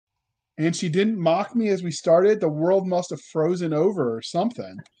And she didn't mock me as we started. The world must have frozen over or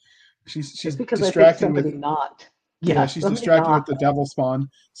something. She's It's because I think distracted with somebody knocked. yeah, Yeah, she's somebody distracted with knocked. the devil spawn.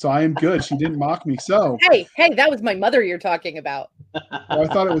 So I am good. She didn't mock me. So Hey, that was my mother you're talking about. well, I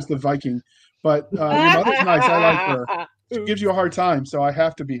thought it was the Viking, but your mother's nice. I like her. She gives you a hard time, so I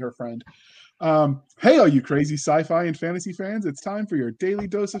have to be her friend. Hey, all you crazy sci-fi and fantasy fans, it's time for your daily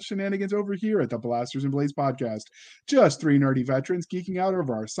dose of shenanigans over here at the Blasters and Blades podcast. Just three nerdy veterans geeking out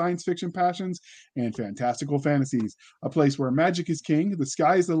over our science fiction passions and fantastical fantasies. A place where magic is king, the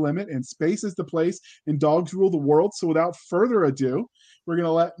sky is the limit, and space is the place, and dogs rule the world. So without further ado, we're going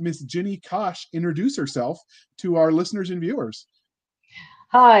to let Miss Ginny Koch introduce herself to our listeners and viewers.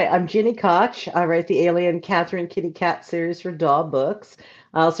 Hi, I'm Ginny Koch. I write the Alien Catherine Kitty Cat series for Daw Books.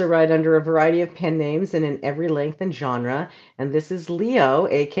 I also write under a variety of pen names and in every length and genre. And this is Leo,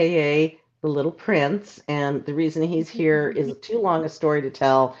 aka the Little Prince. And the reason he's here is too long a story to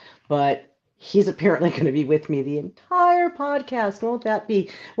tell, but he's apparently going to be with me the entire podcast. Won't that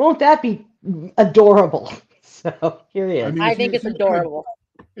be adorable? So here he I is. mean, I think it's adorable.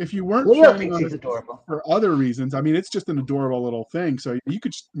 if you weren't Leo planning thinks on he's it adorable. for other reasons, I mean, it's just an adorable little thing. So you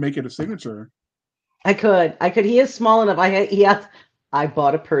could just make it a signature. I could. He is small enough. I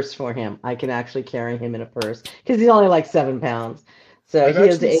bought a purse for him. I can actually carry him in a purse because he's only like 7 pounds. So I've he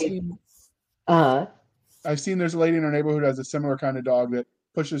is actually a. seen Uh, I've seen there's a lady in our neighborhood who has a similar kind of dog that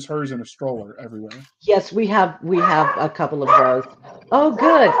pushes hers in a stroller everywhere. yes, we have a couple of those. Oh,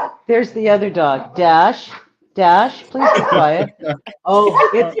 good. There's the other dog, Dash. Dash, please be quiet. Oh,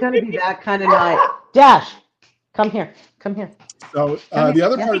 it's going to be that kind of night. Dash, come here. Come here. So Come here. the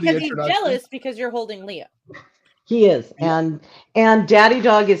other Yeah. part of the Because he's introduction, jealous because you're holding Leo. He is, yeah, and Daddy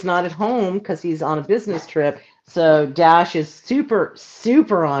Dog is not at home because he's on a business trip. So Dash is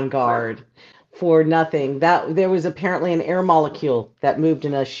super on guard for nothing. That there was apparently an air molecule that moved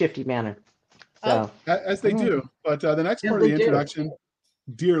in a shifty manner. Oh, So as they do. But the next yes, part of they the do. introduction,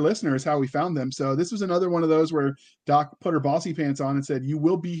 dear listener, is how we found them. So this was another one of those where Doc put her bossy pants on and said, "You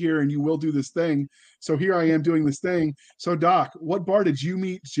will be here and you will do this thing." So here I am doing this thing. So Doc, what bar did you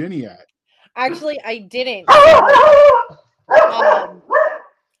meet Jenny at? actually, I didn't.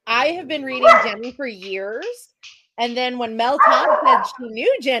 I have been reading Jenny for years. And then when Mel Todd said she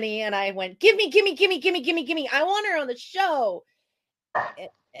knew Jenny, and I went, give me. I want her on the show.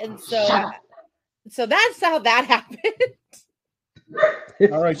 And so that's how that happened.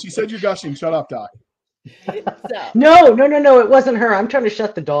 All right, she said you're gushing. Shut up, Doc. So No. It wasn't her. I'm trying to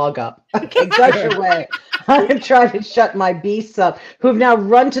shut the dog up. Okay, gush away. I'm trying to shut my beasts up, who have now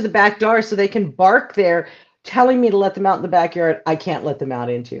run to the back door so they can bark there, telling me to let them out in the backyard. I can't let them out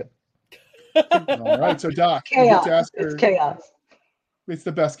into. All right, so Doc, you get to Chaos. ask It's her. chaos. It's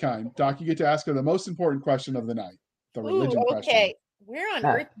the best kind. Doc, you get to ask her the most important question of the night, the religion question. okay. Where on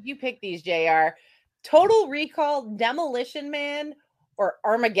earth did you pick these, JR? Total Recall, Demolition Man, or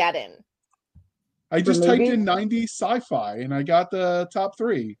Armageddon? I just For typed movies? in 90s sci-fi and I got the top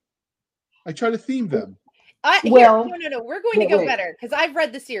three. I try to theme them. Well, No. We're going to go wait. better because I've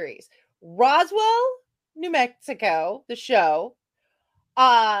read the series. Roswell, New Mexico, the show.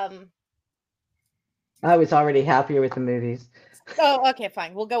 I was already happier with the movies. Oh, okay,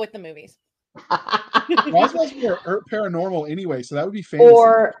 fine. We'll go with the movies. Roswell's more paranormal anyway, so that would be fantasy.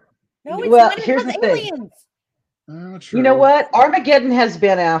 Or, No, it's well, not. It here's has the thing. aliens. Oh, true. You know what? Armageddon has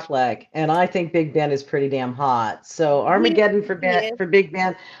Ben Affleck, and I think Big Ben is pretty damn hot. So Armageddon for Big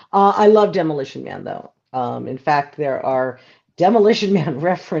Ben. I love Demolition Man, though. In fact, there are Demolition Man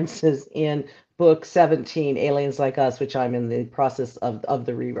references in book 17, Aliens Like Us, which I'm in the process of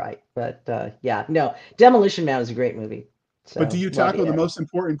the rewrite. But yeah, no, Demolition Man is a great movie. So, But do you love tackle the it. most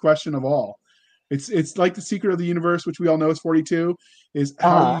important question of all? It's like the secret of the universe, which we all know is 42, is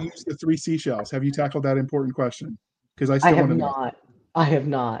how you use the three seashells. Have you tackled that important question? Because I I still have want to know. not. I have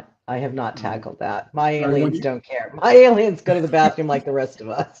not. I have not tackled that. My All right, aliens don't care. My aliens go to the bathroom like the rest of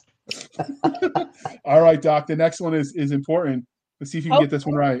us. all right, Doc. The next one is important. Let's see if you can get this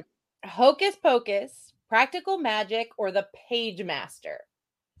one right. Hocus Pocus, Practical Magic, or the Page Master?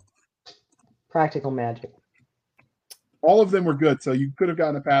 Practical Magic. All of them were good, so you could have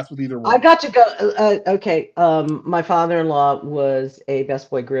gotten a pass with either one. I got to go. Okay. My father-in-law was a Best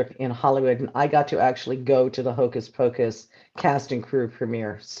Boy Grip in Hollywood, and I got to actually go to the Hocus Pocus cast and crew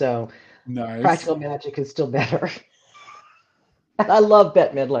premiere. So Nice. Practical Magic is still better. I love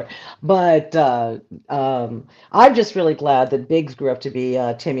Bette Midler, but I'm just really glad that Biggs grew up to be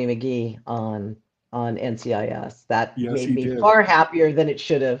Timmy McGee on NCIS. That Yes, he made me did. far happier than it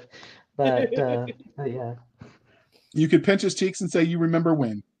should have. But yeah. You could pinch his cheeks and say, "You remember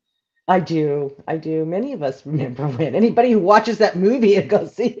when?" I do. I do. Many of us remember when. Anybody who watches that movie and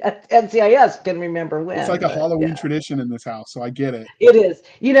goes see at NCIS can remember It's when. like a But Halloween yeah, tradition in this house, so I get it. it is.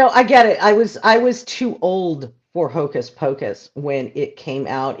 I get it. I was too old for Hocus Pocus when it came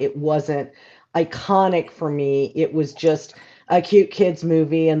out. It wasn't iconic for me. It was just a cute kids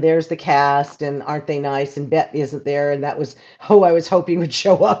movie, and there's the cast, and aren't they nice? And Bette isn't there, and that was who I was hoping would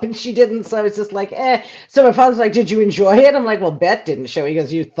show up, and she didn't. So I was just like, eh. So my father's like, "Did you enjoy it?" I'm like, "Well, Bette didn't show." He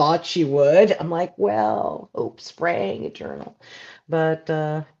goes, "You thought she would?" I'm like, "Well, hope sprang eternal," but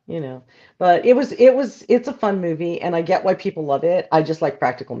but it's a fun movie, and I get why people love it. I just like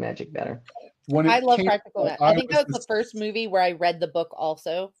Practical Magic better. When I it love came Practical out, Magic. I I think was that was the first movie where I read the book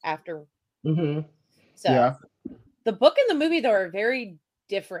also after. Hmm. So yeah. the book and the movie though are very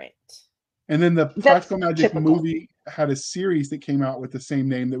different. And then the That's Practical Magic typical. movie had a series that came out with the same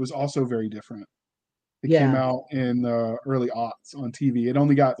name that was also very different. It came Yeah, out in the early aughts on TV. It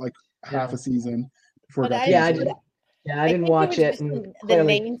only got like half yeah, a season before it But got yeah. I canceled. didn't. Yeah, I I didn't think it watch was it, just and the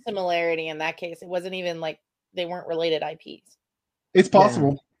clearly, name similarity in that case. It wasn't even like they weren't related IPs. It's yeah.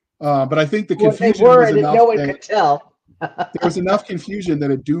 possible, but I think the Well, they confusion were, was and enough no one that could tell. there was enough confusion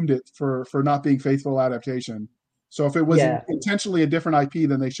that it doomed it for not being faithful adaptation. So if it was Yeah, intentionally a different IP,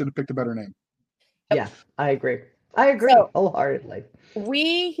 then they should have picked a better name. Yep. yeah. I agree. I agree So wholeheartedly.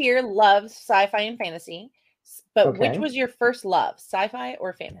 we here love sci-fi and fantasy, but which Okay, was your first love, sci-fi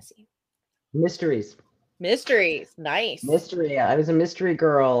or fantasy? mysteries. Mysteries. Nice. Mystery. I was a mystery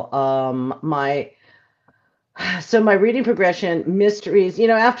girl. My So my reading progression, mysteries,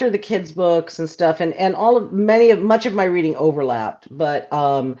 after the kids' books and stuff, and much of my reading overlapped, but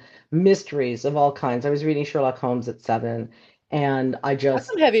mysteries of all kinds. I was reading Sherlock Holmes at 7, and I That's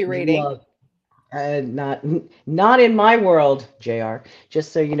some just heavy reading. love. Not in my world, JR.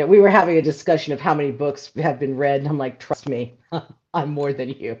 Just so you know, we were having a discussion of how many books have been read, and I'm like, trust me, I'm more than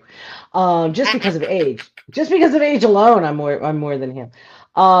you. Just because of age. Just because of age alone, I'm more than him.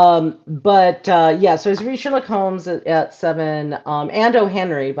 But yeah, so I was reading Sherlock Holmes at 7, and O.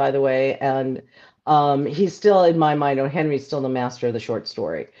 Henry, by the way, and he's still in my mind. O. Henry's still the master of the short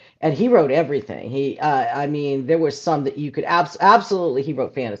story, and he wrote everything. I mean, there were some that you could absolutely. He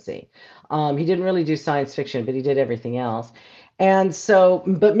wrote fantasy. He didn't really do science fiction, but he did everything else. And so,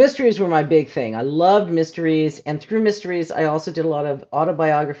 but mysteries were my big thing. I loved mysteries, and through mysteries, I also did a lot of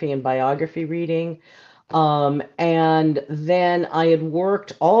autobiography and biography reading. And then I had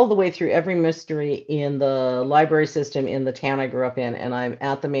worked all the way through every mystery in the library system in the town I grew up in, and I'm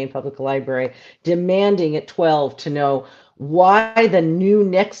at the Maine Public Library demanding at 12 to know why the new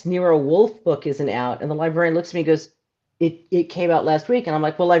next Nero Wolfe book isn't out. And the librarian looks at me and goes, it came out last week. And I'm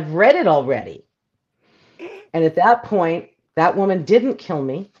like, well, I've read it already. And at that point, that woman didn't kill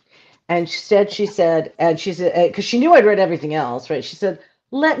me. And she said, because she knew I'd read everything else, right? She said,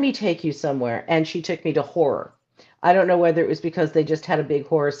 let me take you somewhere. And she took me to horror. I don't know whether it was because they just had a big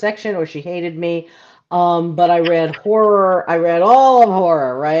horror section or she hated me. But I read horror. I read all of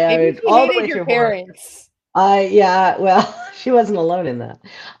horror, right? I Maybe read she all the hated way your through horror. parents. Yeah, well, she wasn't alone in that.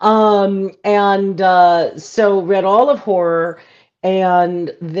 And so read all of horror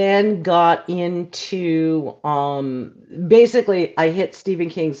and then got into basically I hit Stephen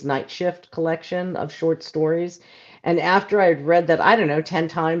King's Night Shift collection of short stories. And after I had read that, I don't know, 10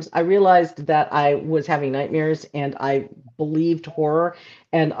 times, I realized that I was having nightmares and I believed horror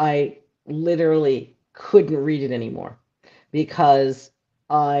and I literally couldn't read it anymore because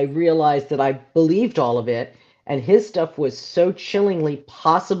I realized that I believed all of it, and his stuff was so chillingly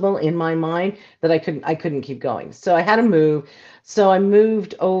possible in my mind that I couldn't keep going. So I had to move. So I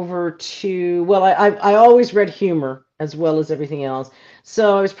moved over to well, I always read humor as well as everything else.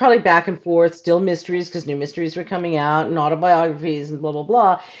 So I was probably back and forth, still mysteries because new mysteries were coming out and autobiographies and blah blah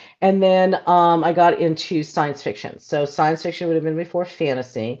blah. And then I got into science fiction. So science fiction would have been before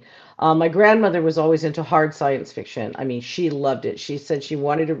fantasy. My grandmother was always into hard science fiction. I mean, she loved it. She said she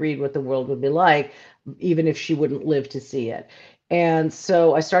wanted to read what the world would be like, even if she wouldn't live to see it. And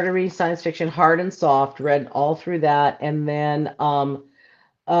so I started reading science fiction hard and soft, read all through that, and then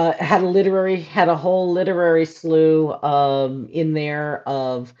had a whole literary slew in there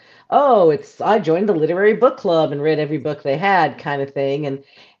of I joined the literary book club and read every book they had kind of thing,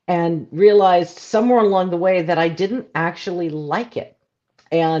 and realized somewhere along the way that I didn't actually like it,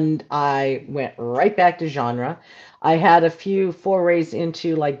 and I went right back to genre. I had a few forays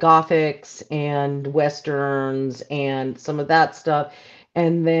into like gothics and westerns and some of that stuff,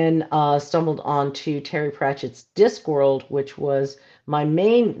 and then stumbled onto Terry Pratchett's Discworld, which was my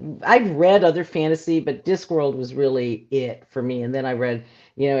main. I'd read other fantasy, but Discworld was really it for me. And then I read,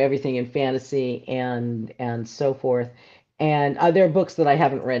 everything in fantasy and so forth. And there are books that I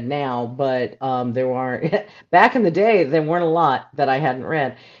haven't read now, but there weren't back in the day. There weren't a lot that I hadn't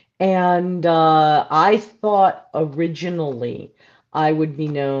read, and I thought originally I would be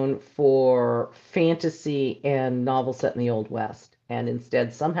known for fantasy and novels set in the Old West, and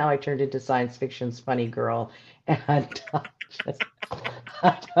instead somehow I turned into science fiction's funny girl, and just,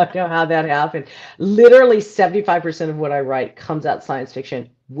 I don't know how that happened. Literally 75% of what I write comes out science fiction,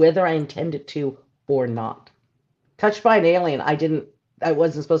 whether I intend it to or not. Touched by an Alien, I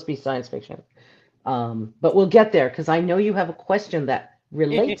wasn't supposed to be science fiction. But we'll get there because I know you have a question that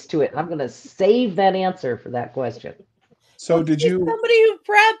relates to it. I'm going to save that answer for that question. So did you? Somebody who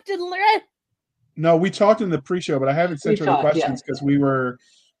prepped and read. No, we talked in the pre-show, but I haven't sent her the questions because we were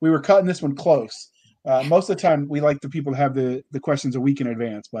cutting this one close. Most of the time, we like the people to have the questions a week in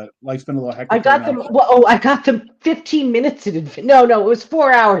advance, but life's been a little hectic. I got them. Well, I got them 15 minutes in advance. No, it was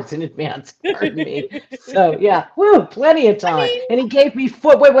 4 hours in advance. Pardon me. So yeah, plenty of time. And he gave me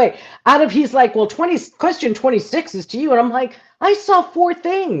wait. He's like, well, question 26 is to you, and I'm like, I saw 4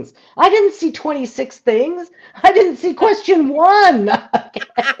 things. I didn't see 26 things. I didn't see question 1.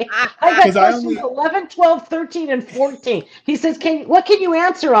 Okay. I got questions 11, 12, 13, and 14. He says, what can you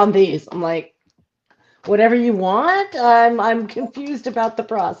answer on these? I'm like, whatever you want. I'm confused about the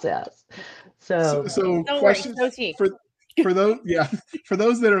process. So questions for those for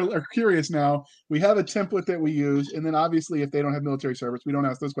those that are curious now, we have a template that we use, and then obviously if they don't have military service, we don't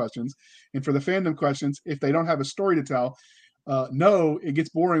ask those questions. And for the fandom questions, if they don't have a story to tell, it gets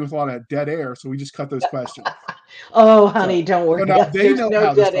boring with a lot of dead air, so we just cut those questions. Oh, honey, don't worry. There's no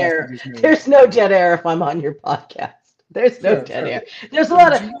dead air. There's no dead air if I'm on your podcast. There's no dead air. There's a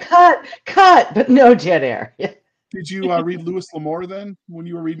lot of cut, but no dead air. Did you read Louis L'Amour then when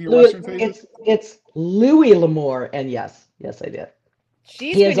you were reading your Western phases? It's Louis L'Amour, and yes, I did.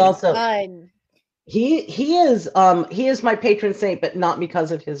 He is also fun. He is my patron saint, but not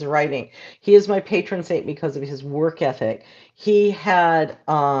because of his writing. He is my patron saint because of his work ethic. He had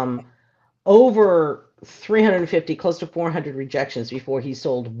over 350, close to 400 rejections before he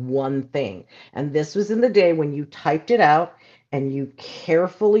sold one thing. And this was in the day when you typed it out and you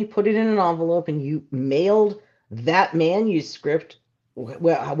carefully put it in an envelope and you mailed that manuscript,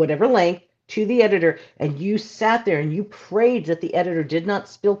 whatever length, to the editor, and you sat there and you prayed that the editor did not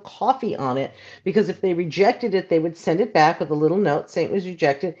spill coffee on it, because if they rejected it, they would send it back with a little note saying it was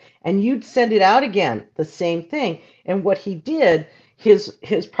rejected, and you'd send it out again, the same thing. And what he did, his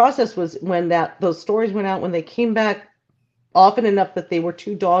process was, when those stories went out, when they came back often enough that they were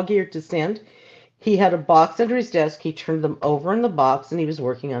too dog-eared to send, he had a box under his desk, he turned them over in the box, and he was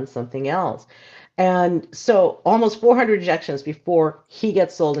working on something else. And so almost 400 rejections before he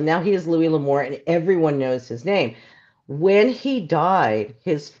gets sold. And now he is Louis L'Amour, and everyone knows his name. When he died,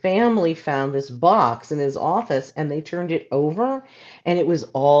 his family found this box in his office and they turned it over, and it was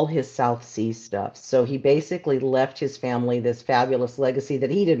all his South Sea stuff. So he basically left his family this fabulous legacy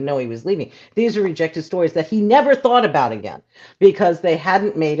that he didn't know he was leaving. These are rejected stories that he never thought about again because they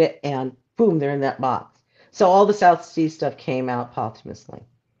hadn't made it, and boom, they're in that box. So all the South Sea stuff came out posthumously.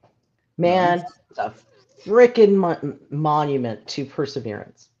 Man, it's a freaking monument to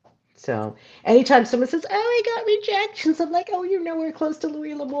perseverance. So anytime someone says, oh, I got rejections, I'm like, oh, you're nowhere close to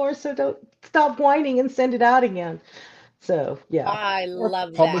Louis L'Amour, so don't stop whining and send it out again. So, yeah. I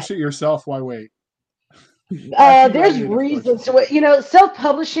love that. Publish it yourself. Why wait? There's reasons to it.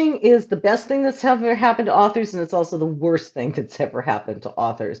 Self-publishing is the best thing that's ever happened to authors, and it's also the worst thing that's ever happened to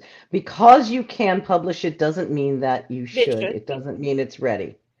authors. Because you can publish it doesn't mean that you should. It doesn't mean it's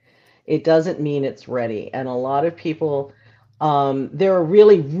ready. It doesn't mean it's ready. And a lot of people, there are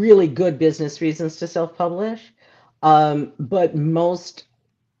really, really good business reasons to self-publish, but most,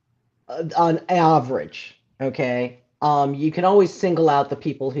 on average, okay, you can always single out the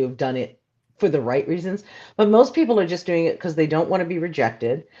people who have done it for the right reasons, but most people are just doing it because they don't want to be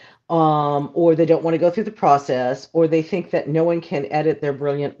rejected, or they don't want to go through the process, or they think that no one can edit their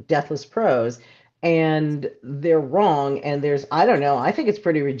brilliant deathless prose. And they're wrong. And I think it's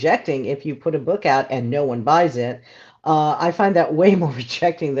pretty rejecting if you put a book out and no one buys it. I find that way more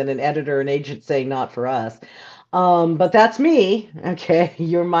rejecting than an editor or an agent saying not for us. But that's me. Okay.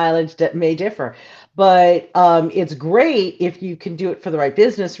 Your mileage may differ, but it's great if you can do it for the right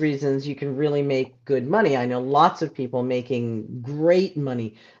business reasons. You can really make good money. I know lots of people making great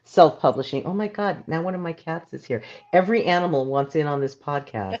money self-publishing. Oh my God, now one of my cats is here. Every animal wants in on this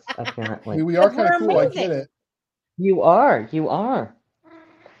podcast, apparently. We are kind of cool. Amazing. I get it. You are.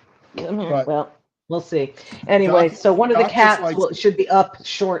 But well, we'll see. Anyway, so one of the cats should be up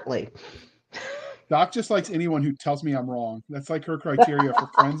shortly. Doc just likes anyone who tells me I'm wrong. That's like her criteria for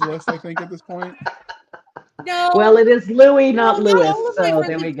friends list, I think, at this point. No. Well, it is Louis, No, not not Lewis. all of my So friends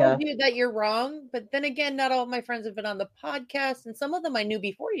there we have go. told you that you're wrong, but then again, not all of my friends have been on the podcast, and some of them I knew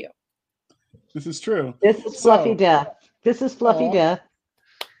before you. This is true. This is Fluffy So, Death. This is Fluffy aw. Death.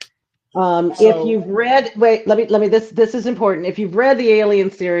 If So- you've read, wait, let me. This is important. If you've read the Alien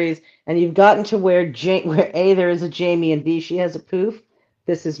series and you've gotten to where where A, there is a Jamie, and B, she has a poof,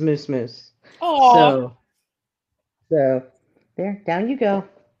 this is Moose Moose. Oh, So there, down you go.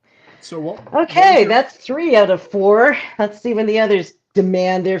 So what? Okay, that's 3 out of 4. Let's see when the others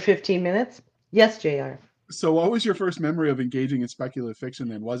demand their 15 minutes. Yes, JR. So what was your first memory of engaging in speculative fiction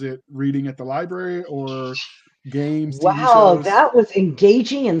then? Was it reading at the library or games, TV Wow, shows? that was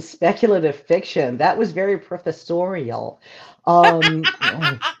engaging in speculative fiction. That was very professorial. Um,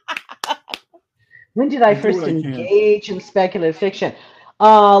 when did I I do first what I can. engage in speculative fiction?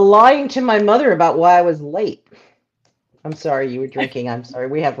 Lying to my mother about why I was late. I'm sorry, you were drinking. I'm sorry.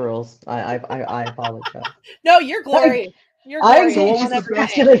 We have rules. I apologize. no, you're glorious. You're I glorious. So what engage was in the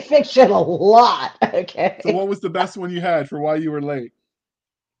best- speculative fiction a lot. Okay. So what was the best one you had for why you were late?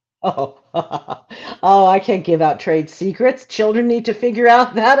 Oh, oh, I can't give out trade secrets. Children need to figure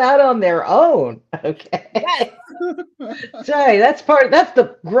that out on their own. Okay. Yes. Sorry, that's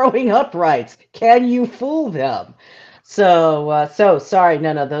the growing up rights. Can you fool them? So sorry.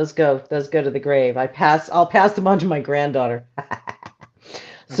 No, those go to the grave. I'll pass them on to my granddaughter.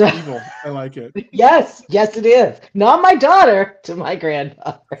 That's So evil. I like it. yes, it is. Not my daughter, to my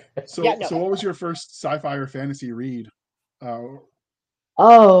granddaughter. So Yeah, no. so what was your first sci-fi or fantasy read? Oh,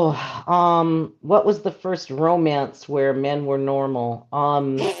 what was the first romance where men were normal?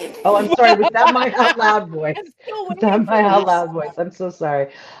 Oh, I'm sorry. Was that my out loud voice? I'm still Was waiting that for my out this. loud voice? I'm so sorry.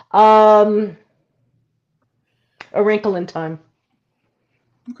 A Wrinkle in Time.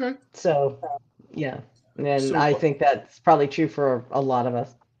 Okay. So, yeah. And So I think that's probably true for a lot of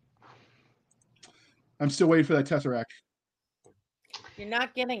us. I'm still waiting for that Tesseract. You're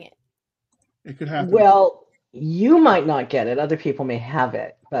not getting it. It could happen. Well, you might not get it. Other people may have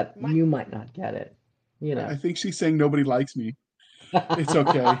it, but My- you might not get it. You I know. think she's saying nobody likes me. It's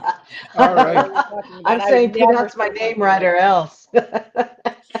okay. All right. I'm I saying would never pronounce my say name something right like or else.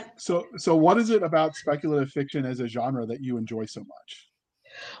 So what is it about speculative fiction as a genre that you enjoy so much?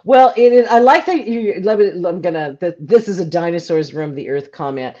 Well, it is, I like that you. This is a dinosaurs roam the earth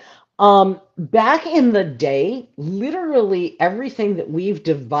comment. Back in the day, literally everything that we've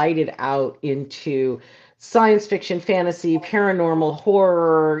divided out into science fiction, fantasy, paranormal,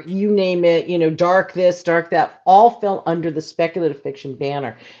 horror, you name it, dark this, dark that, all fell under the speculative fiction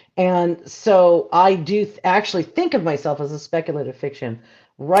banner. And so I do actually think of myself as a speculative fiction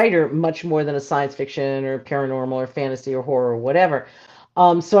writer much more than a science fiction or paranormal or fantasy or horror or whatever.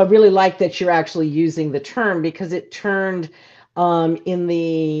 So I really like that you're actually using the term because it turned in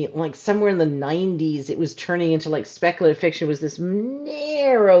the somewhere in the 90s, it was turning into speculative fiction was this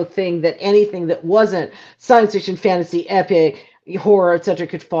narrow thing that anything that wasn't science fiction, fantasy, epic, horror, etc.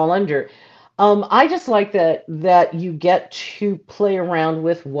 could fall under. I just like that you get to play around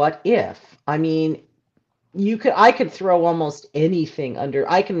with what if. I mean, I could throw almost anything under.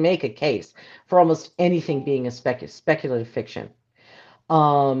 I can make a case for almost anything being a speculative fiction.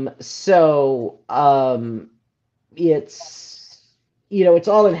 It's it's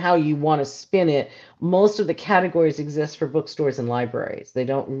all in how you want to spin it. Most of the categories exist for bookstores and libraries.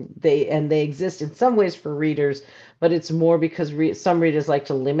 They exist in some ways for readers, but it's more because some readers like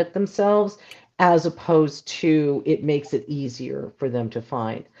to limit themselves as opposed to it makes it easier for them to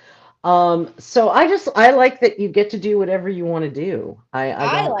find. So I like that you get to do whatever you want to do.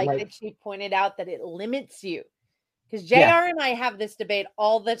 I don't like that she pointed out that it limits you. Because JR Yeah. and I have this debate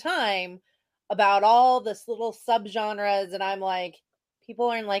all the time about all this little subgenres, and I'm like, people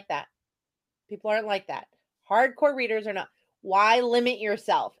aren't like that. People aren't like that. Hardcore readers are not. Why limit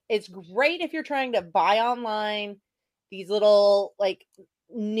yourself? It's great if you're trying to buy online these little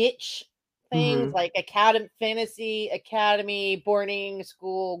niche things like fantasy academy, boarding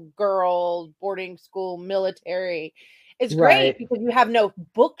school girl, boarding school military. It's Right. great because you have no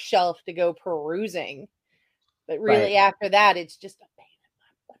bookshelf to go perusing. But really, Right. after that, it's just a pain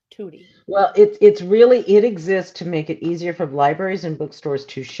in my tootie. Well, it exists to make it easier for libraries and bookstores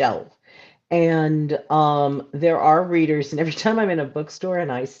to shelve. And there are readers, and every time I'm in a bookstore and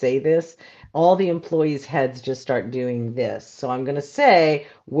I say this, all the employees' heads just start doing this. So I'm going to say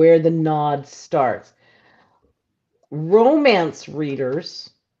where the nod starts. Romance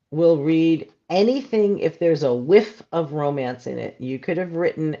readers will read anything, if there's a whiff of romance in it, you could have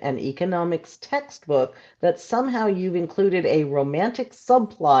written an economics textbook that somehow you've included a romantic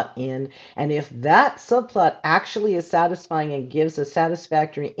subplot in. And if that subplot actually is satisfying and gives a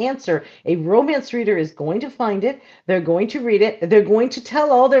satisfactory answer, a romance reader is going to find it. They're going to read it. They're going to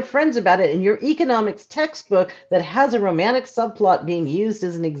tell all their friends about it. And your economics textbook that has a romantic subplot being used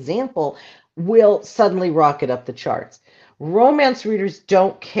as an example will suddenly rocket up the charts. Romance readers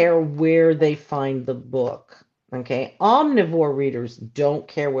don't care where they find the book. Okay. Omnivore readers don't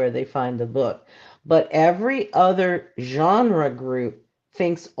care where they find the book. But every other genre group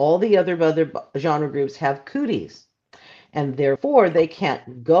thinks all the other genre groups have cooties. And therefore, they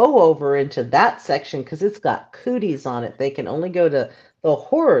can't go over into that section because it's got cooties on it. They can only go to the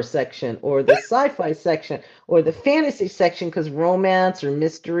horror section or the sci-fi section or the fantasy section because romance or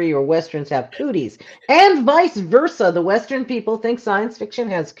mystery or westerns have cooties. And vice versa. The Western people think science fiction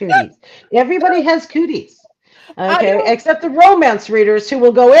has cooties. Everybody has cooties. Okay, except the romance readers who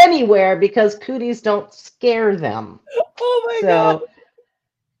will go anywhere because cooties don't scare them. Oh my God.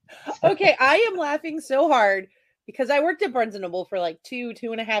 Okay, I am laughing so hard because I worked at Barnes & Noble for like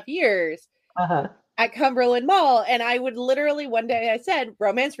 2.5 years at Cumberland Mall. And I would literally, one day I said,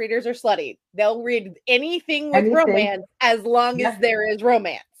 romance readers are slutty. They'll read anything with romance as long as there is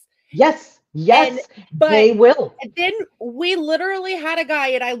romance. Yes, but they will. And then we literally had a guy,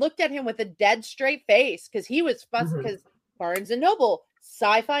 and I looked at him with a dead straight face because he was fussed because Barnes & Noble,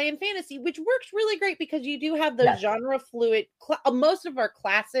 sci-fi and fantasy, which works really great because you do have the genre fluid. Most of our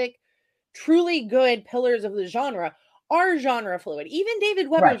classic, truly good pillars of the genre are genre fluid. Even David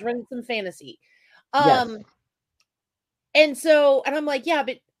Weber's running some fantasy. And I'm like, yeah,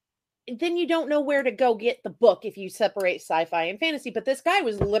 but then you don't know where to go get the book if you separate sci-fi and fantasy. But this guy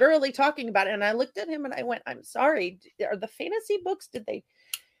was literally talking about it, and I looked at him and I went, I'm sorry, are the fantasy books, did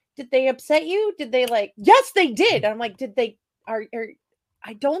they upset you? Did they like, yes, they did. I'm like, did they are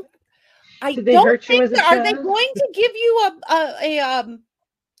I don't think are they going to give you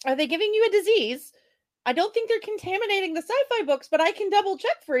are they giving you a disease? I don't think they're contaminating the sci-fi books, but I can double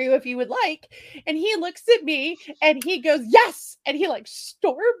check for you if you would like. And he looks at me and he goes, yes. And he like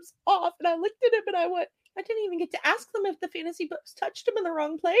storms off. And I looked at him and I went, I didn't even get to ask them if the fantasy books touched him in the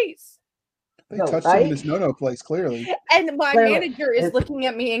wrong place. They touched him in his no-no place, clearly. And my manager is looking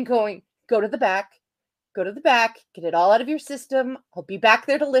at me and going, go to the back, get it all out of your system. I'll be back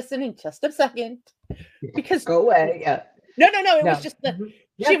there to listen in just a second. Because go away. Yeah. No. It was just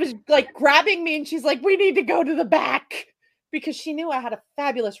she was like grabbing me and she's like, we need to go to the back because she knew I had a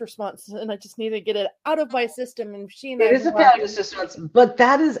fabulous response and I just needed to get it out of my system. And it is a fabulous response, but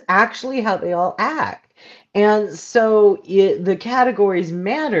that is actually how they all act. And so the categories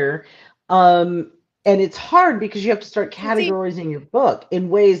matter. And it's hard because you have to start categorizing your book in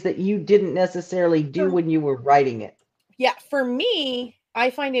ways that you didn't necessarily do when you were writing it. Yeah. For me, I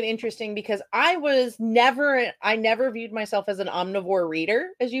find it interesting because I never viewed myself as an omnivore reader,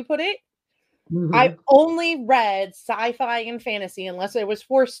 as you put it. I only read sci-fi and fantasy unless I was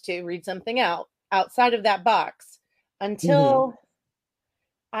forced to read something outside of that box until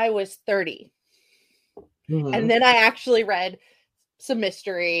I was 30. And then I actually read some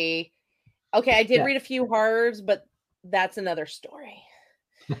mystery. Okay, I did read a few horrors, but that's another story.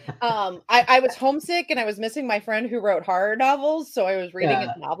 I was homesick and I was missing my friend who wrote horror novels, so I was reading his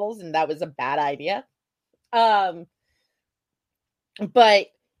novels, and that was a bad idea. But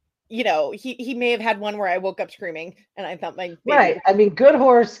you know, he may have had one where I woke up screaming, and I thought my baby I mean, good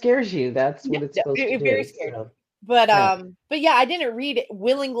horror scares you. That's what it's supposed to do. Very scary. So. But yeah, I didn't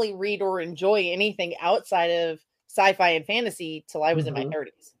willingly read or enjoy anything outside of sci-fi and fantasy till I was in my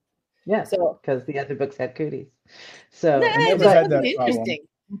 30s. Yeah, so because the other books had cooties. So it just wasn't interesting.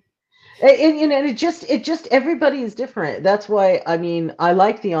 And it just everybody is different. That's why, I mean, I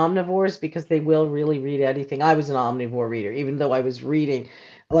like the omnivores because they will really read anything. I was an omnivore reader, even though I was reading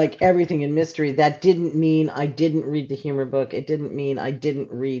like everything in mystery. That didn't mean I didn't read the humor book. It didn't mean I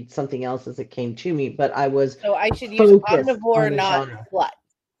didn't read something else as it came to me, but I was so I should use omnivore, not slut.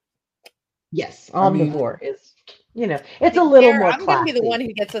 Yes, omnivore is, you know, it's a little more classy. I'm going to be the one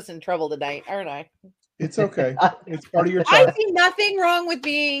who gets us in trouble tonight, aren't I? It's okay. It's part of your job. I see nothing wrong with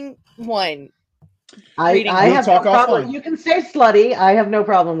being one. I have no problem. You can say slutty. I have no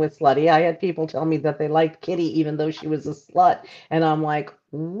problem with slutty. I had people tell me that they liked Kitty even though she was a slut. And I'm like,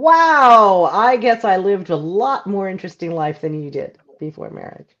 wow, I guess I lived a lot more interesting life than you did before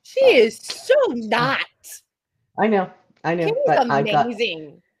marriage. She is so not. I know. Kitty's but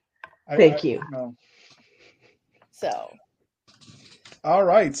amazing. Thank you. So. All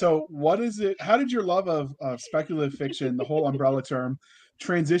right. So what is it? How did your love of speculative fiction, the whole umbrella term,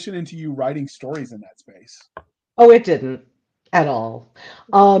 transition into you writing stories in that space? Oh, it didn't at all.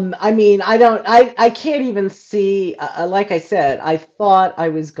 I mean, I can't even see, like I said, I thought I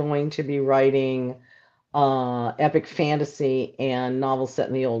was going to be writing epic fantasy and novels set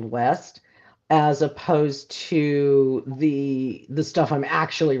in the Old West, as opposed to the stuff I'm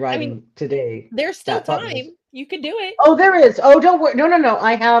actually writing today. There's still That published. time. You can do it. Oh, there is. Oh, don't worry. No.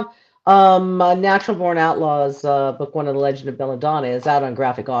 I have Natural Born Outlaws, book one of the Legend of Belladonna is out on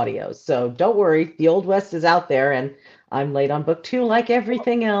graphic audio. So don't worry. The Old West is out there, and I'm late on book 2 like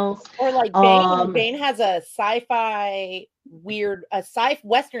everything else. Or like Bane. Bane has a sci-fi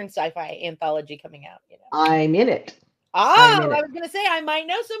Western sci-fi anthology coming out. You know? I'm in it. I was gonna say I might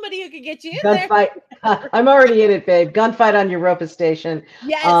know somebody who could get you in Gunfight. I'm already in it, babe. Gunfight on Europa Station.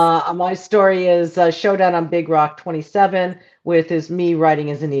 Yes. My story is Showdown on Big Rock 27, with me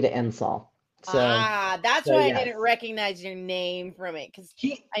writing as Anita Ensol. So that's why I didn't recognize your name from it, because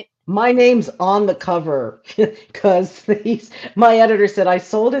my name's on the cover because my editor said I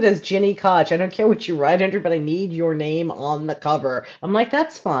sold it as Ginny Koch. I don't care what you write under, but I need your name on the cover. I'm like,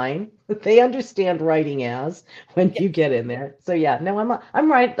 that's fine. They understand writing as when you get in there. So yeah, no,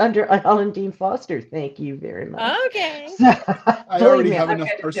 I'm right under Ellen Dean Foster. Thank you very much. Okay. I already have enough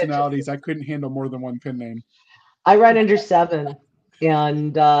personalities. I couldn't handle more than one pen name. I write under 7,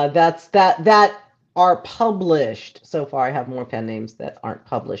 and that are published. So far, I have more pen names that aren't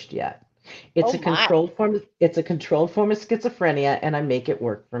published yet. It's a controlled form. It's a controlled form of schizophrenia, and I make it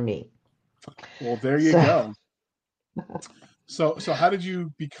work for me. Well, there you go. So how did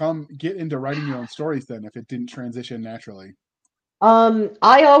you get into writing your own stories then, if it didn't transition naturally?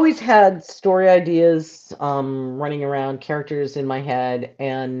 I always had story ideas running around, characters in my head,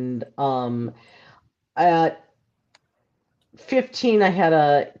 and at 15, I had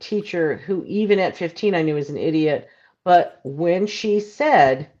a teacher who, even at 15, I knew was an idiot. But when she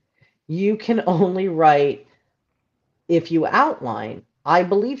said, you can only write if you outline, I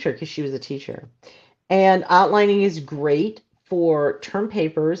believed her because she was a teacher. And outlining is great for term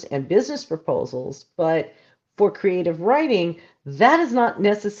papers and business proposals, but for creative writing, that is not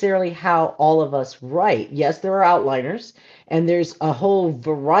necessarily how all of us write. Yes, there are outliners, and there's a whole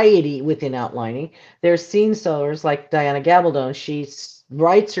variety within outlining. There's scene sewers like Diana Gabaldon. She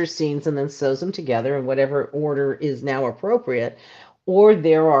writes her scenes and then sews them together in whatever order is now appropriate. Or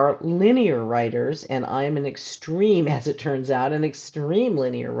there are linear writers, and I am an extreme, as it turns out, an extreme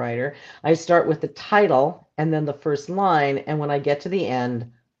linear writer. I start with the title and then the first line, and when I get to the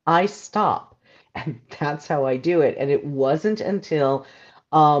end, I stop. And that's how I do it. And it wasn't until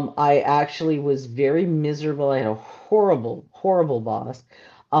I actually was very miserable. I had a horrible, horrible boss.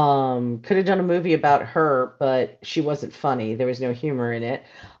 Could have done a movie about her, but she wasn't funny. There was no humor in it.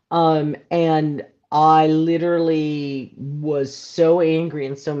 And I literally was so angry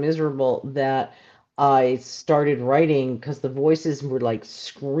and so miserable that I started writing because the voices were like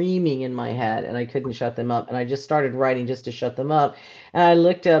screaming in my head and I couldn't shut them up. And I just started writing just to shut them up. And I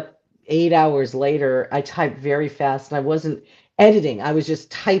looked up 8 hours later. I typed very fast and I wasn't editing. I was just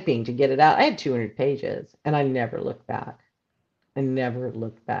typing to get it out. I had 200 pages and I never looked back. I never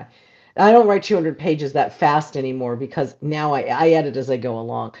looked back. I don't write 200 pages that fast anymore because now I edit as I go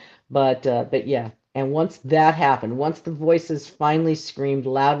along. But yeah. And once that happened, once the voices finally screamed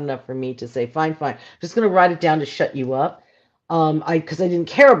loud enough for me to say, fine, I'm just going to write it down to shut you up. Because I didn't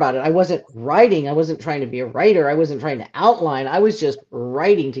care about it. I wasn't writing. I wasn't trying to be a writer. I wasn't trying to outline. I was just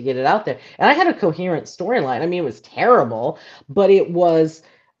writing to get it out there. And I had a coherent storyline. I mean, it was terrible, but it was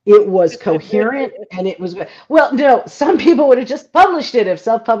coherent and it was, well, no, some people would have just published it if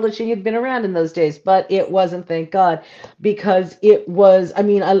self-publishing had been around in those days, but it wasn't, thank God, because it was, I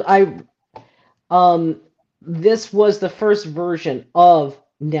mean, this was the first version of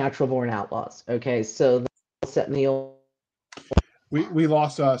Natural Born Outlaws. Okay. So set in the old. We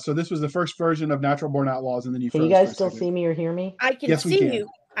lost, so this was the first version of Natural Born Outlaws, and then you Can you guys still see me or hear me? I can see you.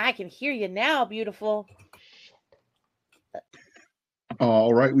 I can hear you now, beautiful.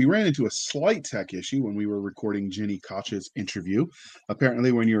 All right, we ran into a slight tech issue when we were recording Ginny Koch's interview.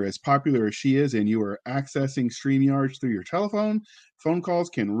 Apparently, when you're as popular as she is and you are accessing StreamYard through your telephone, phone calls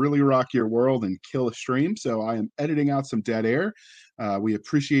can really rock your world and kill a stream. So I am editing out some dead air. We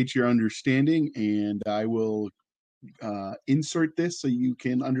appreciate your understanding, and I will insert this so you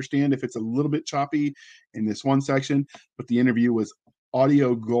can understand if it's a little bit choppy in this one section. But the interview was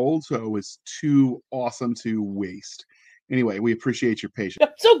audio gold, so it was too awesome to waste. Anyway, we appreciate your patience.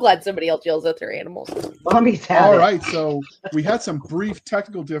 I'm so glad somebody else yells at their animals. All right, so we had some brief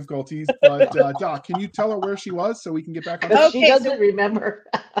technical difficulties, but Doc, can you tell her where she was so we can get back on? Okay, she doesn't remember.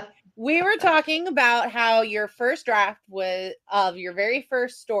 we were talking about how your first draft was of your very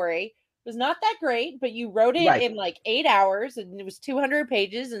first story was not that great, but you wrote it Right. in like 8 hours and it was 200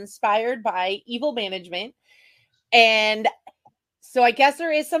 pages inspired by evil management. And so I guess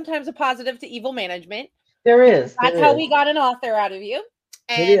there is sometimes a positive to evil management. There is. That's there how is. we got an author out of you.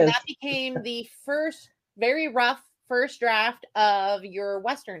 It And is. that became the first very rough first draft of your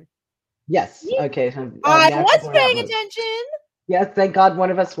Western. Yes. Okay. So, I Natural was Born paying Outlaws. attention. Yes, thank God one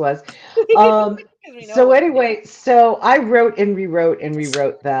of us was. 'Cause we know So it. anyway, so I wrote and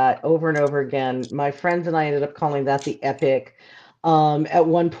rewrote that over and over again. My friends and I ended up calling that the epic. At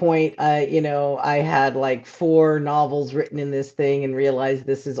one point, I had like 4 novels written in this thing and realized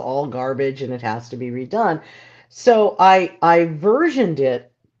this is all garbage and it has to be redone. So I versioned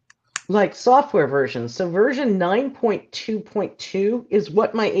it like software versions. So version 9.2.2 is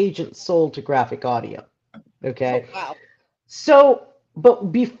what my agent sold to Graphic Audio. Okay. Oh, wow. So,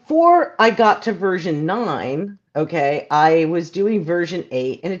 but before I got to version 9, okay, I was doing version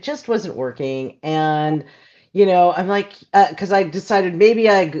 8 and it just wasn't working. And, I'm like, because I decided maybe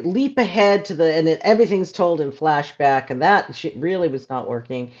I leap ahead to and everything's told in flashback and that shit really was not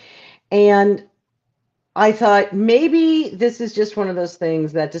working. And I thought maybe this is just one of those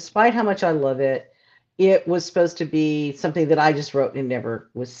things that despite how much I love it, it was supposed to be something that I just wrote and never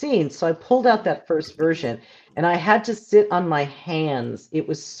was seen. So I pulled out that first version and I had to sit on my hands. It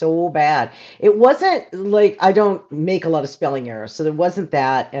was so bad. It wasn't like I don't make a lot of spelling errors. So there wasn't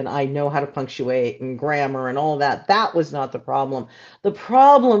that. And I know how to punctuate and grammar and all that. That was not the problem. The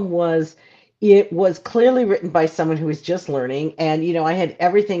problem was it was clearly written by someone who was just learning. And, I had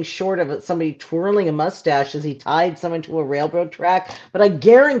everything short of somebody twirling a mustache as he tied someone to a railroad track. But I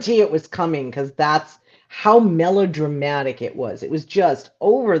guarantee it was coming because that's how melodramatic it was. It was just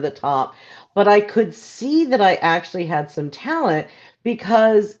over the top. But I could see that I actually had some talent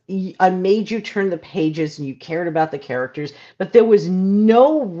because I made you turn the pages and you cared about the characters, but there was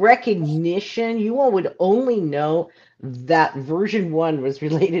no recognition. You all would only know that version 1 was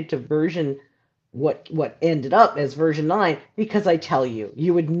related to version what ended up as version 9 because I tell you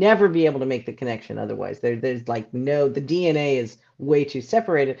would never be able to make the connection otherwise. There's like no, the DNA is way too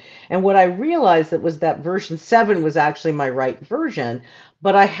separated. And what I realized that was that version 7 was actually my right version,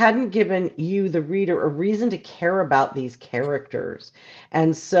 but I hadn't given you, the reader, a reason to care about these characters.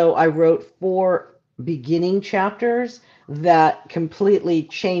 And so I wrote 4 beginning chapters that completely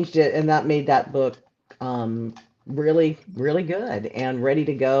changed it, and that made that book really, really good and ready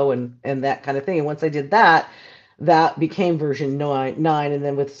to go and that kind of thing. And once I did that, that became version 9, and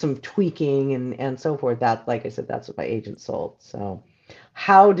then with some tweaking and so forth, that, like I said, that's what my agent sold. So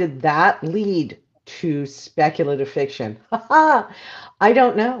how did that lead to speculative fiction? I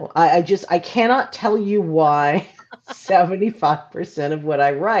don't know. I cannot tell you why 75% of what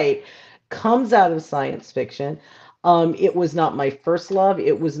I write comes out of science fiction. It was not my first love.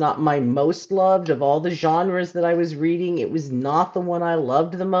 It was not my most loved of all the genres that I was reading. It was not the one I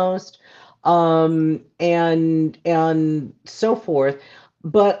loved the most, and so forth.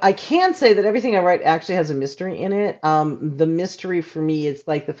 But I can say that everything I write actually has a mystery in it. The mystery for me is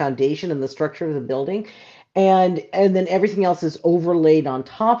like the foundation and the structure of the building, and then everything else is overlaid on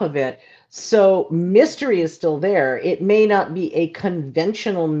top of it. So mystery is still there. It may not be a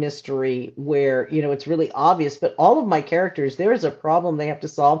conventional mystery where, it's really obvious, but all of my characters, there is a problem they have to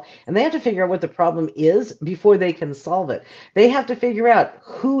solve, and they have to figure out what the problem is before they can solve it. They have to figure out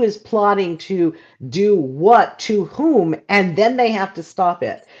who is plotting to do what to whom, and then they have to stop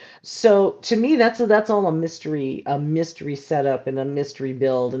it. So to me, that's all a mystery setup and a mystery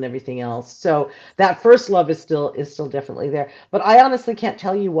build and everything else. So that first love is still definitely there. But I honestly can't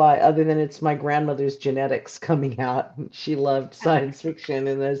tell you why, other than it's my grandmother's genetics coming out. She loved science fiction,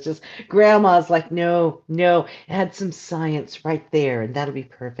 and there's just grandma's like, no, add some science right there, and that'll be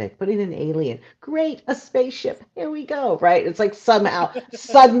perfect. Put in an alien. Great, a spaceship. Here we go. Right? It's like somehow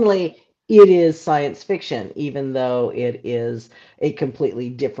suddenly it is science fiction, even though it is a completely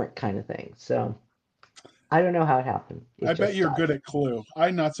different kind of thing. So I don't know how it happened. I bet you're good at Clue.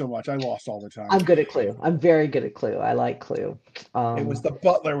 I'm not so much. I lost all the time. I'm good at Clue. I'm very good at Clue. I like Clue. It was the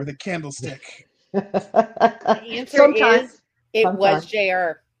butler with a candlestick. The answer Sometimes. is it was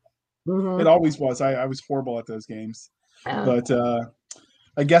JR. It always was. I was horrible at those games. Yeah. But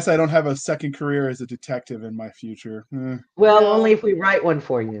I guess I don't have a second career as a detective in my future. Well, only if we write one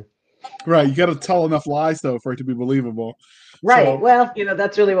for you. Right. You got to tell enough lies, though, for it to be believable. Right. So, well,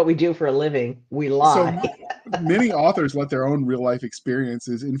 that's really what we do for a living. We lie. So many authors let their own real life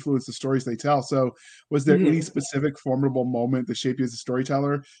experiences influence the stories they tell. So was there any specific formidable moment that shaped you as a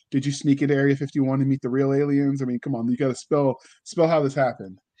storyteller? Did you sneak into Area 51 and meet the real aliens? I mean, come on, you got to spell how this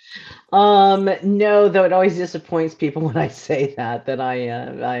happened. No, though it always disappoints people when I say that I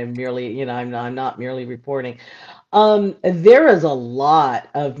am merely, I'm not merely reporting. There is a lot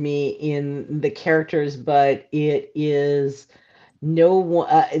of me in the characters, but it is no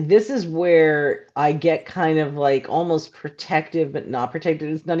one. This is where I get kind of like almost protective, but not protective.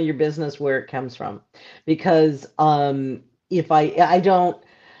 It's none of your business where it comes from, because if I don't,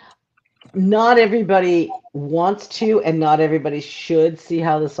 not everybody wants to, and not everybody should see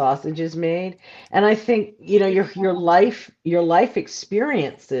how the sausage is made. And I think, your life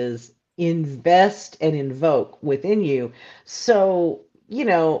experiences invest and invoke within you. So,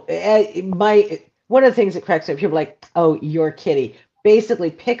 my one of the things that cracks me up, people are like, oh, you're Kitty.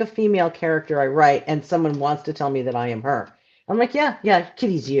 Basically, pick a female character I write, and someone wants to tell me that I am her. I'm like, yeah, yeah,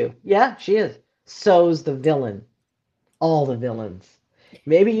 Kitty's you. Yeah, she is. So's the villain. All the villains.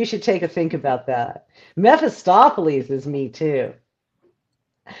 Maybe you should take a think about that. Mephistopheles is me too.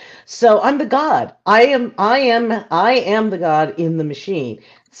 So I'm the god. I am the god in the machine.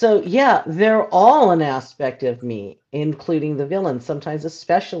 So yeah, they're all an aspect of me, including the villains, sometimes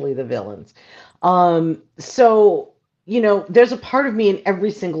especially the villains. So there's a part of me in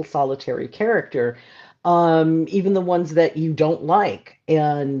every single solitary character, even the ones that you don't like,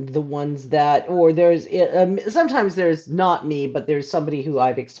 and the ones that, or sometimes there's not me, but there's somebody who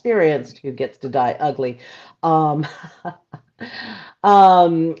I've experienced who gets to die ugly.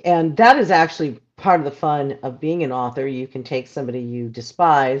 Um, and that is actually part of the fun of being an author. You can take somebody you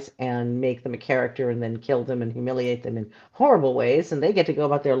despise and make them a character and then kill them and humiliate them in horrible ways, and they get to go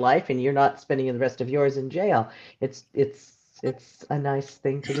about their life, and you're not spending the rest of yours in jail. It's a nice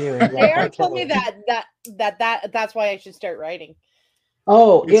thing to do. And yes, I JR told kill me it. that's why I should start writing.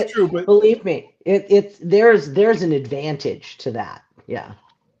 Oh, It's true, but believe me, there's an advantage to that. Yeah.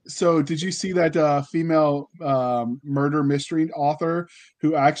 so did you see that female murder mystery author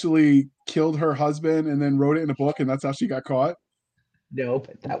who actually killed her husband and then wrote it in a book, and that's how she got caught? No,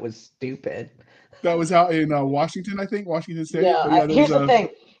 but that was stupid. That was out in Washington, I think, Washington State. Yeah, But yeah, there was here's the a thing.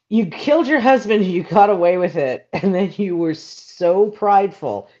 You killed your husband, you got away with it, and then you were so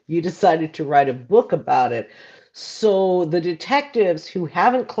prideful, you decided to write a book about it. So the detectives who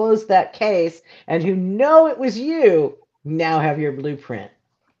haven't closed that case and who know it was you now have your blueprint.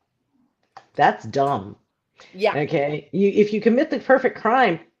 That's dumb. Yeah, Okay? If you commit the perfect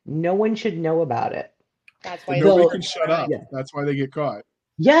crime, no one should know about it. that's but why nobody So, can shut up. yeah. That's why they get caught.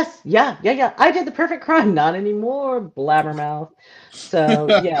 Yes, yeah, yeah, yeah. I did the perfect crime, not anymore, blabbermouth. So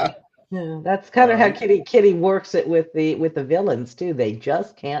yeah, yeah, that's kind of how Wow. Kitty works it with the villains too. They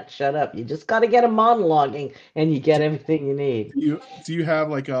just can't shut up. You just got to get them monologuing, and you get everything you need. Do you have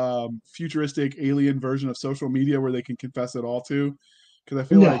like a futuristic alien version of social media where they can confess it all to? Because I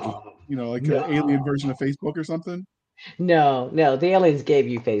feel like No, like an alien no, version of Facebook or something. no, no. The aliens gave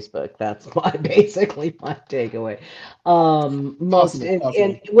you Facebook. That's my basically my takeaway. Most Possible, in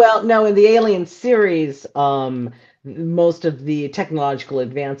possible. well, no, in the Alien series, most of the technological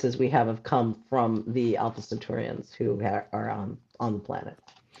advances we have come from the Alpha Centaurians who are on the planet.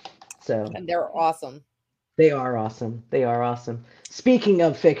 So and they're awesome. they are awesome. They are awesome. Speaking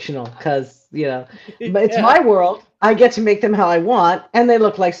of fictional, because but it's Yeah, my world. I get to make them how I want, and they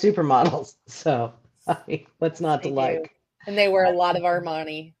look like supermodels. So what's not to they do, like? and they wear a lot of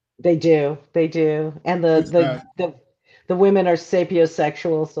Armani. They do. They do. And the Who's the that? the the women are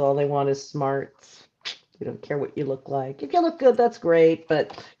sapiosexual, so all they want is smarts. You don't care what you look like. If you look good, that's great,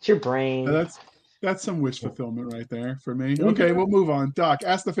 but it's your Uh, brain. That's that's some wish fulfillment right there for me. Okay, Mhm. we'll move on. Doc,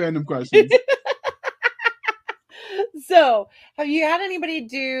 ask the fandom questions. So, have you had anybody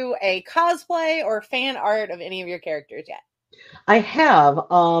do a cosplay or fan art of any of your characters yet? I have.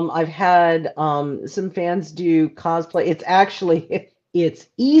 I've had some fans do cosplay. It's actually it's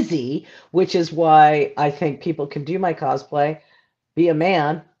easy, which is why I think people can do my cosplay. Be a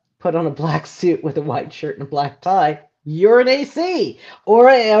man, put on a black suit with a white shirt and a black tie. You're an AC or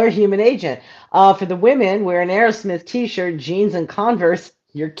a human agent. For the women, wear an Aerosmith t-shirt, jeans, and Converse.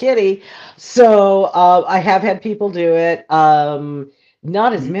 You're Kitty. So I have had people do it.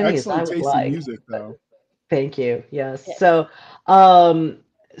 Not as many as I Excellent would taste in like. music, though. Thank you. Yes. Yes. Um,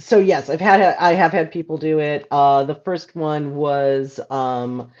 so yes, I have had people do it. The first one was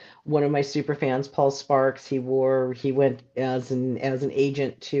one of my super fans, Paul Sparks. He went as an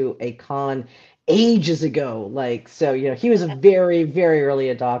agent to a con ages ago. Like so, he was a very very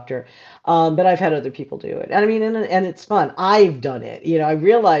early adopter. But I've had other people do it, and I mean, and it's fun. I've done it. I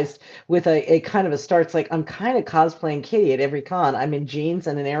realized with a kind of a start, it's like I'm kind of cosplaying Kitty at every con. I'm in jeans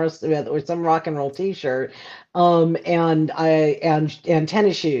and an Aerosmith or some rock and roll t-shirt, and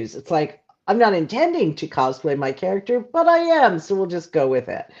tennis shoes. It's like I'm not intending to cosplay my character, but I am, so we'll just go with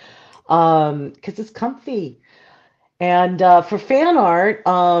it. Because it's comfy. And for fan art,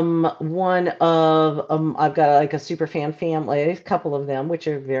 one of I've got like a super fan family, a couple of them, which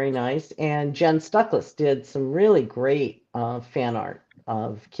are very nice. And Jen Stuckless did some really great fan art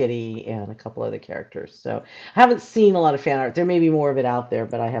of Kitty and a couple other characters. So I haven't seen a lot of fan art. There may be more of it out there,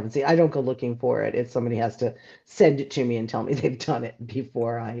 but I haven't seen. I don't go looking for it. If somebody has to send it to me and tell me they've done it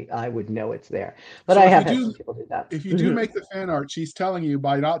before I would know it's there. But So I if have you had do- some people do that. If you do make the fan art, she's telling you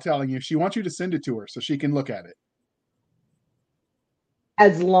by not telling you, she wants you to send it to her so she can look at it.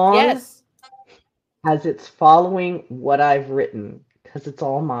 As long Yes. as it's following what I've written, because it's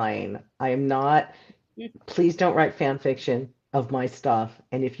all mine. I am not, please don't write fan fiction of my stuff.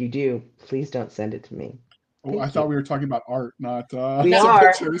 And if you do, please don't send it to me. Oh, Thank I thought you. we were talking about art, not We some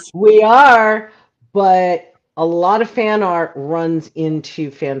are. pictures. We are, but a lot of fan art runs into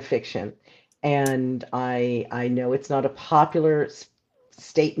fan fiction. And I know it's not a popular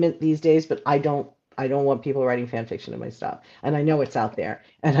statement these days, but I don't want people writing fan fiction of my stuff. And I know it's out there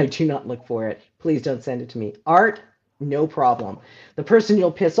and I do not look for it. Please don't send it to me. Art, no problem. The person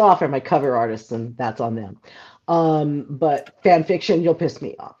you'll piss off are my cover artists, and that's on them. But fan fiction, you'll piss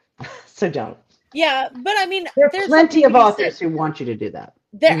me off. So don't. Yeah, but I mean, There are there's plenty something of to be authors said. who want you to do that.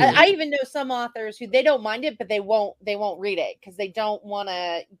 There, Mhm. I even know some authors who they don't mind it, but they won't read it because they don't want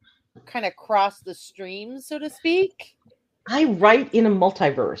to kind of cross the streams, so to speak. I write in a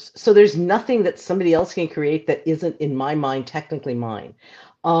multiverse, so there's nothing that somebody else can create that isn't in my mind technically mine.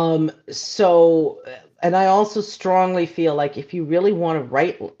 And I also strongly feel like if you really want to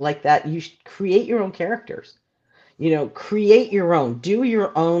write like that, you should create your own characters. Create your own, do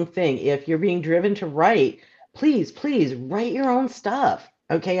your own thing. If you're being driven to write, please, please write your own stuff.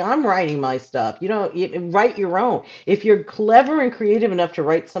 Okay, I'm writing my stuff. Write your own. If you're clever and creative enough to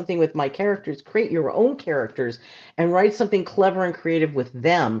write something with my characters, create your own characters and write something clever and creative with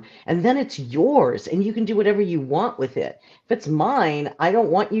them. And then it's yours and you can do whatever you want with it. If it's mine, I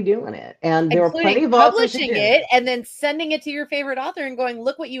don't want you doing it. And there are plenty Including of authors who publishing do. it and then sending it to your favorite author and going,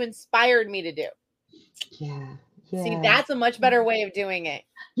 look what you inspired me to do. Yeah. See, that's a much better way of doing it.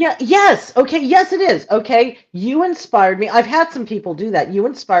 Yeah, yes. Okay, yes, it is. Okay, you inspired me. I've had some people do that. You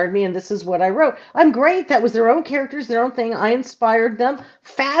inspired me, and this is what I wrote. I'm great. That was their own characters, their own thing. I inspired them.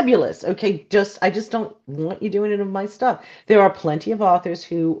 Fabulous. Okay, I just don't want you doing it of my stuff. There are plenty of authors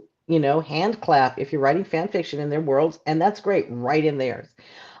who, hand clap if you're writing fan fiction in their worlds, and that's great. Write in theirs.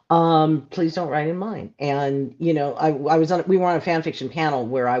 Please don't write in mine. And we were on a fan fiction panel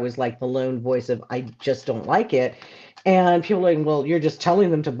where I was like the lone voice of I just don't like it. And people are like, well, you're just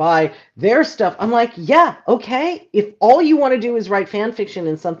telling them to buy their stuff. I'm like, yeah, okay. If all you want to do is write fan fiction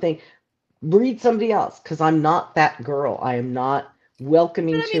in something, read somebody else, because I'm not that girl. I am not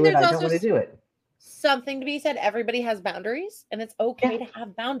welcoming to it. I don't want to do it. Something to be said. Everybody has boundaries, and it's okay to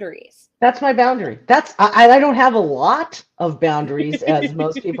have boundaries. That's my boundary. I don't have a lot of boundaries, as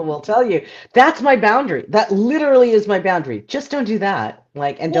most people will tell you. That's my boundary. That literally is my boundary. Just don't do that.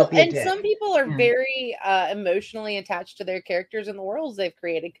 Don't be a dick. Some people are very emotionally attached to their characters and the worlds they've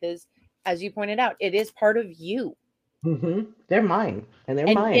created because, as you pointed out, it is part of you. Mm-hmm. They're mine, and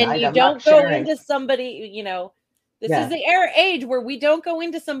they're mine. And you don't go into somebody, This is the age where we don't go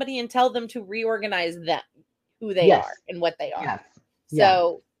into somebody and tell them to reorganize them, who they are and what they are. Yes.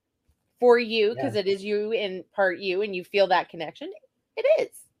 So for you, because it is you and part you, and you feel that connection, it is.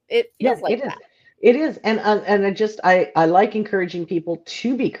 It feels like that. It is. And I like encouraging people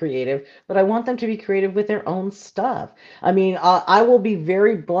to be creative, but I want them to be creative with their own stuff. I mean, I will be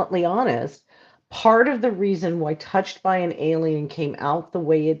very bluntly honest. Part of the reason why Touched by an Alien came out the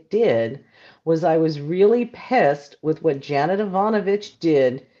way it did was I was really pissed with what Janet Ivanovich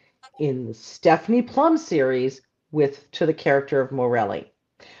did in the Stephanie Plum series to the character of Morelli.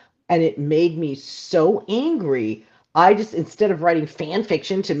 And it made me so angry. I just, instead of writing fan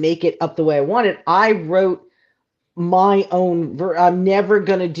fiction to make it up the way I wanted, I wrote my own. I'm never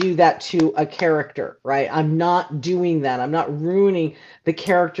going to do that to a character, right? I'm not doing that. I'm not ruining the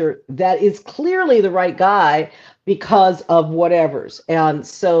character that is clearly the right guy because of whatever's. And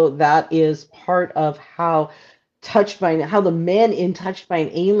so that is part of how the men in Touched by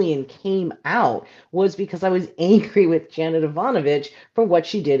an Alien came out, was because I was angry with Janet Ivanovich for what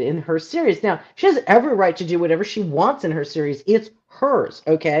she did in her series. Now, she has every right to do whatever she wants in her series. It's hers,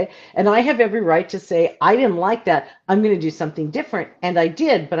 okay? And I have every right to say, I didn't like that. I'm going to do something different. And I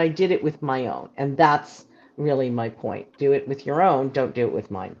did, but I did it with my own. And that's really my point. Do it with your own. Don't do it with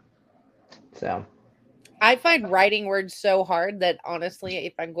mine. So I find writing words so hard that honestly,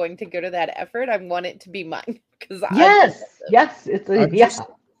 if I'm going to go to that effort, I want it to be mine. Yes, it's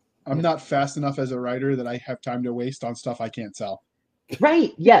I'm not fast enough as a writer that I have time to waste on stuff I can't sell.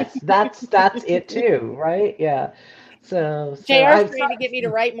 Right. Yes, that's it too. Right. Yeah. So JR's I've trying to get me to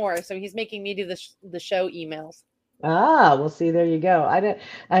write more, so he's making me do the show emails. well, see, there you go. I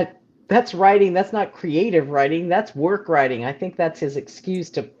don't. That's writing. That's not creative writing. That's work writing. I think that's his excuse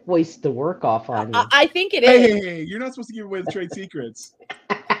to foist the work off on you. I think it Hey, is. hey, hey, you're not supposed to give away the trade secrets.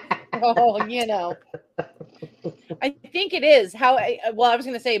 Oh, you know. I think it is. I was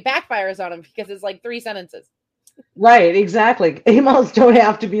going to say it backfires on him because it's like 3 sentences. Right. Exactly. Emails don't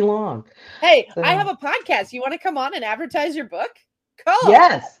have to be long. Hey, So- I have a podcast. You want to come on and advertise your book? Call.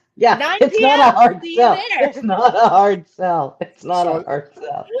 Yes. Yeah. 9 It's p.m. not a hard See you sell. there. It's not a hard sell. It's not So- a hard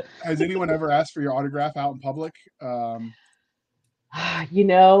sell. Has anyone ever asked for your autograph out in public? You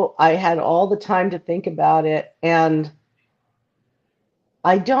know, I had all the time to think about it, and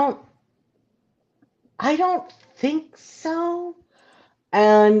I don't think so.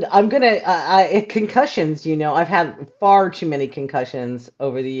 And I'm gonna concussions. You know, I've had far too many concussions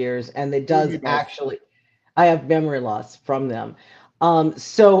over the years, and it does me both. actually. I have memory loss from them.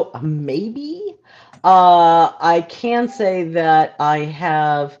 So maybe I can say that I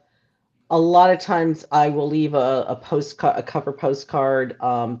have. A lot of times I will leave a postcard, a cover postcard,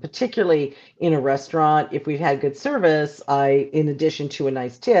 particularly in a restaurant. If we've had good service, in addition to a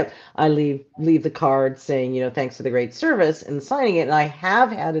nice tip, I leave the card saying, you know, thanks for the great service and signing it. And I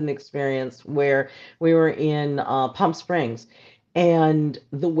have had an experience where we were in Palm Springs, and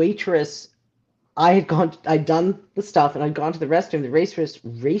the waitress, I'd done the stuff, and I'd gone to the restroom. The waitress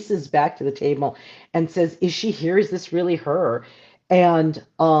races back to the table and says, "Is she here? Is this really her?" And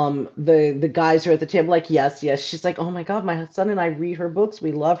the guys are at the table like, yes, yes. She's like, oh my God, my son and I read her books.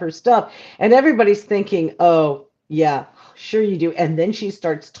 We love her stuff. And everybody's thinking, oh yeah, sure you do. And then she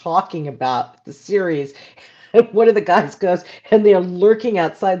starts talking about the series. And one of the guys goes, and they're lurking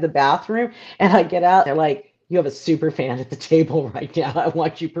outside the bathroom. And I get out, they're like, you have a super fan at the table right now. I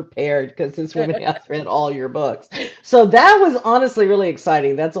want you prepared because this woman has read all your books. So that was honestly really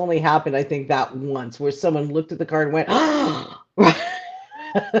exciting. That's only happened, I think, that once, where someone looked at the card and went, oh.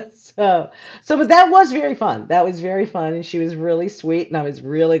 But that was very fun. That was very fun, and she was really sweet, and I was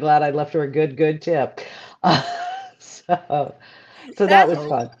really glad I left her a good tip. So that was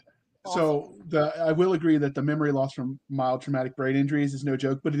fun. So I will agree that the memory loss from mild traumatic brain injuries is no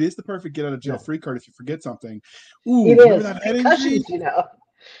joke, but it is the perfect get out of jail free card if you forget something. Ooh, it remember is that head injury? concussions, you know.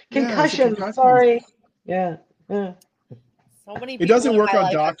 Yeah, Concussions. concussions. Sorry. Yeah. So many. It doesn't people in work my on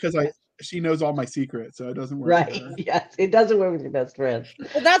life Doc have- because she knows all my secrets, so it doesn't work. Right. Yes, it doesn't work with your best friend.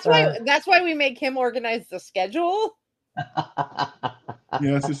 Well, that's why we make him organize the schedule.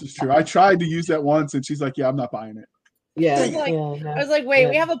 Yes, this is true. I tried to use that once, and she's like, "Yeah, I'm not buying it." Yeah. I was like- yeah, no. I was like, wait, Yeah.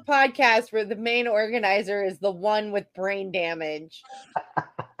 we have a podcast where the main organizer is the one with brain damage.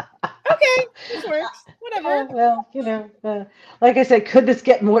 Okay, this works. Whatever. Well, you know, like I said, could this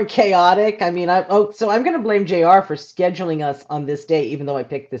get more chaotic? I mean, so I'm going to blame JR for scheduling us on this day, even though I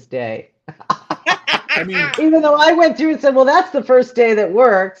picked this day. I mean, Even though I went through and said, well, that's the first day that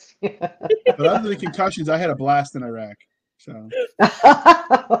works. but other than the concussions, I had a blast in Iraq. So,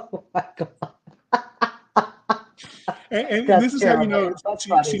 Oh my God. and That's this is how you know terrible. That's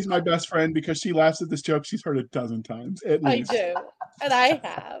funny. she's my best friend, because she laughs at this joke she's heard a dozen times at I least. do, and I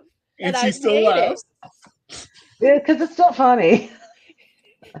have, And I she still hate laughs. Because it's still funny.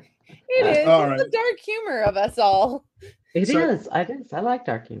 It is. All It's right. the dark humor of us all. It So- is. I like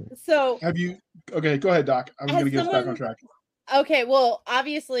dark humor. So, Have you? Okay, go ahead, Doc. I was Has going to get us back on someone- track. okay, well,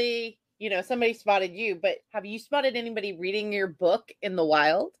 obviously, you know, somebody spotted you, but have you spotted anybody reading your book in the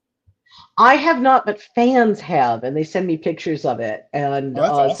wild? I have not, but fans have, and they send me pictures of it. And Oh,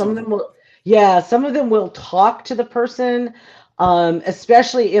 that's some of awesome. them will, yeah, some of them will talk to the person,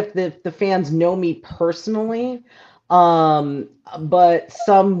 especially if the fans know me personally. But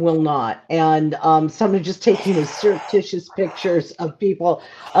some will not, and some are just taking surreptitious pictures of people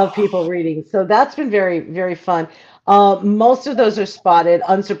reading. So that's been very, very fun. Most of those are spotted,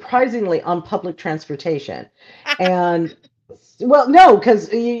 unsurprisingly, on public transportation, and. Well, no,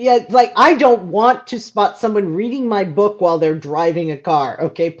 because like I don't want to spot someone reading my book while they're driving a car.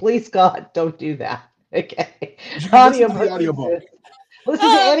 Okay, please God, don't do that. Okay, You can listen to the Audiobooks audiobook. exist. Listen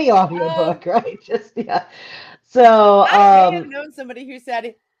to any audiobook, right? Just yeah. So I may have known somebody who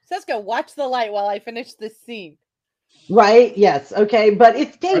said, Seska, watch the light while I finish this scene. right, yes, okay, but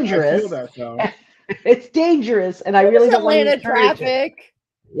it's I feel dangerous. that though. It's dangerous, and I really It's don't want to Atlanta encourage it. traffic.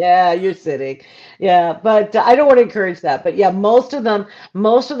 Yeah, you're sitting. Yeah, but I don't want to encourage that. But yeah, most of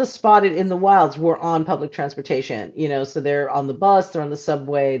the spotted in the wilds were on public transportation, so they're on the bus, they're on the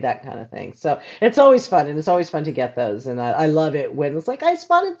subway, that kind of thing. So it's always fun, and it's always fun to get those. And I love it when it's like, I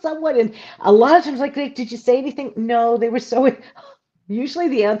spotted someone. And a lot of times, like, did you say anything? No, they were so. Usually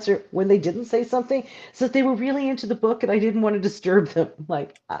the answer when they didn't say something is that they were really into the book and I didn't want to disturb them.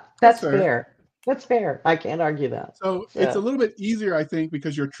 Like, That's that's fair. fair. That's fair. I can't argue that. So it's a So, little bit easier, I think,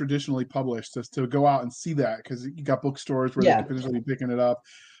 because you're traditionally published, to go out and see that because you got bookstores where they yeah, could potentially be picking it up.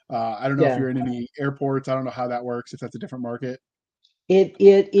 I don't know if yeah. you're in any airports. I don't know how that works, if that's a different market. It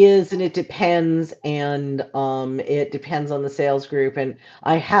is, and it depends on the sales group. And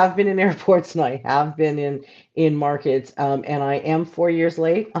I have been in airports, and I have been in markets, and I am 4 years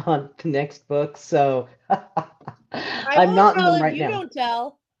late on the next book, so I I'm won't not in tell them if right you now. don't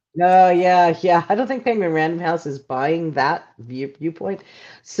tell. No, yeah, yeah. I don't think Penguin Random House is buying that viewpoint.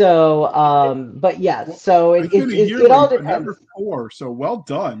 So, but yes, Well, so I've been a year it all late, but number depends. 4. So well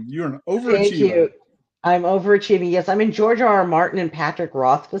done. You're an Thank overachiever. you. I'm overachieving. Yes, I'm in George R. R. Martin and Patrick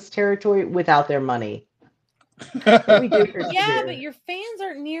Rothfuss territory without their money, but we do Yeah, but persevere. your fans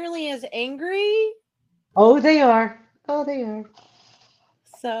aren't nearly as angry. Oh, they are. Oh, they are.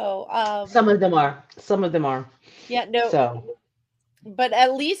 So, Some of them are. Some of them are. yeah, no, So but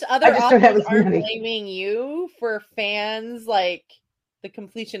at least I other just don't have authors as aren't many. blaming you for fans like the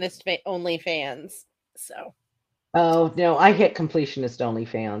completionist only fans. So, Oh, no, I hit completionist only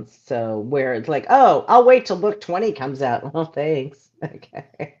fans. So where it's like, oh, I'll wait till book 20 comes out. Well, thanks.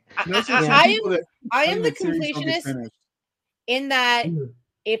 Okay. I, No, so I, some Yeah. I people am that keep I am starting the that series don't get completionist finished. in that Mhm.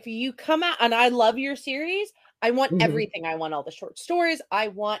 if you come out and I love your series, I want Mhm. everything. I want all the short stories. I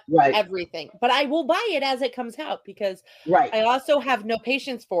want Right. everything. But I will buy it as it comes out because Right. I also have no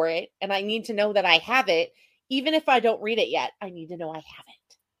patience for it and I need to know that I have it. Even if I don't read it yet, I need to know I have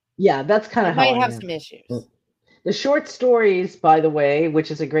it. Yeah, that's kind I of how might I have am. some Mm. issues. The short stories, by the way, which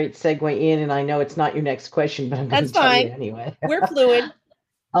is a great segue in, and I know it's not your next question, but I'm going That's to tell you fine. anyway. We're fluid.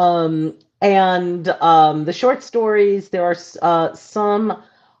 And the short stories, there are some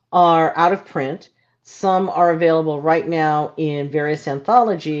are out of print, some are available right now in various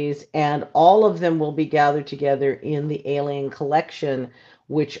anthologies, and all of them will be gathered together in the Alien Collection,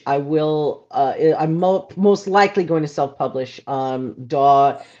 which I'm most likely going to self-publish.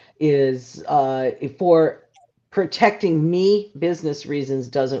 Daw is for protecting me business reasons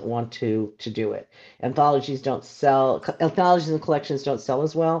doesn't want to do it. Anthologies and collections don't sell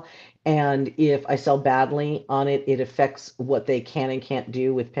as well, and if I sell badly on it, it affects what they can and can't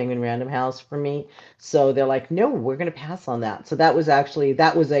do with Penguin Random House for me. So they're like, no, we're going to pass on that. So that was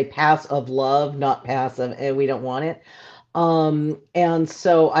a pass of love, not pass of, and we don't want it. And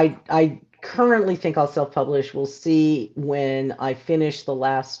so I currently think I'll self-publish. We'll see when I finish the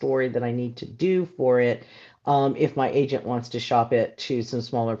last story that I need to do for it. If my agent wants to shop it to some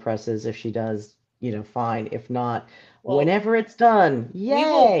smaller presses, if she does, fine. If not, Well, whenever it's done, we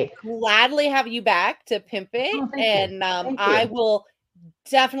will yay. gladly have you back to pimp it, Oh, thank you. and Thank I you. will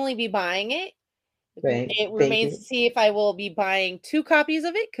definitely be buying it. It Thank remains you. to see if I will be buying 2 copies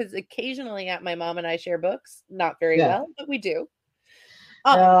of it because occasionally at my mom and I share books, not very Yeah. well, but we do.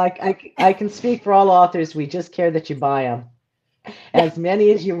 No, Um, I can speak for all authors. We just care that you buy them. yeah, As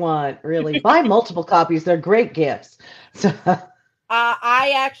many as you want, really. Buy multiple copies. They're great gifts. So,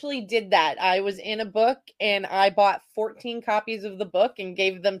 I actually did that. I was in a book and I bought 14 copies of the book and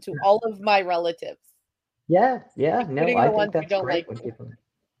gave them to all of my relatives, yeah, yeah. No, including I the think ones who that's don't great like when me. people.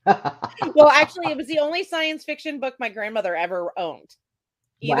 Well, actually, it was the only science fiction book my grandmother ever owned.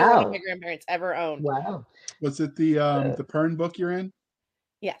 Either one of my Wow. grandparents ever owned. Wow. Was it Uh, the Pern book you're in?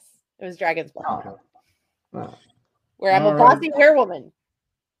 Yes, it was Dragon's Blood, oh, oh, where I'm a All right. bossy werewoman.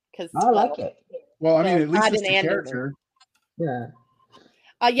 Because, I like it. Well, I mean, well, at least not it's in the Anderson. character. Yeah.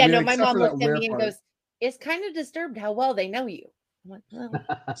 Yeah, I mean, no, my except mom for that looked at wear me and part. goes, "It's kind of disturbed how well they know you." I'm like, well,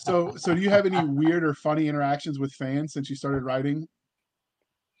 So do you have any weird or funny interactions with fans since you started writing?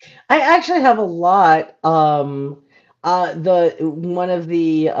 I actually have a lot. The one of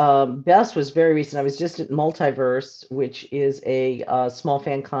the best was very recent. I was just at Multiverse, which is a small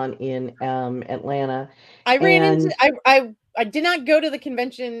fan con in Atlanta, I ran into and I did not go to the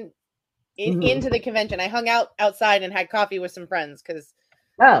convention mhm. into the convention. I hung out outside and had coffee with some friends because,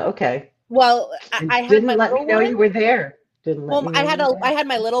 Oh, okay. well, And I had my didn't let me little know one. you were there. Didn't let Well, me know you were I there. had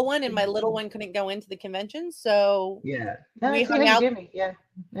my little one, and my little one couldn't go into the convention, so Yeah. No, I we see how hung you out. did me. Yeah.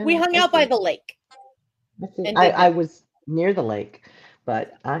 We No, hung I out by see. the lake I see. and did I that. was near the lake,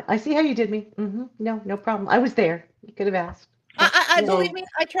 but I see how you did me. No, no problem. I was there. You could have asked. Just, I you know. believe So me,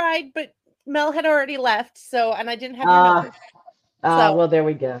 I tried, but Mel had already left, so and I didn't have your Uh, number. Well, there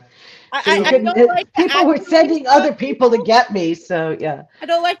we go. So I don't like people were sending other people to get me. So yeah. I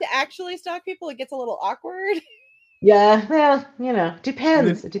don't like to actually stalk people. It gets a little awkward. Yeah, well,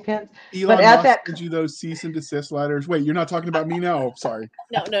 depends. It depends. Elon Musk sent you those cease and desist letters. Wait, you're not talking about me now? Oh, sorry.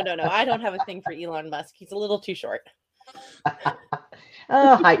 No. I don't have a thing for Elon Musk. He's a little too short.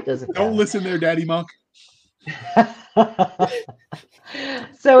 Height doesn't. Don't listen there, Daddy Monk.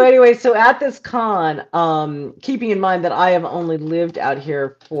 So anyway, so at this con, keeping in mind that I have only lived out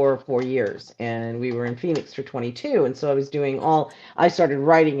here for 4 years, and we were in Phoenix for 22, and so I started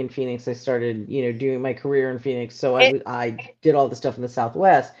writing in Phoenix. I started, doing my career in Phoenix. So I did all the stuff in the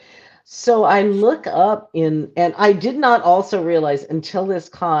Southwest. So I look up and I did not also realize until this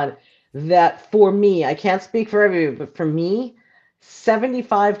con that for me, I can't speak for everybody, but for me,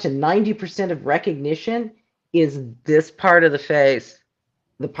 75 to 90% of recognition is this part of the face,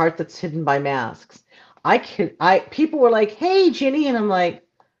 the part that's hidden by masks. People were like, "Hey, Ginny," and I'm like,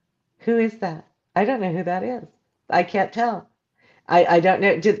 "Who is that? I don't know who that is. I can't tell. I don't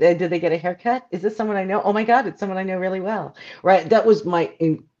know. Did they get a haircut? Is this someone I know? Oh my God, it's someone I know really well." Right? That was my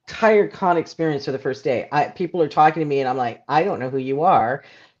entire con experience for the first day. People are talking to me, and I'm like, "I don't know who you are.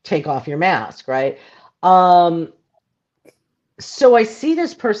 Take off your mask," right? So I see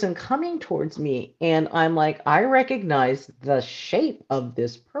this person coming towards me, and I'm like, I recognize the shape of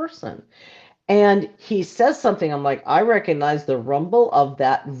this person. And he says something. I'm like, I recognize the rumble of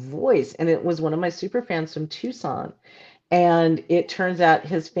that voice. And it was one of my super fans from Tucson. And it turns out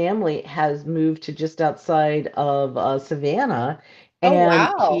his family has moved to just outside of Savannah.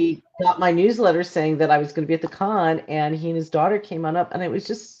 And he got my newsletter saying that I was going to be at the con, and he and his daughter came on up, and it was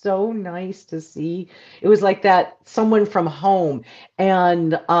just so nice to see. It was like that, someone from home.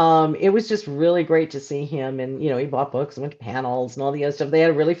 And it was just really great to see him. And, he bought books and went to panels and all the other stuff. They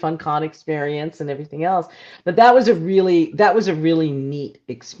had a really fun con experience and everything else. But that was a really neat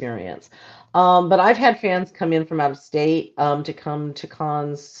experience. But I've had fans come in from out of state to come to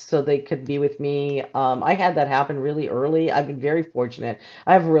cons so they could be with me. I had that happen really early. I've been very fortunate.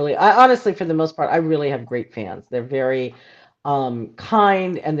 I honestly, for the most part, I really have great fans. They're very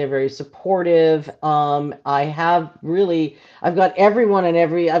kind, and they're very supportive. I've got everyone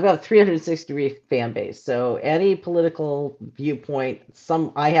I've got a 360-degree fan base. So any political viewpoint,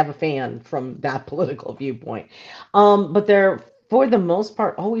 I have a fan from that political viewpoint. But they're, for the most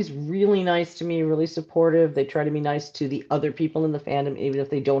part, always really nice to me, really supportive. They try to be nice to the other people in the fandom, even if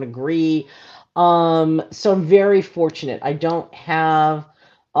they don't agree. So I'm very fortunate. I don't have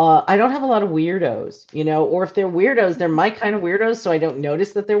a lot of weirdos, or if they're weirdos, they're my kind of weirdos, so I don't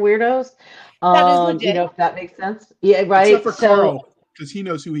notice that they're weirdos. That is legit. If that makes sense. Yeah, right. Except for Carl, because he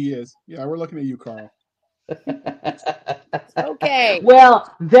knows who he is. Yeah, we're looking at you, Carl. Okay.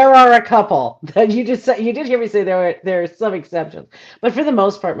 Well, there are a couple that you did hear me say there are some exceptions, but for the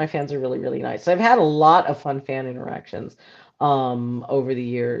most part, my fans are really, really nice. So I've had a lot of fun fan interactions over the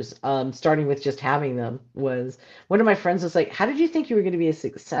years. Starting with just having them. Was one of my friends was like, "How did you think you were going to be a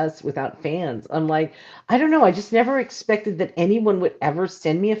success without fans?" I'm like, I don't know. I just never expected that anyone would ever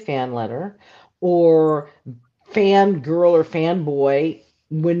send me a fan letter or fan girl or fanboy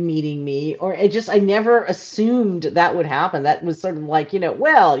when meeting me, or I never assumed that would happen. That was sort of like,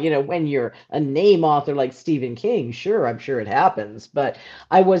 when you're a name author like Stephen King, sure, I'm sure it happens, but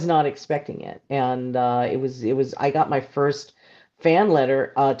I was not expecting it. And I got my first fan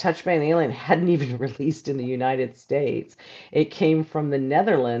letter. Touched by an Alien hadn't even released in the United States. It came from the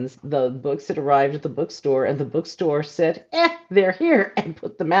Netherlands. The books had arrived at the bookstore, and the bookstore said, they're here, and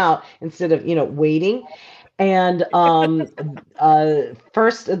put them out instead of, waiting. And the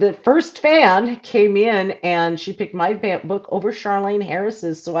first fan came in, and she picked my book over Charlaine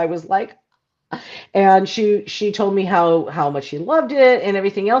Harris's. So I was like, and she told me how much she loved it and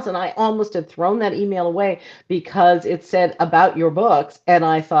everything else. And I almost had thrown that email away because it said about your books. And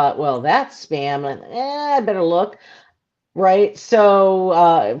I thought, well, that's spam. And I better look. Right.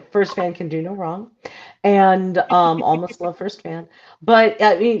 So first fan can do no wrong. And almost love first fan. But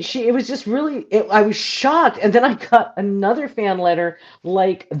I mean, it was just really, I was shocked. And then I got another fan letter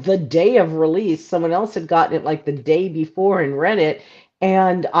like the day of release. Someone else had gotten it like the day before and read it.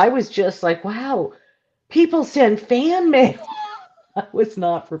 And I was just like, wow, people send fan mail. I was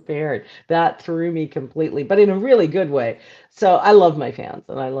not prepared. That threw me completely, but in a really good way. So I love my fans,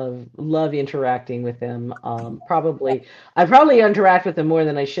 and I love interacting with them. I probably interact with them more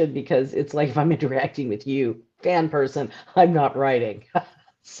than I should, because it's like if I'm interacting with you, fan person, I'm not writing.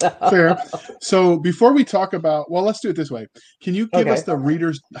 Fair. So before we talk about, let's do it this way. Can you give us the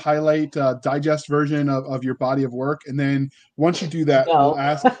Reader's Highlight digest version of your body of work? And then once you do that, we'll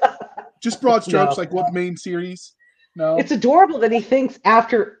ask just broad strokes, like what main series? No. It's adorable that he thinks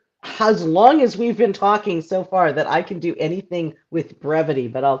after as long as we've been talking so far that I can do anything with brevity,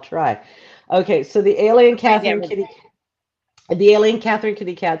 but I'll try. Okay, so the Alien Catherine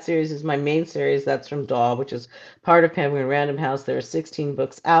Kitty Cat series is my main series. That's from Daw, which is part of Penguin Random House. There are 16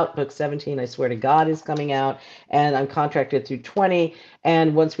 books out. Book 17, I swear to God, is coming out, and I'm contracted through 20.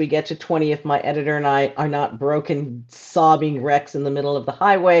 And once we get to 20, if my editor and I are not broken, sobbing wrecks in the middle of the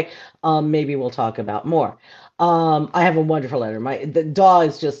highway, maybe we'll talk about more. I have a wonderful editor. The DAW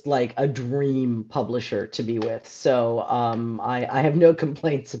is just like a dream publisher to be with. So I have no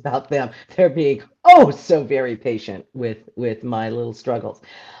complaints about them. They're being so very patient with my little struggles.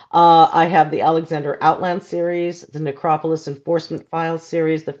 I have the Alexander Outland series, the Necropolis Enforcement Files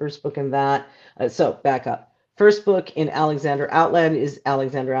series, the first book in that. So back up. First book in Alexander Outland is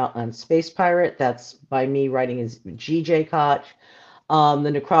Alexander Outland Space Pirate. That's by me writing as G.J. Koch. The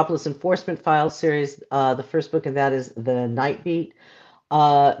Necropolis Enforcement Files series, the first book of that is The Night Beat.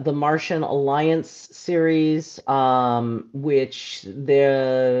 The Martian Alliance series, which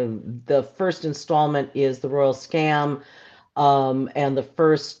the first installment is The Royal Scam, and the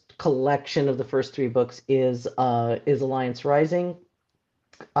first collection of the first three books is Alliance Rising.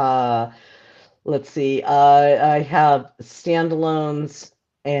 Let's see. I have standalones,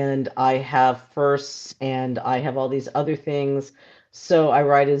 and I have firsts, and I have all these other things. So I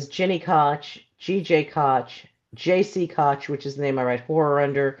write as Jenny Koch, G.J. Koch, J.C. Koch, which is the name I write horror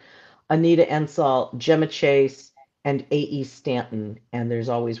under, Anita Ensall, Gemma Chase, and A.E. Stanton. And there's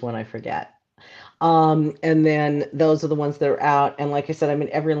always one I forget. And then those are the ones that are out. And like I said, I'm in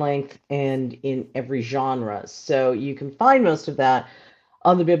every length and in every genre. So you can find most of that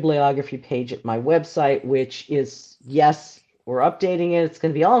on the bibliography page at my website, which is, yes, we're updating it. It's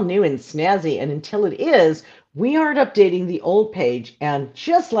going to be all new and snazzy. And until it is, we aren't updating the old page. And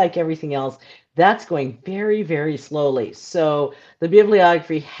just like everything else, that's going very, very slowly. So the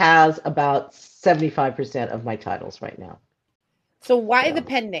bibliography has about 75% of my titles right now. So why the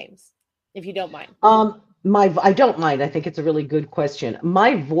pen names, if you don't mind? I don't mind. I think it's a really good question.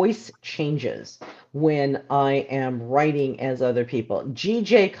 My voice changes when I am writing as other people.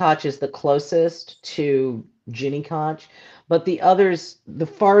 G.J. Koch is the closest to Ginny Koch, but the others, the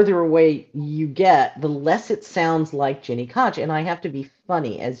farther away you get, the less it sounds like Ginny Koch. And I have to be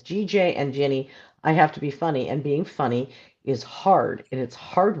funny. As G.J. and Ginny, I have to be funny. And being funny is hard, and it's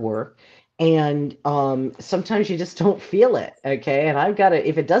hard work. And sometimes you just don't feel it, okay? And I've got to,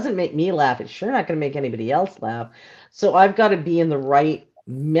 if it doesn't make me laugh, it's sure not going to make anybody else laugh. So I've got to be in the right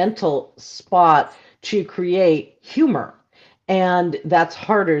mental spot to create humor. And that's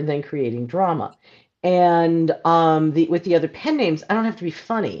harder than creating drama. And with the other pen names, I don't have to be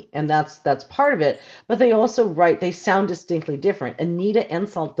funny, and that's part of it. But they also they sound distinctly different. Anita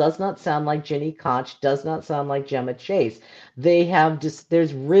Ensall does not sound like Ginny Koch, does not sound like Gemma Chase. They have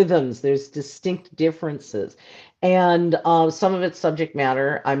there's rhythms, there's distinct differences, and some of it's subject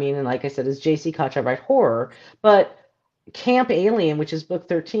matter. I mean, and like I said, as J.C. Koch, I write horror, but Camp Alien, which is book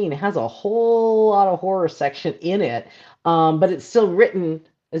 13, has a whole lot of horror section in it, but it's still written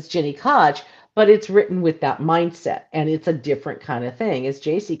as Ginny Koch. But it's written with that mindset, and it's a different kind of thing. As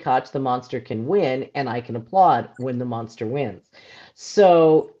J.C. Koch, the monster can win, and I can applaud when the monster wins.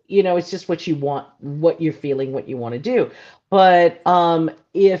 So, it's just what you want, what you're feeling, what you want to do. But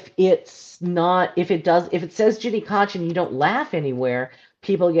if it says Ginny Koch and you don't laugh anywhere,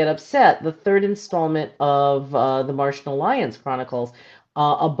 people get upset. The third installment of the Martian Alliance Chronicles,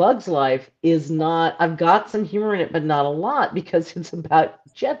 A Bug's Life, is not, I've got some humor in it, but not a lot, because it's about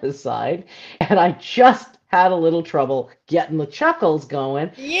genocide, and I just had a little trouble getting the chuckles going.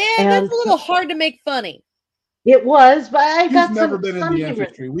 Yeah, that's a little hard to make funny. It was, but I got some. You've never been in the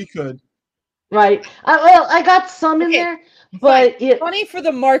infantry. We could. Right. Well, I got some in there, but it's funny for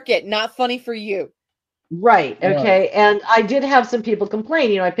the market, not funny for you. Right. Okay. Right. And I did have some people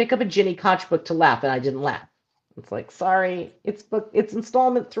complain. I pick up a Ginny Koch book to laugh, and I didn't laugh. It's like, sorry, it's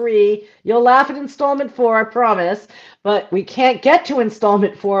installment 3. You'll laugh at installment 4, I promise. But we can't get to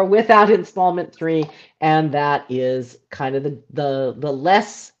installment 4 without installment 3, and that is kind of a little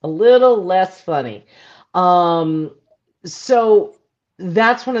less funny. So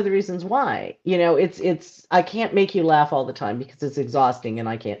that's one of the reasons why. It's I can't make you laugh all the time because it's exhausting, and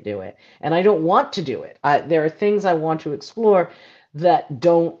I can't do it, and I don't want to do it. There are things I want to explore that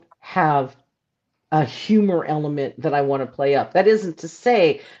don't have a humor element that I want to play up. That isn't to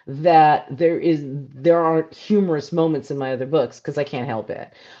say that there aren't humorous moments in my other books, because I can't help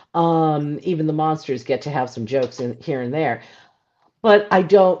it. Even the monsters get to have some jokes in here and there. But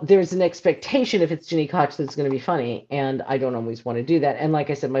there's an expectation if it's Ginny Koch that's going to be funny, and I don't always want to do that. And like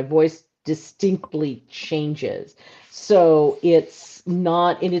I said, my voice distinctly changes. So it's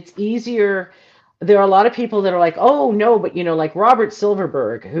not, and it's easier. There are a lot of people that are like, oh no, but like Robert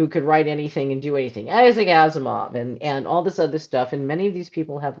Silverberg, who could write anything and do anything, Isaac Asimov, and all this other stuff. And many of these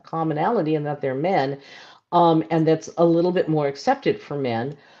people have a commonality in that they're men, and that's a little bit more accepted for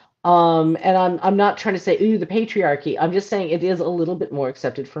men. And I'm not trying to say, ooh, the patriarchy. I'm just saying it is a little bit more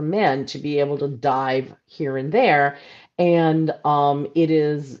accepted for men to be able to dive here and there, and it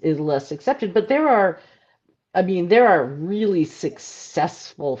is less accepted. But I mean, there are really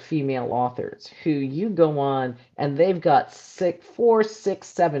successful female authors who you go on and they've got 4, 6,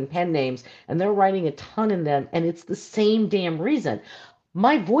 7 pen names, and they're writing a ton in them, and it's the same damn reason.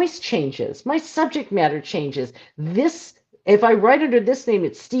 My voice changes, my subject matter changes. If I write under this name,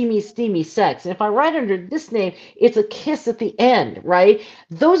 it's steamy, steamy sex. And if I write under this name, it's a kiss at the end, right?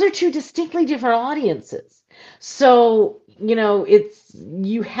 Those are two distinctly different audiences. So, it's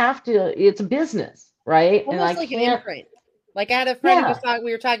a business, right? And I Almost like an can't, imprint. Like I had a friend who yeah, was talking,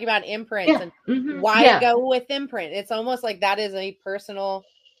 we were talking about imprints yeah, and why yeah. go with imprint. It's almost like that is a personal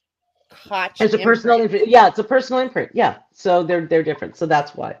Koch It's a personal imprint. imprint. Yeah, it's a personal imprint. Yeah. So they're different. So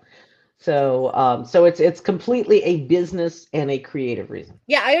that's why. So it's completely a business and a creative reason.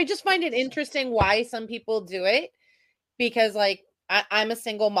 Yeah, I just find it interesting why some people do it, because like I'm a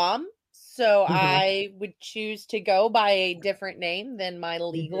single mom, so I would choose to go by a different name than my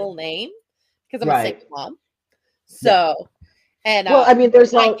legal name because I'm a Right. single mom. Yeah. So, and Well, I mean,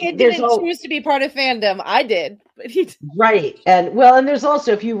 my kid didn't choose to be part of fandom. I did, but he right. And there's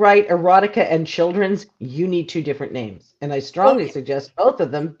also, if you write erotica and children's, you need two different names. And I strongly okay. suggest both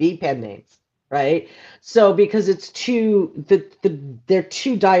of them be pen names, right? So because they're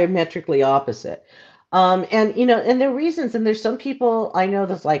too diametrically opposite. And there are reasons, and there's some people I know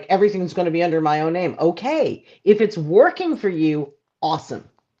that's like, everything's going to be under my own name. Okay. If it's working for you, awesome.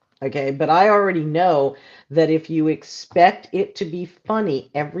 Okay. But I already know that if you expect it to be funny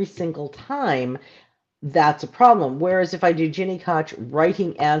every single time, that's a problem. Whereas if I do Ginny Koch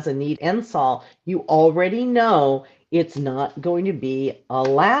writing as Anit Ensal, you already know it's not going to be a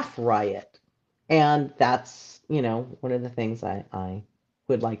laugh riot. And that's, one of the things I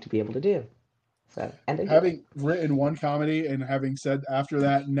would like to be able to do. So, and I do. Having written one comedy and having said after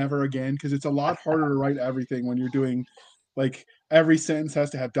that, never again, because it's a lot harder to write everything when you're doing like every sentence has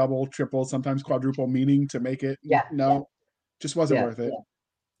to have double, triple, sometimes quadruple meaning to make it. Yeah, No, just wasn't yeah, worth it.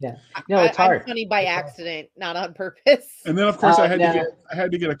 yeah. No, it's I'm hard. funny by accident, not on purpose. And then of course I No,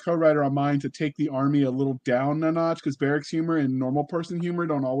 had to get a co-writer on mine to take the army a little down a notch because Barrick's humor and normal person humor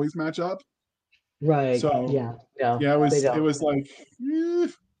don't always match up. right. So Yeah, no, yeah, they it don't. was like,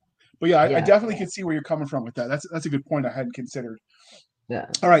 but yeah, I Yeah, definitely can see where you're coming from with that. That's a good point I hadn't considered. yeah.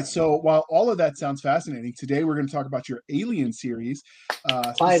 All right, so while all of that sounds fascinating, today we're going to talk about your Alien series,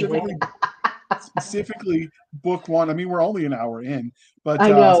 Finally. specifically book one. I mean, we're only an hour in, but I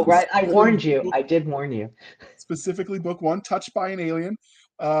know, right? I warned you. I did warn you. specifically book one, Touched by an Alien,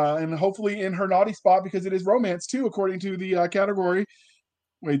 and hopefully in her naughty spot because it is romance too, according to the category.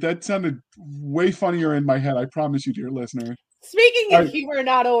 Wait, that sounded way funnier in my head. I promise you, dear listener. Speaking of humor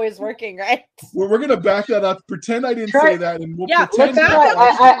not always working, right? We're going to back that up. Pretend I didn't say that, and we'll pretend.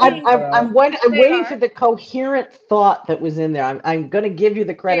 Let's try. I'm waiting for the coherent thought that was in there. I'm going to give you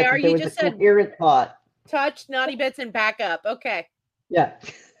the credit that there was a coherent thought. Touch, naughty bits, and back up. Okay. Yeah.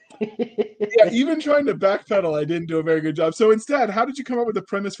 Yeah, even trying to backpedal, I didn't do a very good job. So instead, how did you come up with the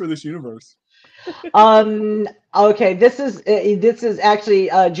premise for this universe? Okay, this is actually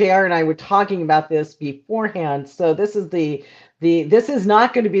JR and I were talking about this beforehand. So this is this is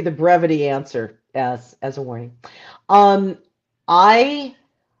not going to be the brevity answer as a warning. I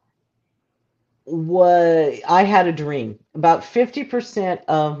had a dream. About 50%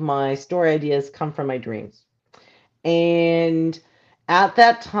 of my story ideas come from my dreams. And at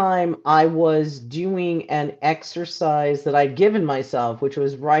that time, I was doing an exercise that I'd given myself, which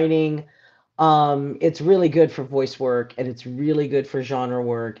was writing. It's really good for voice work, and it's really good for genre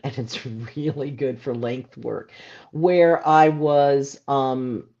work, and it's really good for length work, where I was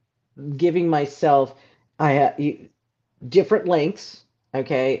giving myself different lengths,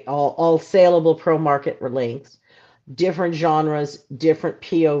 okay, all saleable pro market lengths, different genres, different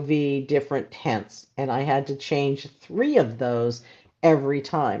POV, different tense, and I had to change 3 of those every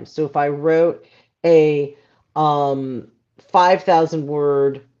time. So if I wrote a 5,000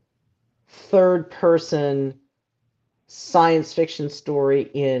 word third person science fiction story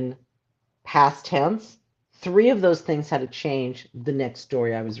in past tense, 3 of those things had to change the next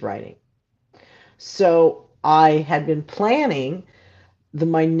story I was writing. So I had been planning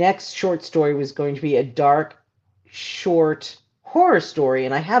my next short story was going to be a dark, short horror story,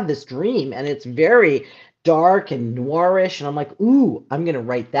 and I have this dream, and it's very dark and noirish, and I'm like, ooh, I'm gonna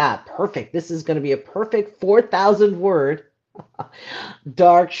write that. Perfect. This is gonna be a perfect 4,000 word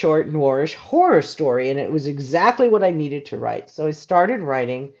dark, short, noirish horror story, and it was exactly what I needed to write. So I started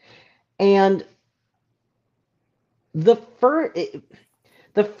writing, and the first.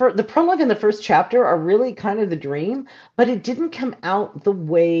 The prologue and the first chapter are really kind of the dream, but it didn't come out the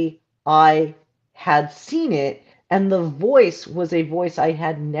way I had seen it, and the voice was a voice I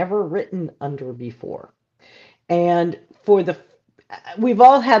had never written under before. And we've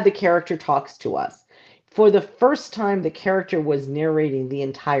all had the character talks to us. For the first time, the character was narrating the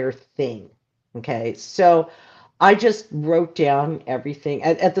entire thing. Okay, so I just wrote down everything.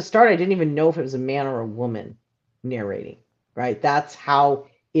 At the start, I didn't even know if it was a man or a woman narrating, right? That's how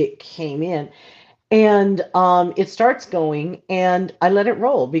it came in. And it starts going, and I let it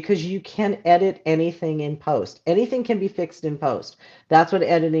roll because you can edit anything in post. Anything can be fixed in post. That's what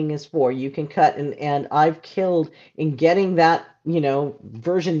editing is for. You can cut, and I've killed in getting that,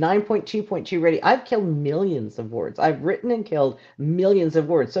 version 9.2.2 ready. I've killed millions of words. I've written and killed millions of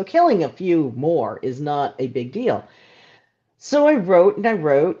words. So killing a few more is not a big deal. So I wrote and I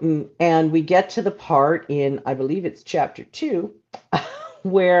wrote, and we get to the part in, I believe it's chapter 2,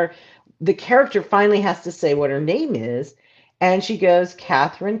 where the character finally has to say what her name is. And she goes,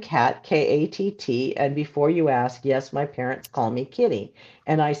 Catherine Cat, Katt. And before you ask, yes, my parents call me Kitty.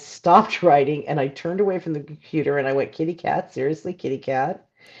 And I stopped writing and I turned away from the computer and I went, Kitty Cat, seriously, Kitty Cat.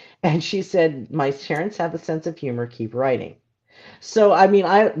 And she said, my parents have a sense of humor, keep writing. So, I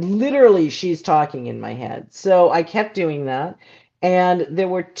mean, she's talking in my head. So I kept doing that. And there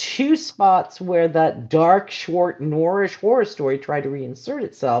were two spots where that dark, short, noirish horror story tried to reinsert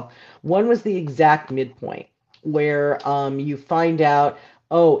itself. One was the exact midpoint, where you find out,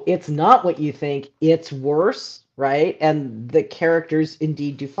 oh, it's not what you think, it's worse, right? And the characters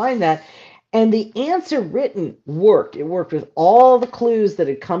indeed do find that. And the answer written worked. It worked with all the clues that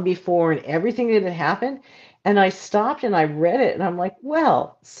had come before and everything that had happened. And I stopped and I read it, and I'm like,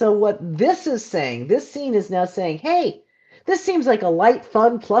 well, so what this is saying, this scene is now saying, hey, this seems like a light,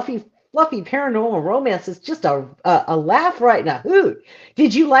 fun, fluffy paranormal romance. It's just a laugh right now. Hoot.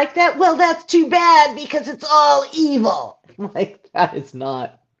 Did you like that? Well, that's too bad because it's all evil. I'm like, that is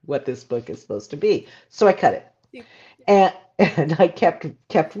not what this book is supposed to be. So I cut it. And I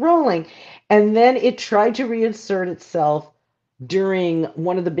kept rolling. And then it tried to reinsert itself during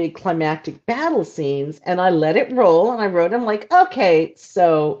one of the big climactic battle scenes, and I let it roll, and I wrote, I'm like, okay,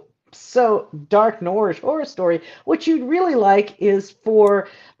 so dark noirish horror story. What you'd really like is for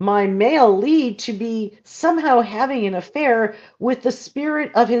my male lead to be somehow having an affair with the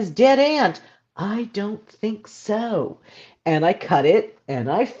spirit of his dead aunt. I don't think so. And I cut it and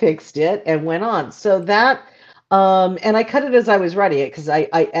I fixed it and went on. So that, and I cut it as I was writing it because I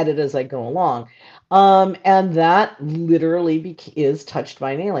edit as I go along. And that literally is Touched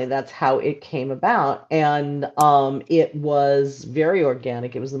by an Alien. That's how it came about. And it was very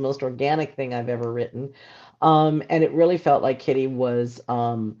organic. It was the most organic thing I've ever written. And it really felt like Kitty was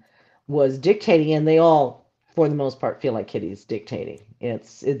dictating, and they all, for the most part, feel like Kitty's dictating.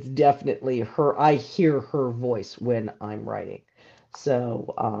 It's definitely her. I hear her voice when I'm writing.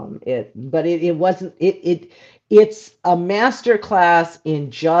 So it wasn't it's a master class in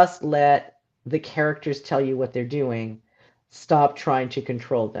just let the characters tell you what they're doing. Stop trying to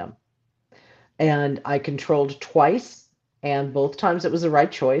control them. And I controlled twice, and both times it was the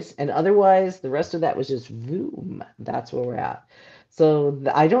right choice. And otherwise, the rest of that was just boom. That's where we're at. So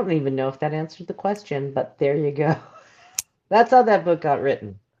I don't even know if that answered the question, but there you go. That's how that book got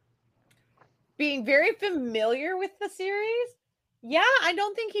written. Being very familiar with the series, yeah, I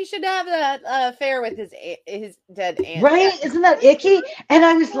don't think he should have that affair with his dead aunt. Right? Isn't that icky? And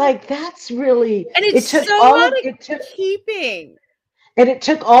I was like, that's really... And it took so out of keeping. And it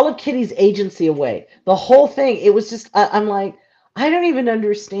took all of Kitty's agency away. The whole thing, it was just, I'm like, I don't even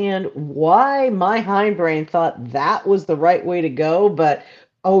understand why my hindbrain thought that was the right way to go, but,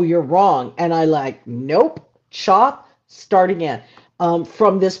 oh, you're wrong. And I like, nope, chop, start again.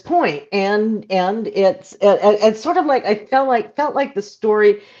 From this point, and it's sort of like I felt like the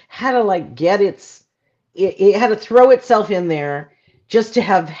story had to like get it had to throw itself in there just to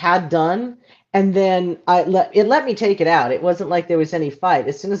have had done, and then it let me take it out. It wasn't like there was any fight.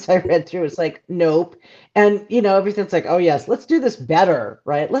 As soon as I read through, it's like nope, and everything's like, oh yes, let's do this better,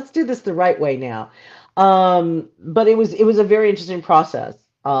 right? Let's do this the right way now. But it was a very interesting process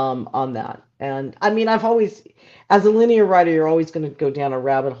on that. And I mean, I've always, as a linear writer, you're always going to go down a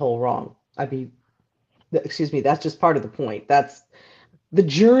rabbit hole wrong. I mean, excuse me, that's just part of the point. the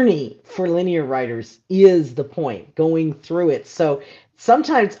journey for linear writers is the point, going through it. So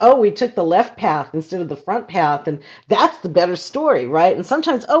sometimes, oh, we took the left path instead of the front path, and that's the better story, right? And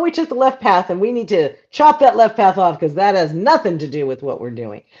sometimes, oh, we took the left path and we need to chop that left path off because that has nothing to do with what we're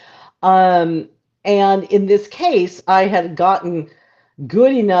doing. Um, and in this case, I had gotten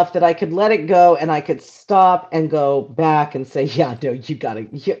good enough that I could let it go and I could stop and go back and say, yeah, no, you gotta,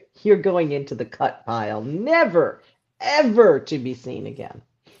 you're going into the cut pile, never, ever to be seen again.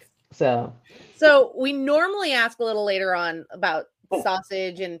 So we normally ask a little later on about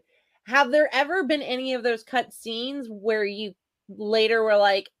sausage, and have there ever been any of those cut scenes where you later were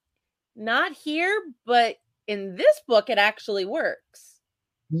like, not here, but in this book it actually works?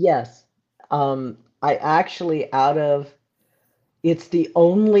 yes, I actually it's the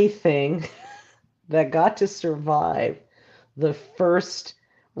only thing that got to survive the first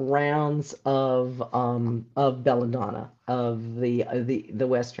rounds of Belladonna, of the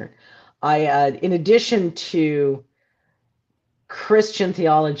Western. In addition to Christian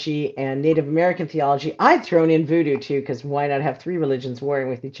theology and Native American theology, I'd thrown in voodoo too, because why not have three religions warring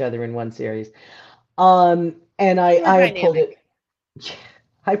with each other in one series? And I pulled it.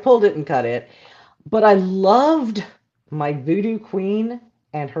 I pulled it and cut it. But I loved my voodoo queen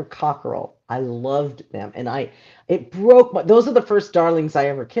and her cockerel. I loved them. And it broke those are the first darlings I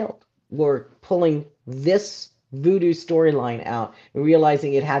ever killed, were pulling this voodoo storyline out and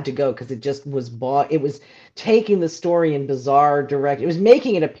realizing it had to go because it just was it was taking the story in bizarre direct. It was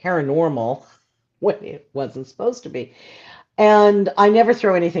making it a paranormal when it wasn't supposed to be. And I never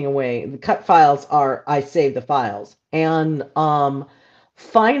throw anything away. The cut files I save the files. And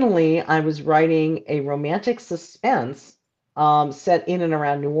finally, I was writing a romantic suspense set in and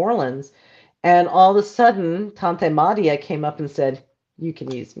around New Orleans. And all of a sudden, Tante Madia came up and said, you can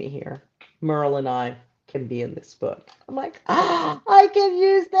use me here. Merle and I can be in this book. I'm like, I can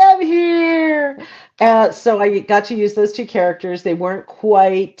use them here. So I got to use those two characters. They weren't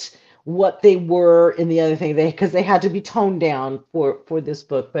quite what they were in the other thing, because they had to be toned down for this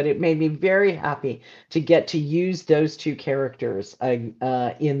book, but it made me very happy to get to use those two characters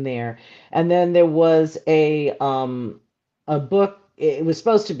in there. And then there was a book. It was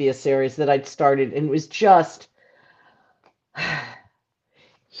supposed to be a series that I'd started, and it was just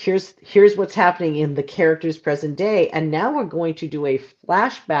here's what's happening in the characters present day, and now we're going to do a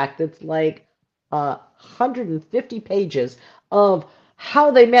flashback that's like 150 pages of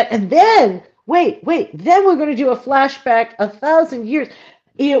how they met, and then wait, then we're going to do a flashback 1,000 years.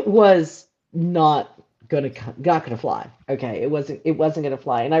 It was not gonna fly. Okay, it wasn't gonna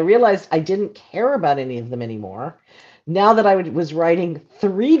fly, and I realized I didn't care about any of them anymore. Now that I was writing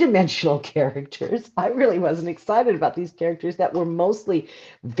three-dimensional characters, I really wasn't excited about these characters that were mostly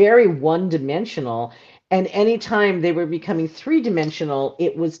very one-dimensional. And anytime they were becoming three-dimensional,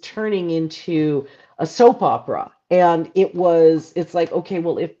 it was turning into a soap opera. And it's like, okay,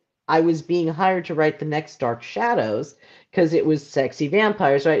 well, if I was being hired to write the next Dark Shadows, because it was sexy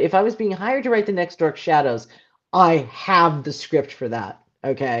vampires, right? If I was being hired to write the next Dark Shadows, I have the script for that.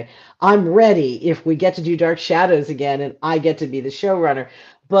 Okay, I'm ready if we get to do Dark Shadows again and I get to be the showrunner.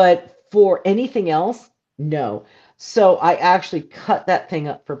 But for anything else, no. So I actually cut that thing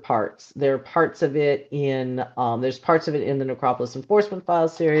up for parts. There are parts of it there's parts of it in the Necropolis Enforcement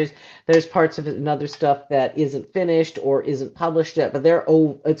Files series. There's parts of it in other stuff that isn't finished or isn't published yet, but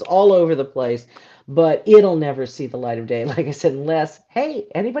it's all over the place. But it'll never see the light of day. Like I said, unless, hey,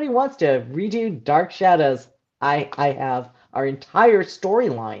 anybody wants to redo Dark Shadows, I have our entire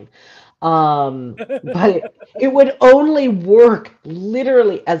storyline. But it would only work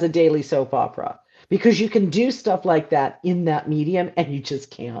literally as a daily soap opera, because you can do stuff like that in that medium and you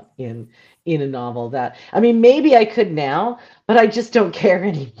just can't in a novel. That, I mean, maybe I could now, but I just don't care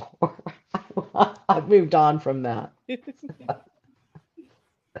anymore. I've moved on from that.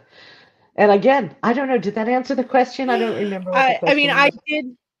 And again, I don't know, did that answer the question? I don't remember what the question I mean, was. I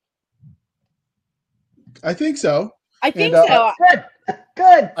did. I think so. I think so.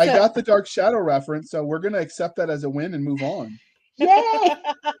 Good. I got the Dark Shadow reference, so we're going to accept that as a win and move on. Yay!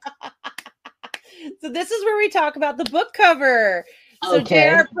 So this is where we talk about the book cover. So Okay.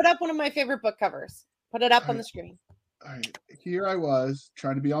 JR, put up one of my favorite book covers. Put it up on the screen. All right. Here I was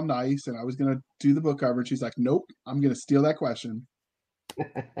trying to be all nice, and I was going to do the book cover, and she's like, nope, I'm going to steal that question.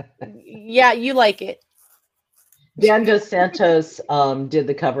 Yeah, you like it. Dan Dos Santos did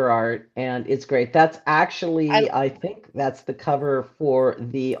the cover art, and it's great. That's actually, I think that's the cover for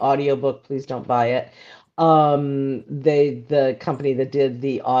the audiobook. Please don't buy it. The company that did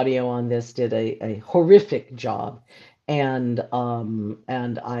the audio on this did a horrific job. and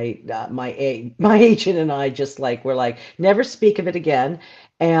my agent and I just like we're like never speak of it again,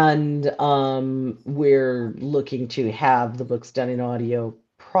 and we're looking to have the books done in audio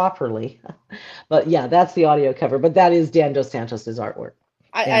properly. But yeah, that's the audio cover, but that is Dan Dos Santos's artwork.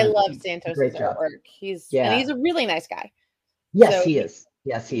 I And love Santos's great job. artwork. He's Yeah. a really nice guy. Yes, So he is.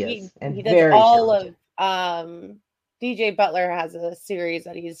 Yes, he is. And he does very all talented. of DJ Butler has a series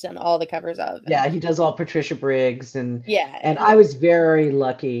that he's done all the covers of. Yeah, he does all Patricia Briggs and Yeah. I was very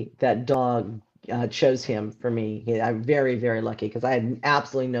lucky that Dog chose him for me. I'm very, very lucky because I had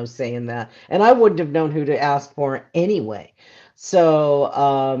absolutely no say in that, and I wouldn't have known who to ask for anyway. So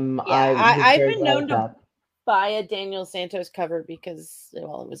I was I've very been glad known of to that. buy a Daniel Santos cover because,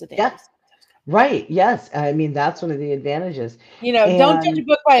 well, it was a Daniel Yeah, Santos cover. right. Yes, I mean that's one of the advantages. You know, don't judge a And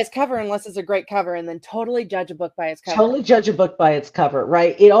book by its cover unless it's a great cover, and then totally judge a book by its cover. totally judge a book by its cover,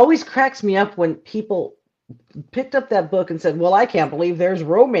 right? It always cracks me up when people picked up that book and said, "Well, I can't believe there's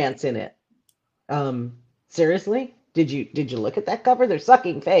romance in it." Seriously? Did you look at that cover? They're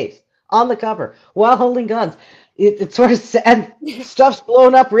sucking face on the cover while holding guns. It's sort of and stuff's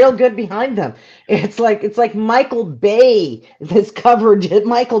blown up real good behind them. It's like Michael Bay.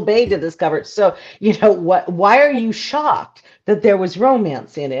 Michael Bay did this cover. So you know what? Why are you shocked that there was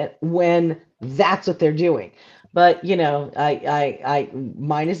romance in it when that's what they're doing? But you know,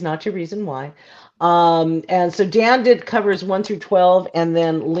 mine is not your reason why. And so Dan did covers 1 through 12, and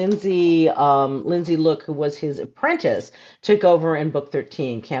then Lindsay Look, who was his apprentice, took over in book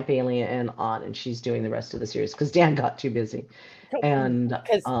 13, Camp Alien and on, and she's doing the rest of the series because Dan got too busy. And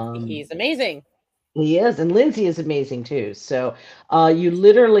because he's amazing. He is, and Lindsay is amazing too. So you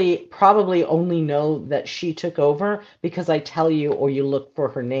literally probably only know that she took over because I tell you, or you look for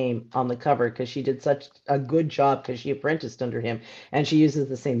her name on the cover because she did such a good job because she apprenticed under him and she uses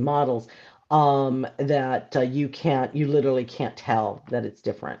the same models that you literally can't tell that it's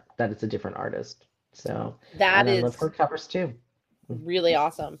different, that it's a different artist. So that I is love her covers too. really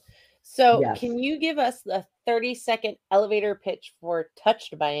awesome. So Yes. can you give us the 30-second elevator pitch for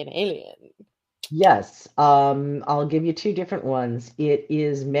Touched by an Alien? Yes, I'll give you two different ones. It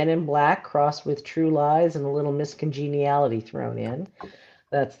is Men in Black crossed with True Lies and a little miscongeniality thrown in.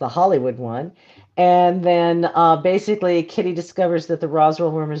 That's the Hollywood one. And then basically, Kitty discovers that the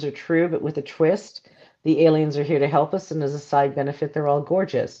Roswell rumors are true, but with a twist. The aliens are here to help us, and as a side benefit, they're all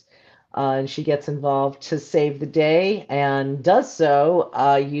gorgeous. And she gets involved to save the day and does so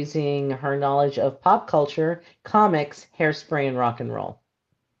using her knowledge of pop culture, comics, hairspray, and rock and roll.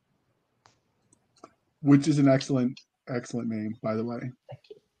 Which is an excellent name, by the way.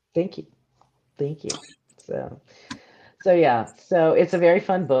 Thank you. So yeah, so it's a very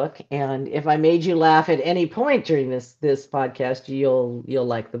fun book, and if I made you laugh at any point during this podcast, you'll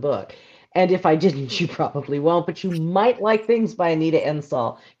like the book. And if I didn't, you probably won't, but you might like things by Anita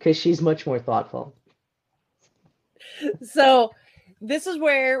Ensall because she's much more thoughtful. So this is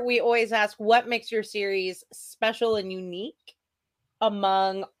where we always ask, what makes your series special and unique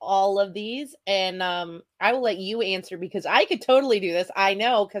among all of these? And I will let you answer because I could totally do this. I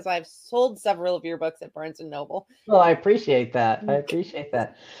know because I've sold several of your books at Barnes & Noble. Well, I appreciate that. They're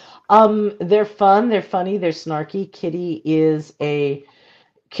fun, they're funny, they're snarky. Kitty is a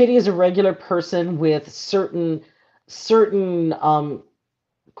regular person with certain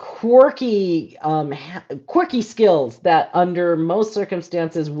quirky skills that under most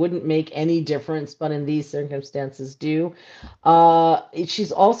circumstances wouldn't make any difference, but in these circumstances do.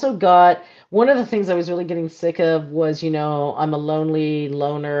 She's also got one of the things I was really getting sick of was, I'm a lonely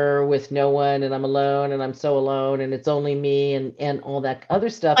loner with no one, and I'm alone, and I'm so alone, and it's only me, and all that other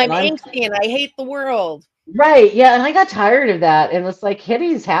stuff. I'm angsty and I hate the world. Right, yeah, and I got tired of that. And it's like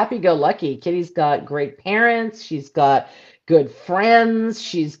Kitty's happy-go-lucky. Kitty's got great parents. She's got good friends.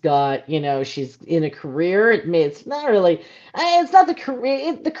 She's got, she's in a career. It's not really, it's not the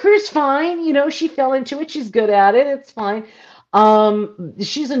career. The career's fine. She fell into it. She's good at it. It's fine.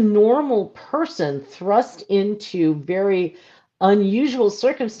 She's a normal person thrust into very unusual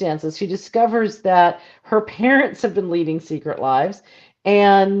circumstances. She discovers that her parents have been leading secret lives.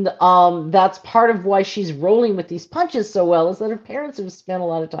 And that's part of why she's rolling with these punches so well, is that her parents have spent a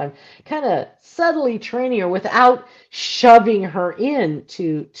lot of time kind of subtly training her without shoving her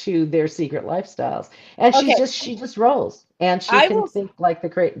into their secret lifestyles. And she just rolls, and she can think like the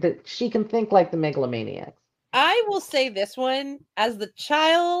megalomaniacs. I will say this one, as the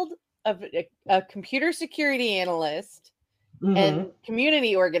child of a computer security analyst and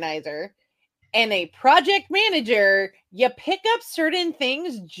community organizer, and a project manager, you pick up certain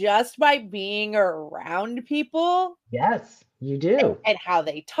things just by being around people. Yes, you do. And how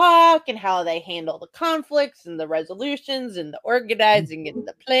they talk and how they handle the conflicts and the resolutions and the organizing and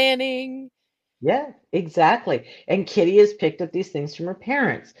the planning. Yeah, exactly. And Kitty has picked up these things from her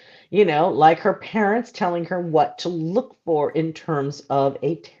parents, like her parents telling her what to look for in terms of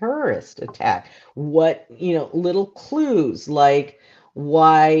a terrorist attack. What, little clues like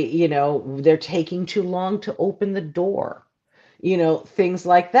why, they're taking too long to open the door, things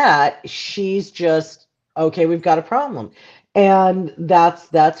like that. She's just, okay, we've got a problem. And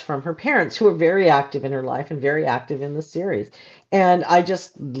that's from her parents, who are very active in her life and very active in the series. And I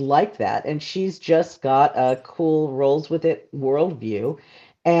just like that. And she's just got a cool rolls with it worldview.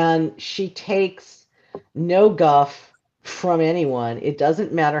 And she takes no guff from anyone. It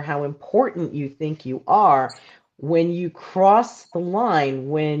doesn't matter how important you think you are. When you cross the line,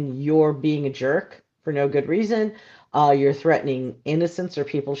 when you're being a jerk for no good reason, you're threatening innocents or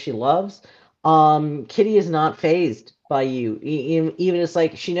people she loves, Kitty is not fazed by you. Even it's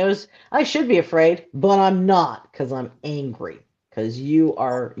like she knows I should be afraid, but I'm not because I'm angry because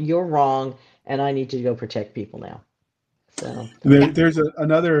you're wrong and I need to go protect people now. So there's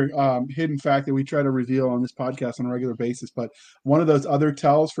another hidden fact that we try to reveal on this podcast on a regular basis. But one of those other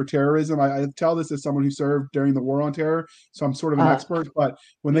tells for terrorism, I tell this as someone who served during the War on Terror, so I'm sort of an expert. But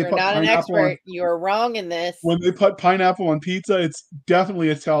when they You're put not an pineapple expert. You're wrong in this. when they put pineapple on pizza, it's definitely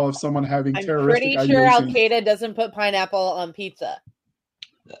a tell of someone having I'm terroristic pretty sure Al ideations. Qaeda doesn't put pineapple on pizza.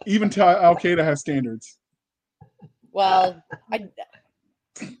 Even Al Qaeda has standards. Well,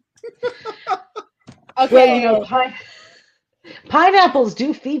 okay. Well, pineapples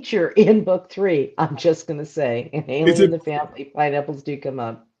do feature in book 3. I'm just going to say, in Alien in the Family, pineapples do come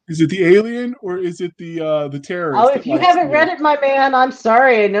up. Is it the alien or is it the terrorist? Oh, if you haven't read it, my man, I'm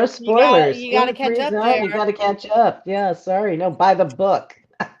sorry. No spoilers. You got to catch up there. You got to catch up. Yeah, sorry. No, buy the book.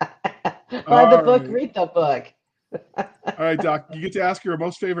 Buy the book, read the book. All right, Doc, you get to ask your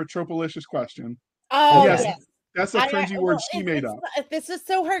most favorite Tropolicious question. Oh, yes. That's a cringy word she made up. This is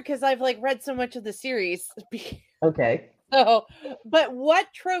so hard because I've read so much of the series. Okay. So, but what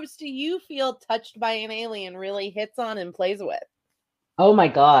tropes do you feel Touched by an Alien really hits on and plays with? Oh my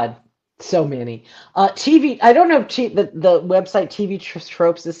God, so many. TV. I don't know if the website TV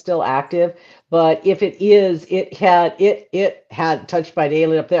Tropes is still active, but if it is, it had Touched by an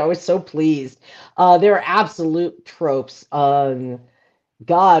Alien up there. I was so pleased. There are absolute tropes.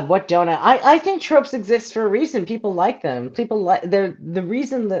 God, what don't I think tropes exist for a reason. People like them. People like the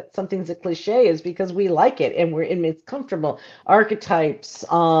reason that something's a cliche is because we like it and it's comfortable. Archetypes,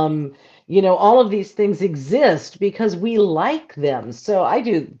 all of these things exist because we like them. So I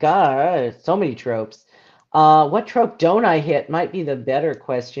do, God, so many tropes. What trope don't I hit might be the better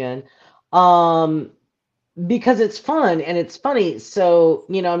question. Because it's fun and it's funny. So,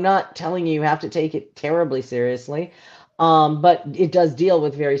 I'm not telling you have to take it terribly seriously. But it does deal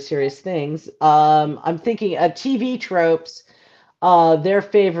with very serious things. I'm thinking TV tropes. Their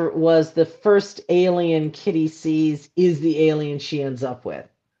favorite was the first alien Kitty sees is the alien she ends up with.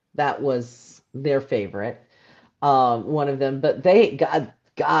 That was their favorite. One of them. But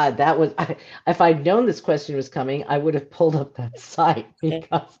God, that was. If I'd known this question was coming, I would have pulled up that site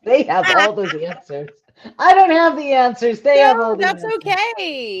because they have all those answers. I don't have the answers. They have all the answers. That's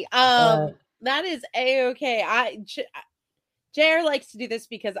okay. That is a-okay. JR likes to do this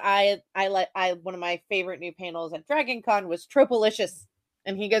because I one of my favorite new panels at Dragon Con was Tropolicious.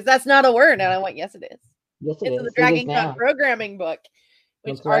 And he goes, that's not a word. And I went, yes, it is. Yes, it is. The Dragon Con programming book,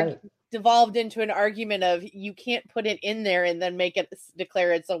 which devolved into an argument of you can't put it in there and then make it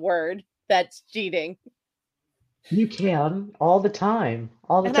declare it's a word. That's cheating. You can all the time.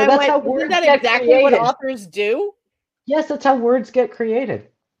 All the and time. That's how words get exactly created. What authors do? Yes, that's how words get created.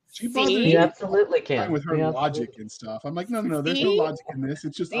 She absolutely can with her logic and stuff. I'm like, no, there's no logic in this.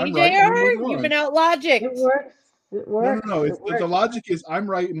 It's just I'm right. And you've been out logic. It works. It works. No. The logic is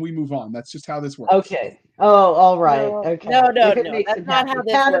I'm right and we move on. That's just how this works. Okay. Oh, all right. Okay. No. That's not how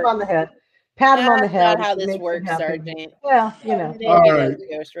this Pat works. him on the head. Pat him on the head. That's not how this works, Sergeant. Yeah, All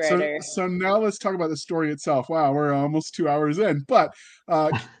right. So now let's talk about the story itself. Wow, we're almost 2 hours in. But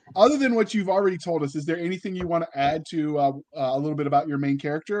other than what you've already told us, is there anything you want to add to a little bit about your main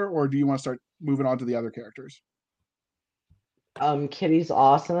character, or do you want to start moving on to the other characters? Kitty's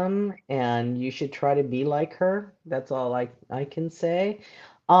awesome, and you should try to be like her. That's all I can say.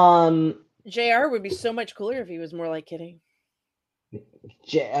 JR would be so much cooler if he was more like Kitty.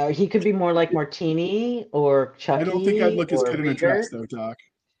 He could be more like Martini or Chucky. I don't think I'd look as good in a dress, though, Doc.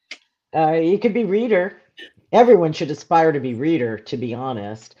 He could be Reader. Everyone should aspire to be reader, to be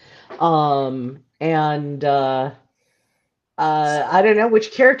honest. And I don't know,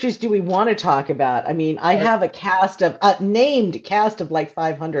 which characters do we want to talk about? I mean, I All right. have a cast of named cast of like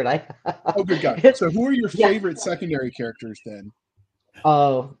 500. I Oh, good God. it's So, who are your yeah. favorite secondary characters then?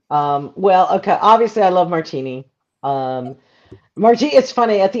 Oh, well, okay. Obviously, I love Martini. Um, Martini, it's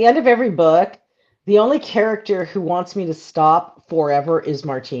funny. At the end of every book, the only character who wants me to stop forever is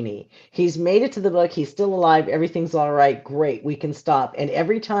Martini. He's made it to the book. He's still alive. Everything's all right. Great. We can stop. And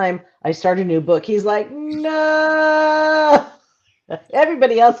every time I start a new book, he's like, no.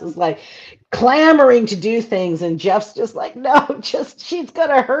 Everybody else is like clamoring to do things, and Jeff's just like, no, just she's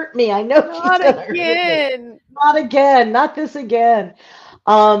gonna hurt me. I know she's Not gonna hurt me. again. Not again. Not this again.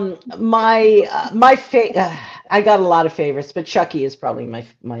 My I got a lot of favorites, but Chucky is probably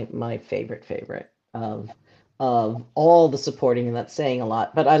my favorite of all the supporting, and that's saying a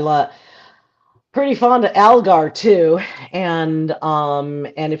lot. But I love pretty fond of Algar too, and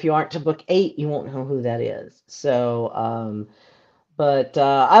if you aren't to book 8, you won't know who that is. So but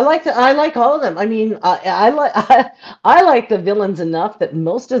I like all of them. I mean, I like I like the villains enough that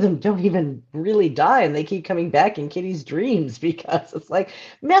most of them don't even really die, and they keep coming back in Kitty's dreams because it's like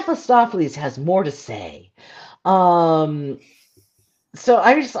Mephistopheles has more to say. Um, so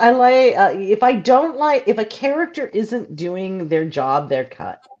I like if I don't like if a character isn't doing their job, they're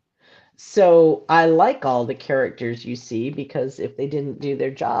cut. So I like all the characters you see because if they didn't do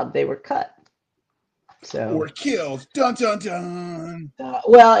their job, they were cut. So. Or killed? Dun dun dun.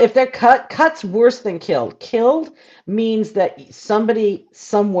 Well, if they're cut, cut's worse than killed. Killed means that somebody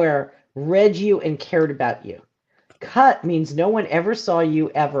somewhere read you and cared about you. Cut means no one ever saw you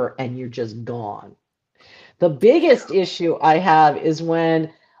ever and you're just gone. The biggest issue I have is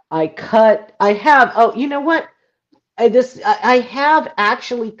when oh, you know what? I have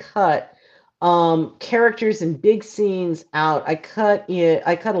actually cut characters in big scenes out. I cut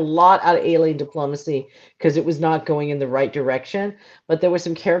a lot out of Alien Diplomacy because it was not going in the right direction, but there were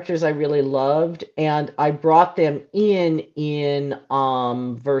some characters I really loved and I brought them in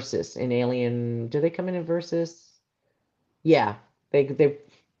Versus in Alien. Do they come in Versus? Yeah. They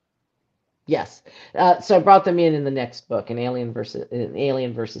yes. So I brought them in the next book, in Alien versus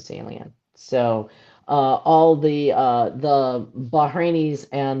Alien. So all the Bahrainis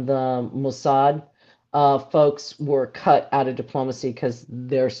and the Mossad folks were cut out of Diplomacy because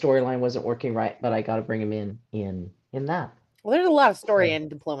their storyline wasn't working right. But I got to bring them in that. Well, there's a lot of story in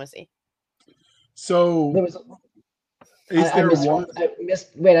Diplomacy. So, There was. is there one? I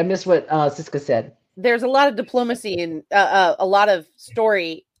missed what Siska said. There's a lot of diplomacy and a lot of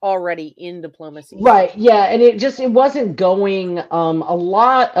story already in Diplomacy. Right. Yeah, and it wasn't going a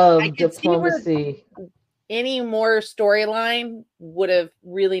lot of Diplomacy. Any more storyline would have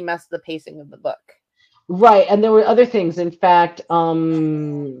really messed the pacing of the book. Right, and there were other things. In fact,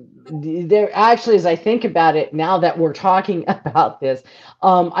 there actually, as I think about it, now that we're talking about this,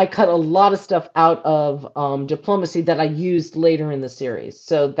 I cut a lot of stuff out of Diplomacy that I used later in the series.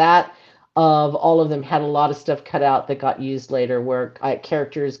 So that of all of them had a lot of stuff cut out that got used later, where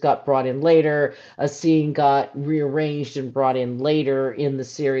characters got brought in later, a scene got rearranged and brought in later in the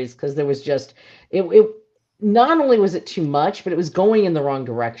series because there was just it. Not only was it too much, but it was going in the wrong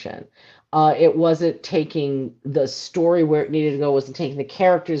direction. It wasn't taking the story where it needed to go, wasn't taking the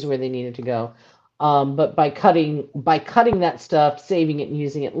characters where they needed to go. But by cutting that stuff, saving it and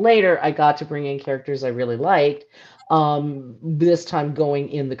using it later, I got to bring in characters I really liked. This time going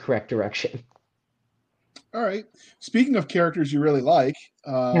in the correct direction. All right. Speaking of characters you really like,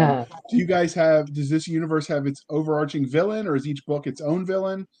 Yeah. does this universe have its overarching villain, or is each book its own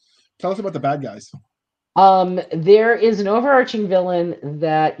villain? Tell us about the bad guys. There is an overarching villain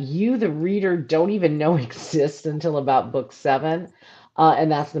that you, the reader, don't even know exists until about book 7,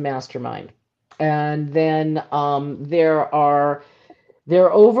 and that's the Mastermind. And then there are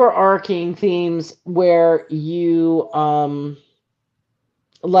overarching themes where you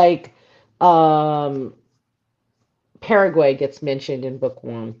like Paraguay gets mentioned in book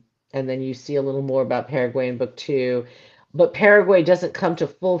 1, and then you see a little more about Paraguay in book 2, but Paraguay doesn't come to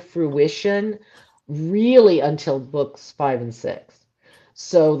full fruition really until books 5 and 6.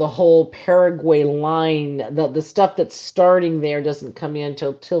 So the whole Paraguay line, the stuff that's starting there doesn't come in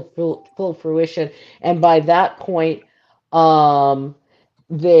till full fruition, and by that point,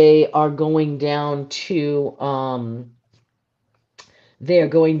 they are going down to the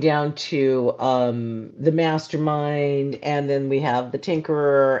Mastermind, and then we have the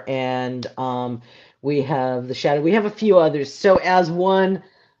Tinkerer, and we have the Shadow. We have a few others. So as one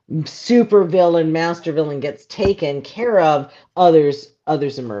super villain, master villain gets taken care of, others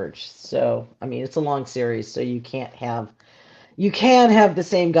emerge. So I mean, it's a long series, so you can have the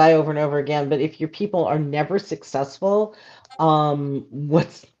same guy over and over again, but if your people are never successful,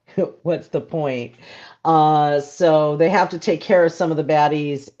 what's what's the point? So they have to take care of some of the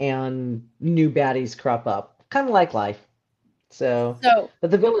baddies, and new baddies crop up, kind of like life. So, So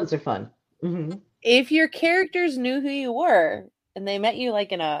but the villains are fun. Hmm. if your characters knew who you were and they met you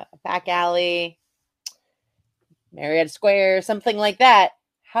like in a back alley, Marietta Square, something like that,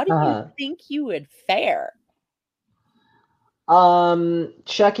 how do you Uh, think you would fare?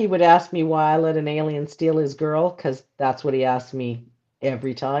 Chucky would ask me why I let an alien steal his girl, because that's what he asks me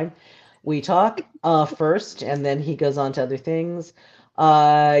every time we talk, first, and then he goes on to other things.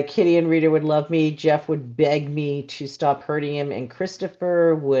 Kitty and Rita would love me. Jeff would beg me to stop hurting him, and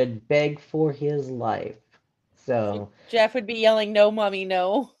Christopher would beg for his life. So, Jeff would be yelling, "No, mommy,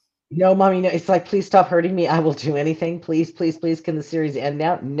 no." no, mommy, no. It's like, please stop hurting me. I will do anything. Please, please, please. Can the series end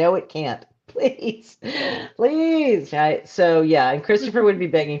now? No, it can't. Please, please. Right. So, yeah, and Christopher would be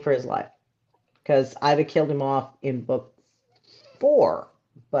begging for his life because I'd have killed him off in book 4,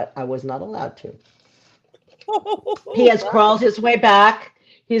 but I was not allowed to. He has crawled his way back.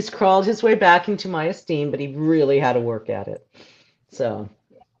 He's crawled his way back into my esteem, but he really had to work at it. So,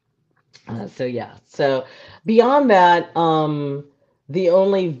 so yeah. So beyond that,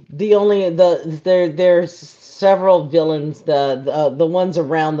 there's several villains. The ones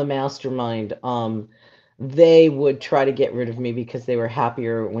around the mastermind. They would try to get rid of me because they were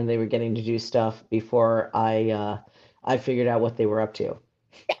happier when they were getting to do stuff before I figured out what they were up to.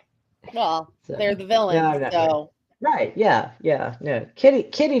 Well, So, they're the no, villains, I'm not good. so Right, yeah, yeah, no.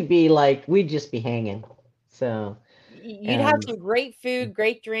 Kitty'd be like, we'd just be hanging. So, you'd have and some great food,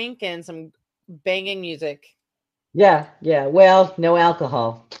 great drink, and some banging music. yeah, yeah. Well, no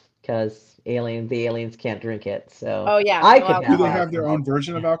alcohol, because the aliens can't drink it. So Oh yeah, I no could Do have they alcohol. have their alcohol. own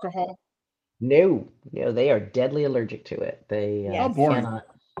version of alcohol? No, no, they are deadly allergic to it. They How Yes. boring. cannot.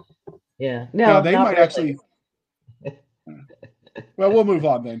 Yeah, Now no, they not might really. actually. Well, we'll move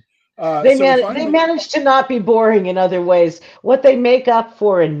on then. They So they finally, manage to not be boring in other ways. What they make up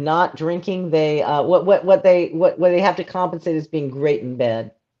for in not drinking, what they have to compensate is being great in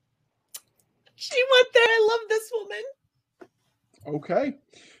bed. She went there. I love this woman. okay.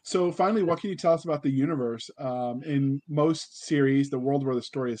 So finally, what can you tell us about the universe? In most series, the world where the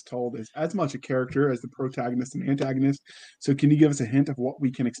story is told is as much a character as the protagonist and antagonist. So can you give us a hint of what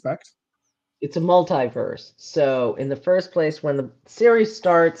we can expect? It's a multiverse. So, in the first place, when the series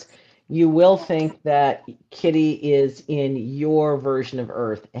starts, you will think that Kitty is in your version of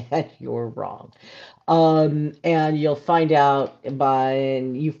Earth, and you're wrong. And you find out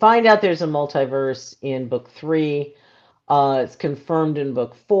there's a multiverse in book 3. It's confirmed in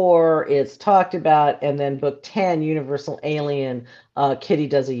book 4. It's talked about, and then book 10, Universal Alien. Kitty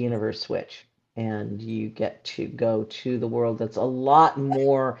does a universe switch, and you get to go to the world that's a lot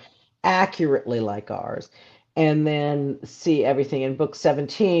more accurately like ours, and then see everything in book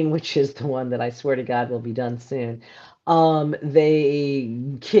 17, which is the one that I swear to God will be done soon.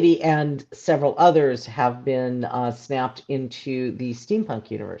 Kitty and several others have been snapped into the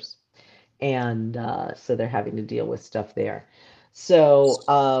steampunk universe, and so they're having to deal with stuff there. So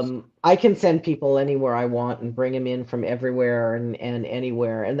I can send people anywhere I want and bring them in from everywhere and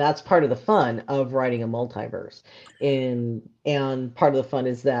anywhere, and that's part of the fun of writing a multiverse. And part of the fun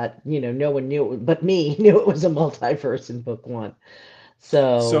is that no one knew it, but me knew it was a multiverse in book 1.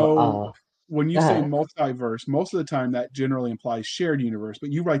 So So when you say uh, multiverse, most of the time that generally implies shared universe,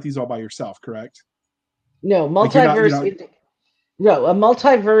 but you write these all by yourself, correct? no Like you're not. no, a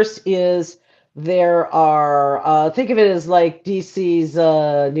multiverse is there are think of it as like DC's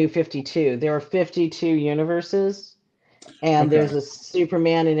New 52. There are 52 universes, and Okay. there's a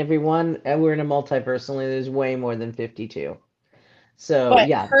Superman in every one, and we're in a multiverse, only there's way more than 52. So But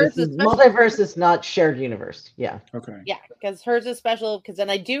yeah, hers this is is special. multiverse is not shared universe. Yeah. Okay. Yeah, because hers is special. Because then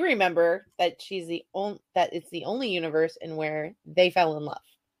I do remember that she's the only that it's the only universe in where they fell in love.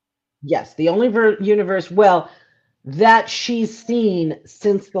 Yes, the only universe, well, that she's seen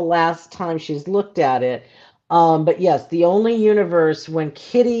since the last time she's looked at it. But yes, the only universe when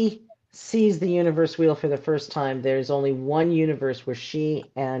Kitty sees the universe wheel for the first time, there's only one universe where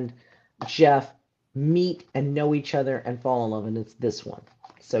she and Jeff meet and know each other and fall in love, and it's this one.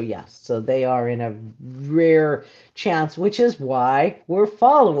 So yes, so they are in a rare chance, which is why we're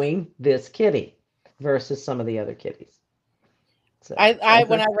following this kitty versus some of the other kitties. So I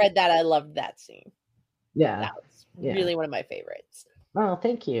when I read that, I loved that scene. yeah, That was yeah. really one of my favorites. Oh,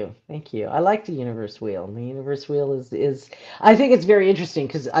 thank you. Thank you. I like the universe wheel. The universe wheel is I think it's very interesting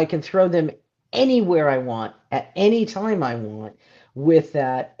because I can throw them anywhere I want at any time I want with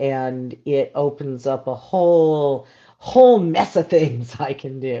that, and it opens up a whole mess of things I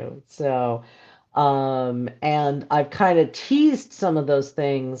can do. So, and I've kind of teased some of those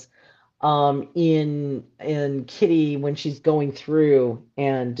things in Kitty when she's going through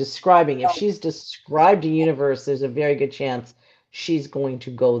and describing. If she's described a universe, there's a very good chance she's going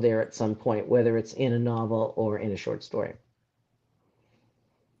to go there at some point, whether it's in a novel or in a short story.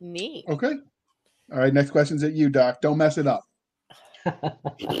 Neat. Okay. All right. Next question's at you, Doc. Don't mess it up.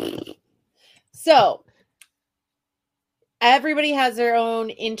 So everybody has their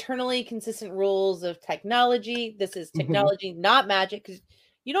own internally consistent rules of technology. This is technology, not magic, because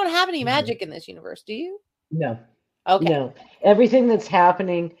you don't have any magic in this universe, do you? No, Okay. no. Everything that's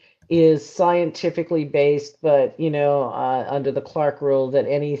happening is scientifically based, but under the Clark rule that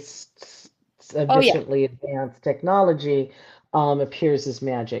any Oh yeah. sufficiently advanced technology appears as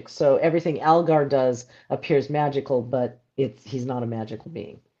magic. So everything Algar does appears magical, but he's not a magical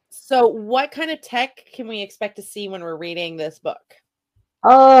being. So what kind of tech can we expect to see when we're reading this book?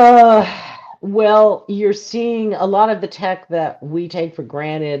 Well, you're seeing a lot of the tech that we take for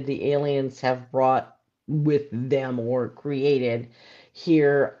granted the aliens have brought with them or created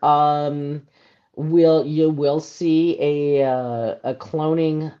here. You will see a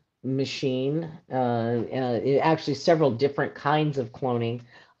cloning machine, actually several different kinds of cloning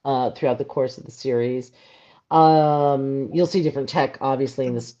throughout the course of the series. You'll see different tech, obviously,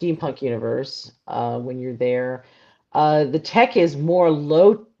 in the steampunk universe when you're there. The tech is more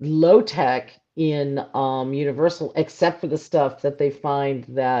low tech in Universal, except for the stuff that they find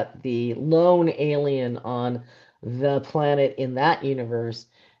that the lone alien on the planet in that universe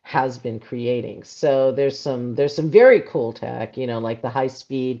has been creating. So there's some very cool tech, like the high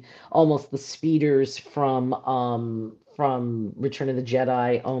speed, almost the speeders from Return of the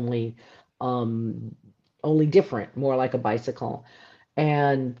Jedi, only different, more like a bicycle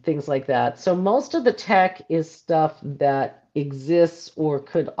and things like that. So most of the tech is stuff that exists or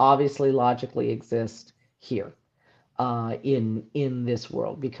could obviously logically exist here in this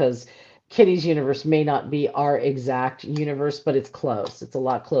world because Kitty's universe may not be our exact universe, but it's close. It's a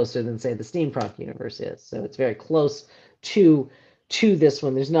lot closer than say the steampunk universe is. So it's very close to this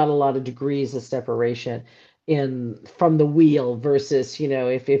one. There's not a lot of degrees of separation in from the wheel versus,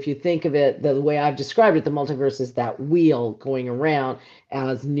 if you think of it the way I've described it, the multiverse is that wheel going around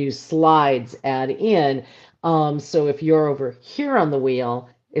as new slides add in. So if you're over here on the wheel,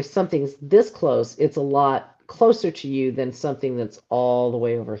 if something's this close, it's a lot closer to you than something that's all the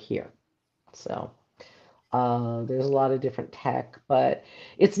way over here. So there's a lot of different tech, but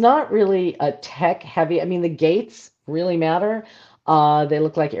it's not really a tech heavy. I mean, the gates really matter. They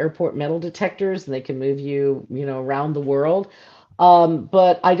look like airport metal detectors and they can move you, around the world.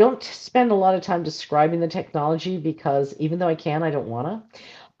 But I don't spend a lot of time describing the technology because even though I can, I don't want to.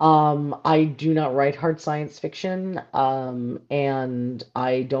 I do not write hard science fiction, and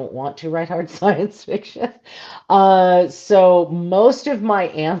I don't want to write hard science fiction. So most of my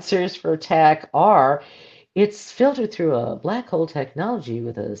answers for tech are it's filtered through a black hole technology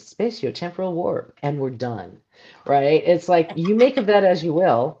with a spatiotemporal warp, and we're done, right? It's like you make of that as you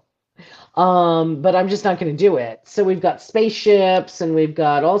will. But I'm just not going to do it. So we've got spaceships and we've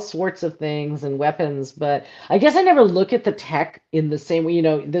got all sorts of things and weapons, but I guess I never look at the tech in the same way.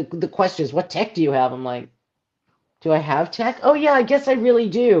 The question is, what tech do you have? I'm like, do I have tech? Oh yeah, I guess I really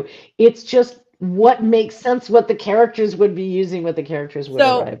do. It's just what makes sense, what the characters would be using, what the characters would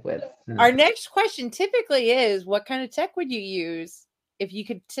arrive with. Our next question typically is, what kind of tech would you use if you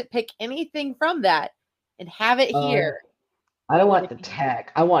could pick anything from that and have it here? I don't want the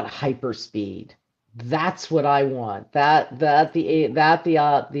tech. I want hyperspeed. That's what I want. The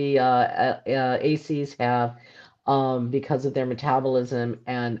ACs have because of their metabolism,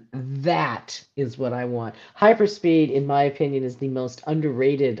 and that is what I want. Hyperspeed, in my opinion, is the most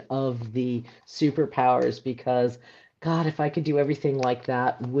underrated of the superpowers because, God, if I could do everything like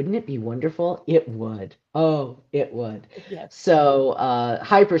that, wouldn't it be wonderful? It would. Oh, it would. Yes. So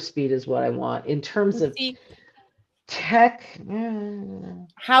hyperspeed is what I want. In terms of tech,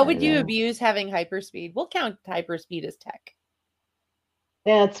 how would you abuse having hyperspeed? We'll count hyperspeed as tech.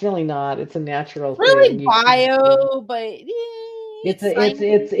 Yeah, it's really not. It's a natural really thing. Bio, but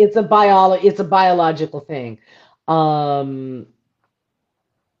it's a biological thing.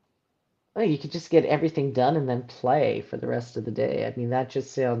 Oh, you could just get everything done and then play for the rest of the day. I mean, that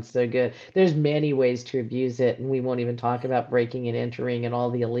just sounds so good. There's many ways to abuse it, and we won't even talk about breaking and entering and all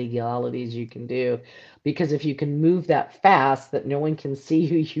the illegalities you can do. Because if you can move that fast that no one can see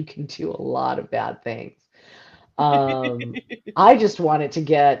you, you can do a lot of bad things. Um, I just wanted to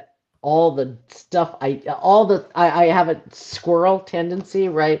get all the stuff I have a squirrel tendency,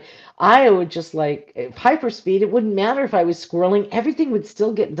 right? I would just like hyperspeed. It wouldn't matter if I was squirreling, everything would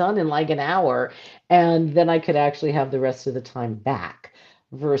still get done in like an hour, and then I could actually have the rest of the time back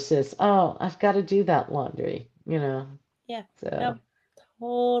versus, oh, I've got to do that laundry, you know. Yeah. So No,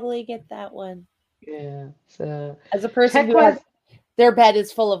 totally get that one. yeah. So As a person tech who has wise, their bed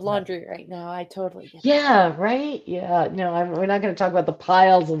is full of laundry right now, I totally get that. yeah, right. Yeah, no, we're not going to talk about the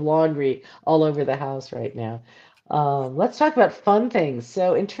piles of laundry all over the house right now. Let's talk about fun things.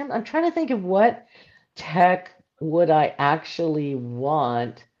 So, I'm trying to think of what tech would I actually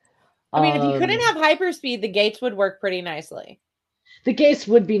want. I mean, if you couldn't Um, have hyperspeed, the gates would work pretty nicely. the gates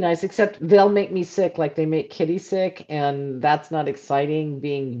would be nice, except they'll make me sick, like they make Kitty sick, and that's not exciting.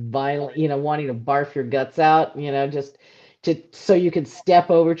 Being violent, wanting to barf your guts out, just to so you could step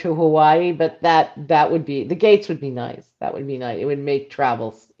over to Hawaii. But that would be the gates would be nice. That would be nice. It would make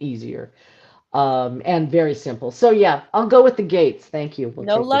travel easier, and very simple. So yeah, I'll go with the gates. Thank you. We'll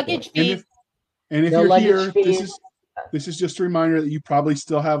No take the gates. luggage And fees. if No you're luggage here, fees. this is just a reminder that you probably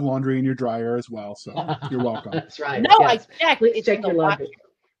still have laundry in your dryer as well. So you're welcome. That's right. No, I Yes. checked. Please It's in check the your wash. laundry.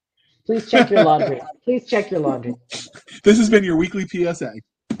 Please check your laundry. Please check your laundry. This has been your weekly PSA.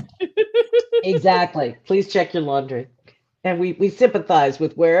 Exactly. Please check your laundry. And we sympathize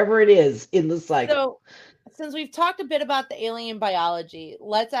with wherever it is in the cycle. So, since we've talked a bit about the alien biology,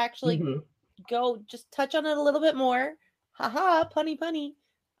 let's actually Mhm. go just touch on it a little bit more. Haha, punny punny.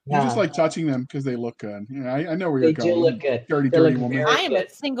 You just Yeah, like touching them because they look good. I know where you're they do going. look good. Dirty, They dirty look woman. very I am good. a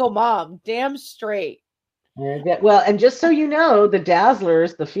single mom. Damn straight. Very good. Well, and just so you know, the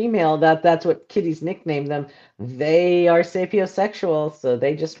Dazzlers, the female, that's what Kitty's nicknamed them. They are sapiosexual, so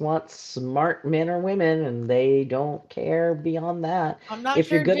they just want smart men or women, and they don't care beyond that. I'm not If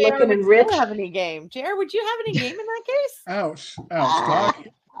you're sure good JR looking would and still rich, have any game. JR, would you have any game in that case? Ouch, ouch, Doc.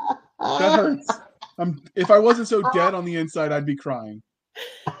 That hurts. If I wasn't so dead on the inside, I'd be crying.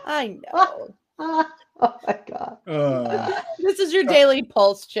 I know. oh my God. This is your daily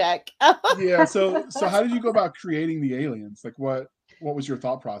pulse check. Yeah. So how did you go about creating the aliens? Like, what was your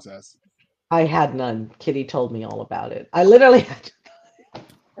thought process? I had none. Kitty told me all about it. I literally had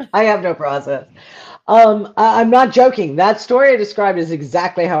I have no process. I'm not joking. That story I described is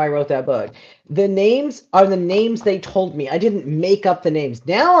exactly how I wrote that book. The names are the names they told me. I didn't make up the names.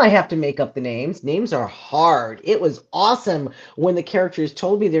 Now I have to make up the names. Names are hard. It was awesome when the characters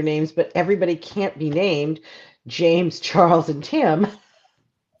told me their names, but everybody can't be named James, Charles, and Tim,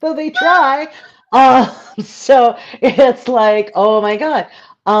 though they try. So it's like, oh my God.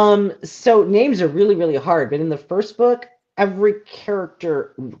 So names are really, really hard. But in the first book, every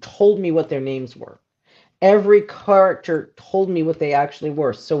character told me what their names were. Every character told me what they actually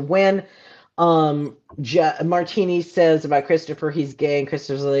were. So when Martini says about Christopher, he's gay, and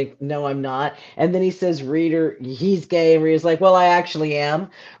Christopher's like, no, I'm not. And then he says, Reader, he's gay, and Reader's like, well, I actually am,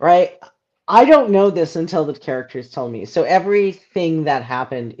 right? I don't know this until the characters tell me. So everything that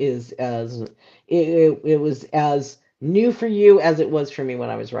happened is as it was as new for you as it was for me when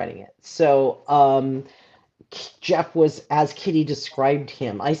I was writing it. So Jeff was as Kitty described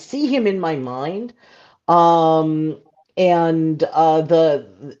him. I see him in my mind. Um, and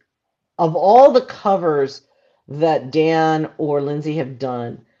the of all the covers that Dan or Lindsay have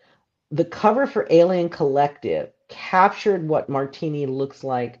done, the cover for Alien Collective captured what Martini looks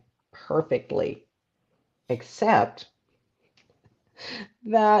like perfectly, except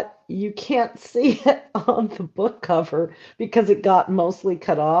that you can't see it on the book cover because it got mostly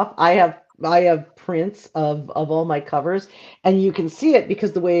cut off. I have prints of all my covers, and you can see it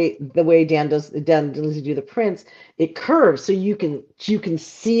because the way Dan does do the prints, it curves so you can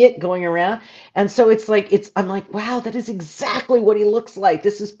see it going around. And so I'm like, wow, that is exactly what he looks like.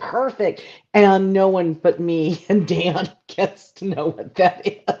 This is perfect. And no one but me and Dan gets to know what that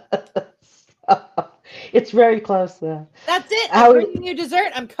is. It's very close though. That's it. How- I'm bringing you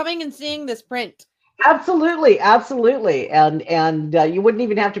dessert. I'm coming and seeing this print. Absolutely, absolutely. And you wouldn't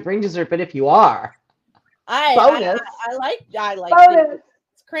even have to bring dessert, but if you are, bonus. I like Bonus.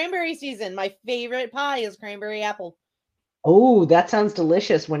 it's cranberry season. My favorite pie is cranberry apple. Oh, that sounds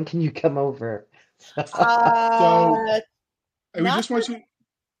delicious. When can you come over? We Not just want you,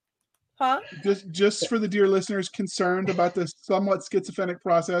 huh? just for the dear listeners concerned about this somewhat schizophrenic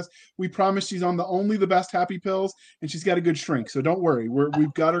process, we promise she's on only the best happy pills, and she's got a good shrink. So don't worry,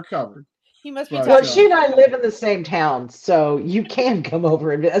 we've got her covered. He must be But, Well, talking. she and I live in the same town, so you can come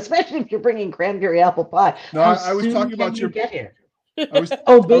over, and especially if you're bringing cranberry apple pie. No, How I was soon talking can about you get here? I was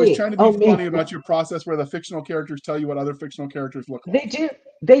Oh, trying to oh, be me. funny about your process where the fictional characters tell you what other fictional characters look They like. do.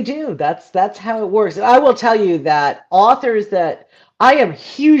 They do. That's how it works. And I will tell you that authors that I am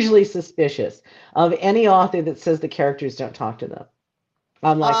hugely suspicious of any author that says the characters don't talk to them.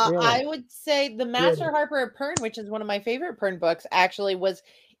 I'm like, really? I would say the Master Harper of Pern, which is one of my favorite Pern books, actually was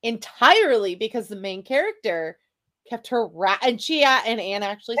entirely because the main character kept and Anne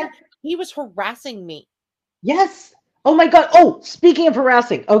actually said he was harassing me. Yes. Oh my God. Oh, speaking of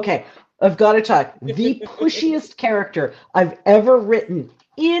harassing, okay, I've got to talk. The pushiest character I've ever written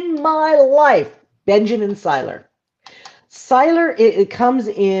in my life, Benjamin Siler. Siler, it comes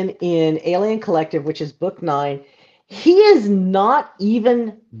in Alien Collective, which is book 9. He is not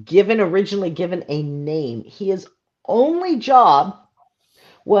even originally given a name. His only job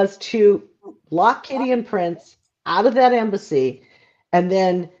was to lock Kitty and Prince out of that embassy and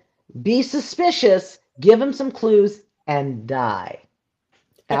then be suspicious, give him some clues, and die.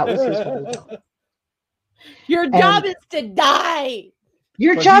 That was his whole job. Your job is to die.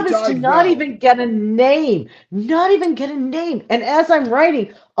 Your But job he is to died not well. even get a name. Not even get a name. And as I'm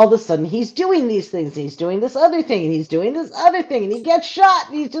writing, all of a sudden he's doing these things. He's doing this other thing. And he's doing this other thing. And he gets shot.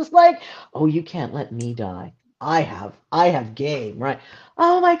 And he's just like, oh, you can't let me die. I have game, right?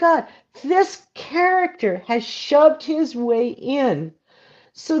 Oh my God. This character has shoved his way in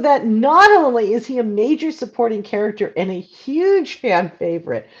so that not only is he a major supporting character and a huge fan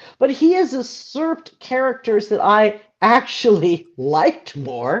favorite, but he has usurped characters that I actually liked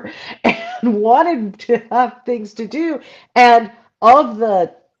more and wanted to have things to do. And of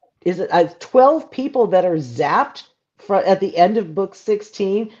the, 12 people that are zapped at the end of book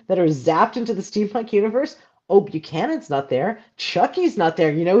 16 that are zapped into the steampunk universe? Oh, Buchanan's not there. Chucky's not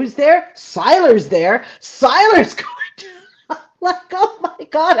there. You know who's there? Siler's there. Siler's going to like, oh my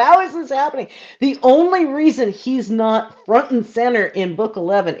God, how is this happening? The only reason he's not front and center in book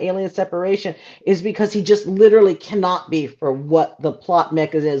 11, Alien Separation, is because he just literally cannot be for what the plot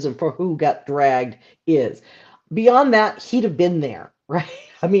mechanism for who got dragged is. Beyond that, he'd have been there, right?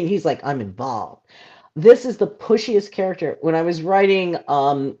 I mean, he's like, I'm involved. This is the pushiest character. When I was writing,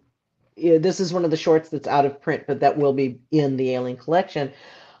 this is one of the shorts that's out of print, but that will be in the Alien collection.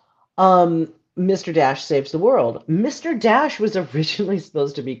 Mr. Dash Saves the World. Mr. Dash was originally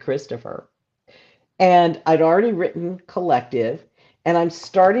supposed to be Christopher. And I'd already written Collective, and I'm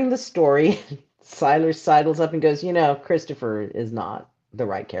starting the story. Siler sidles up and goes, Christopher is not the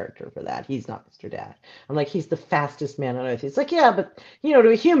right character for that. He's not Mr. Dash. I'm like, he's the fastest man on earth. He's like, yeah, but, to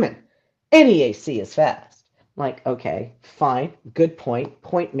a human, any AC is fast. I'm like, okay, fine, good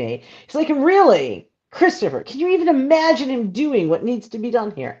point made. He's like, really? Christopher, can you even imagine him doing what needs to be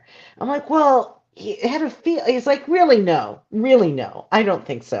done here? I'm like, well, he had a feel. He's like, really no, I don't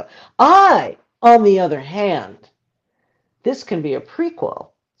think so. On the other hand, this can be a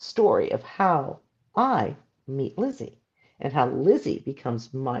prequel story of how I meet Lizzie and how Lizzie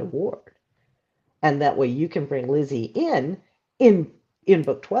becomes my ward. And that way you can bring Lizzie in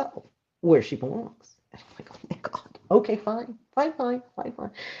book 12 where she belongs. And I'm like, oh my God. Okay, fine.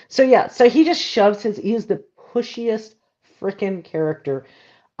 So yeah, so he just shoves he is the pushiest freaking character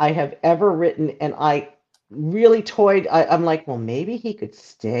I have ever written. And I really toyed. I'm like, well, maybe he could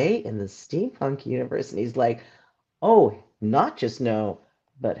stay in the steampunk universe. And he's like, oh, not just no,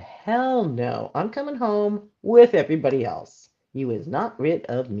 but hell no. I'm coming home with everybody else. You is not rid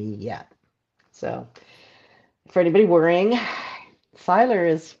of me yet. So for anybody worrying, Siler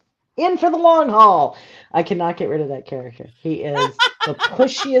is in for the long haul. I cannot get rid of that character. He is the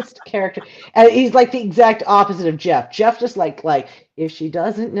pushiest character. And he's like the exact opposite of Jeff. Jeff just like if she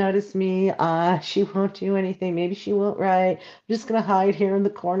doesn't notice me, she won't do anything. Maybe she won't write. I'm just gonna hide here in the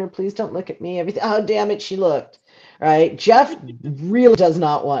corner. Please don't look at me. Everything. Oh, damn it, she looked. Right? Jeff really does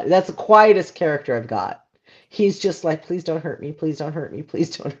not want. That's the quietest character I've got. He's just like, please don't hurt me. Please don't hurt me.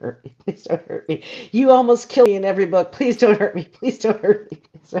 Please don't hurt me. Please don't hurt me. You almost kill me in every book. Please don't hurt me. Please don't hurt me.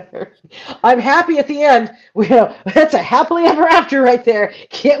 Please don't hurt me. I'm happy at the end. That's a happily ever after right there.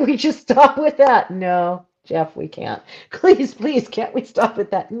 Can't we just stop with that? No, Jeff, we can't. Please, can't we stop at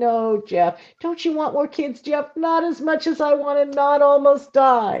that? No, Jeff. Don't you want more kids, Jeff? Not as much as I want to not almost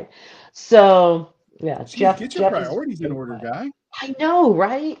die. So, yeah, Jeez, Jeff. Get your priorities in order, guy. I know,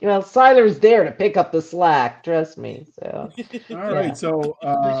 right? Well, Siler's there to pick up the slack. Trust me. So, all right. So,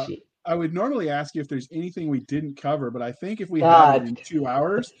 I would normally ask you if there's anything we didn't cover, but I think if we had it in 2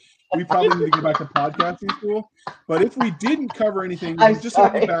 hours, we probably need to go back to podcasting school. But if we didn't cover anything, we just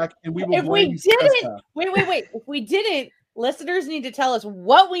have you back, and we will. If we didn't, wait. If we didn't, Listeners need to tell us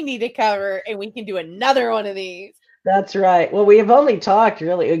what we need to cover, and we can do another one of these. That's right. Well, we have only talked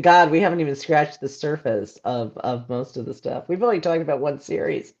really, God, we haven't even scratched the surface of most of the stuff. We've only talked about one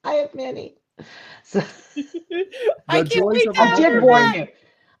series. I have many. So I The can't joys wait of to a I have did her warn back. you.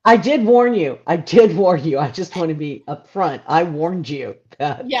 I did warn you. I did warn you. I just want to be upfront. I warned you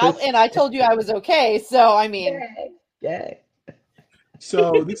that Yeah, and I told you I was okay. So I mean, Yay.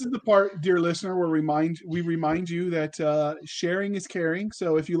 So this is the part, dear listener, where we remind you that sharing is caring.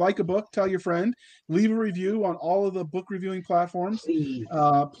 So if you like a book, tell your friend. Leave a review on all of the book reviewing platforms. Please.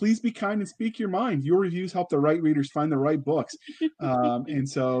 Please be kind and speak your mind. Your reviews help the right readers find the right books. And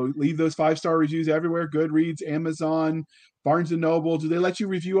so leave those 5-star reviews everywhere. Goodreads, Amazon, Barnes and Noble. Do they let you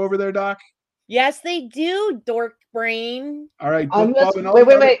review over there, Doc? yes, they do, dork brain. All right, I'm BookBub just, and all wait,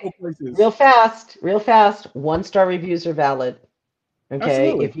 the other wait. cool places. Real fast. 1-star reviews are valid. Okay,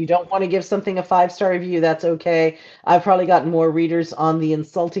 Absolutely. if you don't want to give something a 5-star review, that's okay. I've probably gotten more readers on the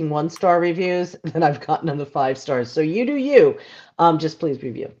insulting 1-star reviews than I've gotten on the 5 stars. So you do you. Just please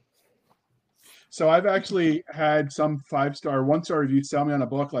review. So I've actually had some 5-star, 1-star reviews tell me on a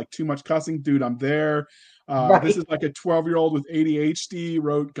book like too much cussing, dude. I'm there. Right. This is like a 12-year-old with ADHD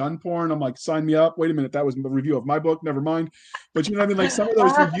wrote gun porn. I'm like, sign me up. Wait a minute, that was a review of my book. Never mind. But you know what I mean? Like some of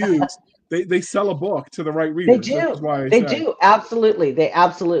those reviews, they sell a book to the right readers. They This do. is why I They say. do. Absolutely. They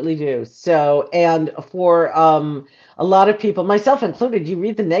absolutely do. So, and for a lot of people, myself included, you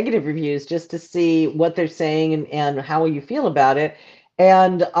read the negative reviews just to see what they're saying and how you feel about it.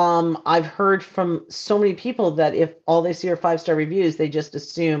 And I've heard from so many people that if all they see are 5-star reviews, they just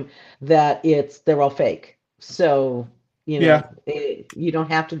assume that they're all fake. So, Yeah. you don't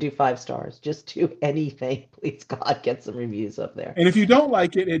have to do 5 stars. Just do anything. Please, God, get some reviews up there. And if you don't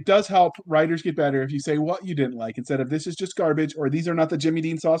like it, it does help writers get better if you say what you didn't like instead of this is just garbage or these are not the Jimmy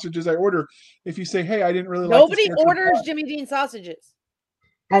Dean sausages I order. If you say, hey, I didn't really like this Nobody character orders plot. Jimmy Dean sausages.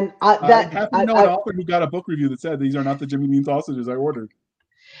 And I happen to know an author who got a book review that said these are not the Jimmy Dean sausages I ordered.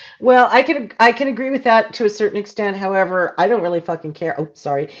 Well, I can agree with that to a certain extent. However, I don't really fucking care. Oh,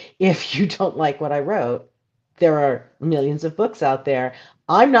 sorry. If you don't like what I wrote, there are millions of books out there.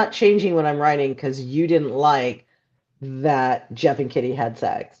 I'm not changing what I'm writing because you didn't like that Jeff and Kitty had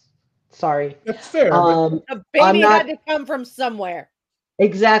sex. Sorry. That's fair. But A baby had to come from somewhere.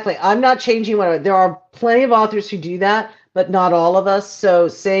 Exactly. I'm not changing what I wrote. There are plenty of authors who do that, but not all of us. So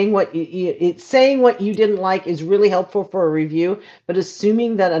saying what you didn't like is really helpful for a review, but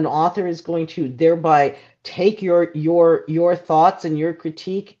assuming that an author is going to thereby take your thoughts and your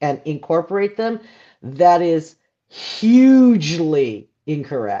critique and incorporate them, that is hugely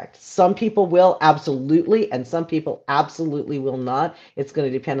incorrect. Some people will absolutely, and some people absolutely will not. It's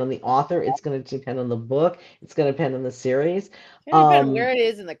going to depend on the author. It's going to depend on the book. It's going to depend on the series. It depends on where it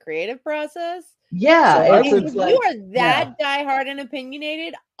is in the creative process. Yeah, So if you are that diehard and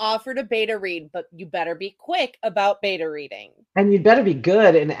opinionated, offer to beta read, but you better be quick about beta reading. And you'd better be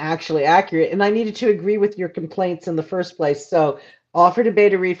good and actually accurate. And I needed to agree with your complaints in the first place. So offer to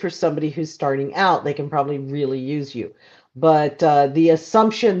beta read for somebody who's starting out. They can probably really use you. But the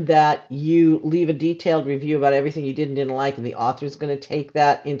assumption that you leave a detailed review about everything you did and didn't like, and the author's going to take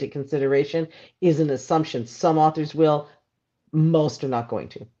that into consideration is an assumption. Some authors will, most are not going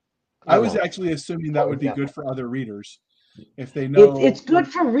to. I was actually assuming that would be good for other readers if they know. It's good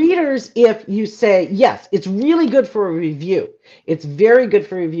for readers if you say, yes, it's really good for a review. It's very good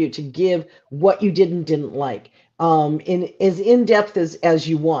for a review to give what you did and didn't like in as in-depth as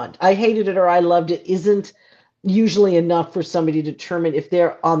you want. I hated it or I loved it isn't usually enough for somebody to determine if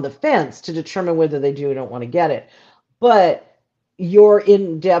they're on the fence to determine whether they do or don't want to get it. But your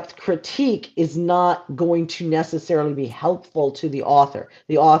in-depth critique is not going to necessarily be helpful to the author.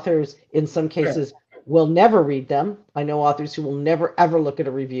 The authors, in some cases, will never read them. I know authors who will never, ever look at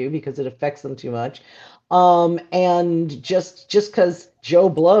a review because it affects them too much. And just because Joe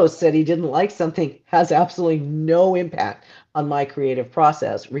Blow said he didn't like something has absolutely no impact on my creative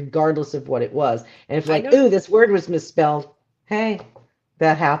process, regardless of what it was. And if like, ooh, this word was misspelled, hey,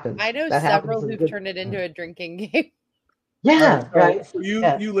 that happens. I know that several who've turned it into a drinking game. Yeah, right. For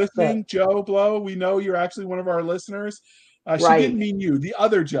you listening, Joe Blow, we know you're actually one of our listeners. She didn't mean you. The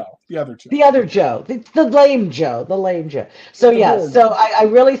other Joe. The other Joe. The lame Joe. The lame Joe. So I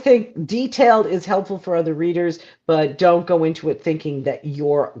really think detailed is helpful for other readers, but don't go into it thinking that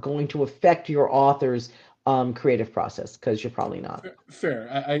you're going to affect your author's creative process because you're probably not. Fair.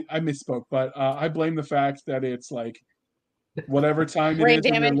 I misspoke, but I blame the fact that it's like whatever time it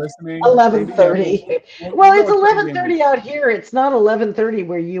is when you're listening. 11:30. Well, it's 11:30 out here. It's not 11:30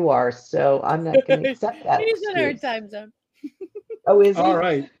 where you are, so I'm not going to accept that. He's in our time zone. Oh, is he? All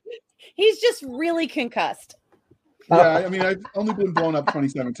right. He's just really concussed. Yeah, I mean, I've only been blown up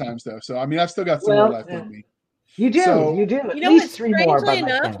 27 times though, so I mean, I've still got some more left in me. You do, So- you do. At You know least what? 3 more by Strangely my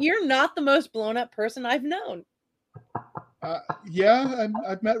enough, count. you're not the most blown up person I've known. Yeah,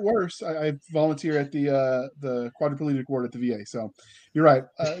 I've met worse. I volunteer at the quadriplegic ward at the VA, so you're right.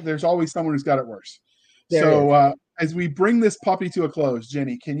 There's always someone who's got it worse. There So as we bring this puppy to a close,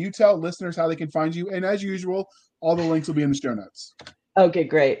 Jenny, can you tell listeners how they can find you? And as usual, all the links will be in the show notes. Okay,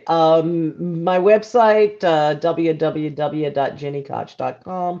 great. My website,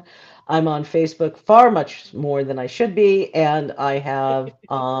 www.jennykoch.com. I'm on Facebook far much more than I should be, and I have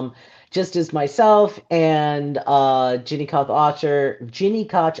just as myself and Ginny Koch author,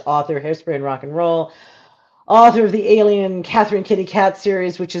 Hairspray and Rock and Roll, author of the Alien Catherine Kitty Cat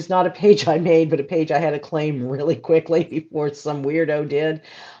series, which is not a page I made, but a page I had to claim really quickly before some weirdo did.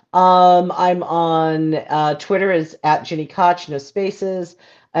 I'm on Twitter as at Ginny Koch, no spaces,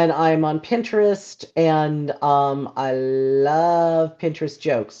 and I'm on Pinterest, and I love Pinterest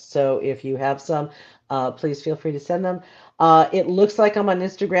jokes. So if you have some, please feel free to send them. It looks like I'm on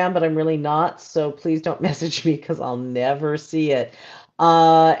Instagram, but I'm really not. So please don't message me because I'll never see it.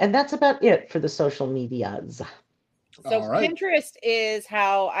 And that's about it for the social medias. So All right. Pinterest is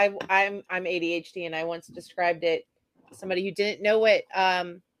how I'm ADHD, and I once described it to somebody who didn't know what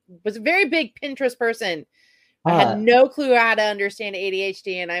was a very big Pinterest person. I had no clue how to understand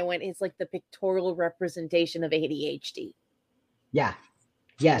ADHD, and I went, it's like the pictorial representation of ADHD. Yeah.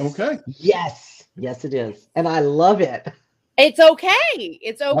 Yes. Okay. Yes. Yes, it is. And I love it. It's okay.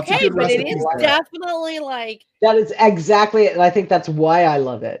 It's Lots of okay, good but it recipes is there. definitely like That is exactly it. And I think that's why I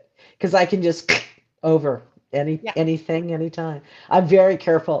love it. Because I can just over anything, anytime. I'm very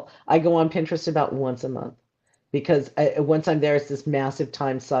careful. I go on Pinterest about once a month. Because once I'm there, it's this massive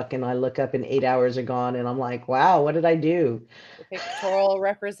time suck, and I look up and 8 hours are gone, and I'm like, wow, what did I do? the pictorial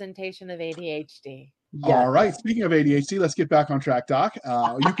representation of ADHD. Yeah. All right. Speaking of ADHD, let's get back on track, Doc.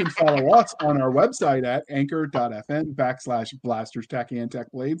 You can follow us on our website at anchor.fm/blasters and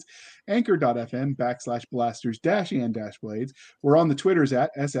tech blades, anchor.fm/blasters and blades. We're on the Twitters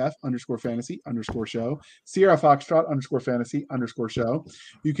at SF_fantasy_show, Sierra Foxtrot _fantasy_show.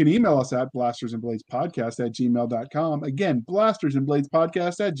 You can email us at blastersandbladespodcast@gmail.com. Again,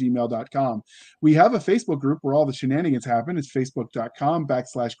 blastersandbladespodcast@gmail.com. We have a Facebook group where all the shenanigans happen. It's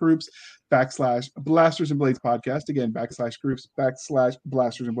facebook.com/groups/Blasters and Blades Podcast. Again,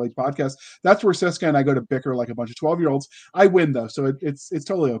 /groups/Blasters and Blades Podcast. That's where Seska and I go to bicker like a bunch of 12-year-olds. I win though, so it's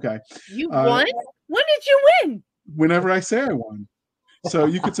totally okay. You won? When did you win? Whenever I say I won. So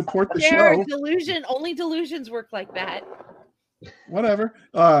you could support the There, show. delusion. Only delusions work like that. Whatever.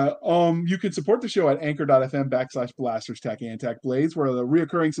 You can support the show at anchor.fm/blasters tech blades. We're a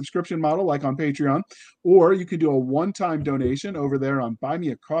reoccurring subscription model like on Patreon, or you can do a one-time donation over there on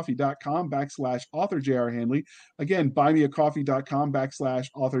buymeacoffee.com/author J.R. Handley. Again,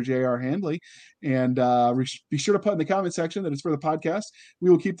 buymeacoffee.com/author J.R. Handley. And be sure to put in the comment section that it's for the podcast. We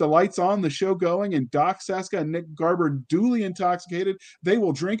will keep the lights on, the show going, and Doc Seska and Nick Garber duly intoxicated. They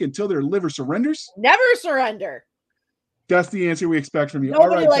will drink until their liver surrenders. Never surrender. That's the answer we expect from you.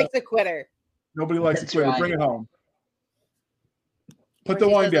 Nobody likes a quitter. Nobody likes a quitter. Right. Bring it home. Put Or the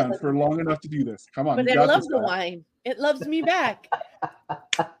she wine doesn't down listen. for long enough to do this. Come on. But you I got love this the guy. wine. It loves me back.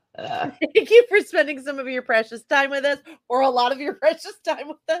 Thank you for spending some of your precious time with us, or a lot of your precious time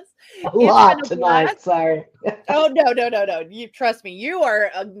with us. A lot been a tonight. blast. Sorry. Oh, no. You trust me. You are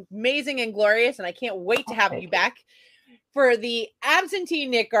amazing and glorious, and I can't wait to have you back. For the absentee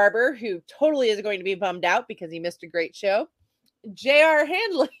Nick Garber, who totally is going to be bummed out because he missed a great show, J.R.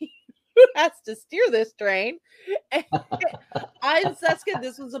 Handley, who has to steer this train. I'm Seska.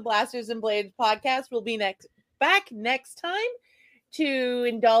 This was a Blasters and Blades podcast. We'll be back next time to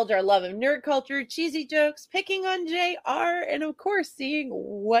indulge our love of nerd culture, cheesy jokes, picking on JR, and of course, seeing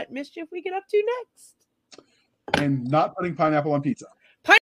what mischief we get up to next. And not putting pineapple on pizza.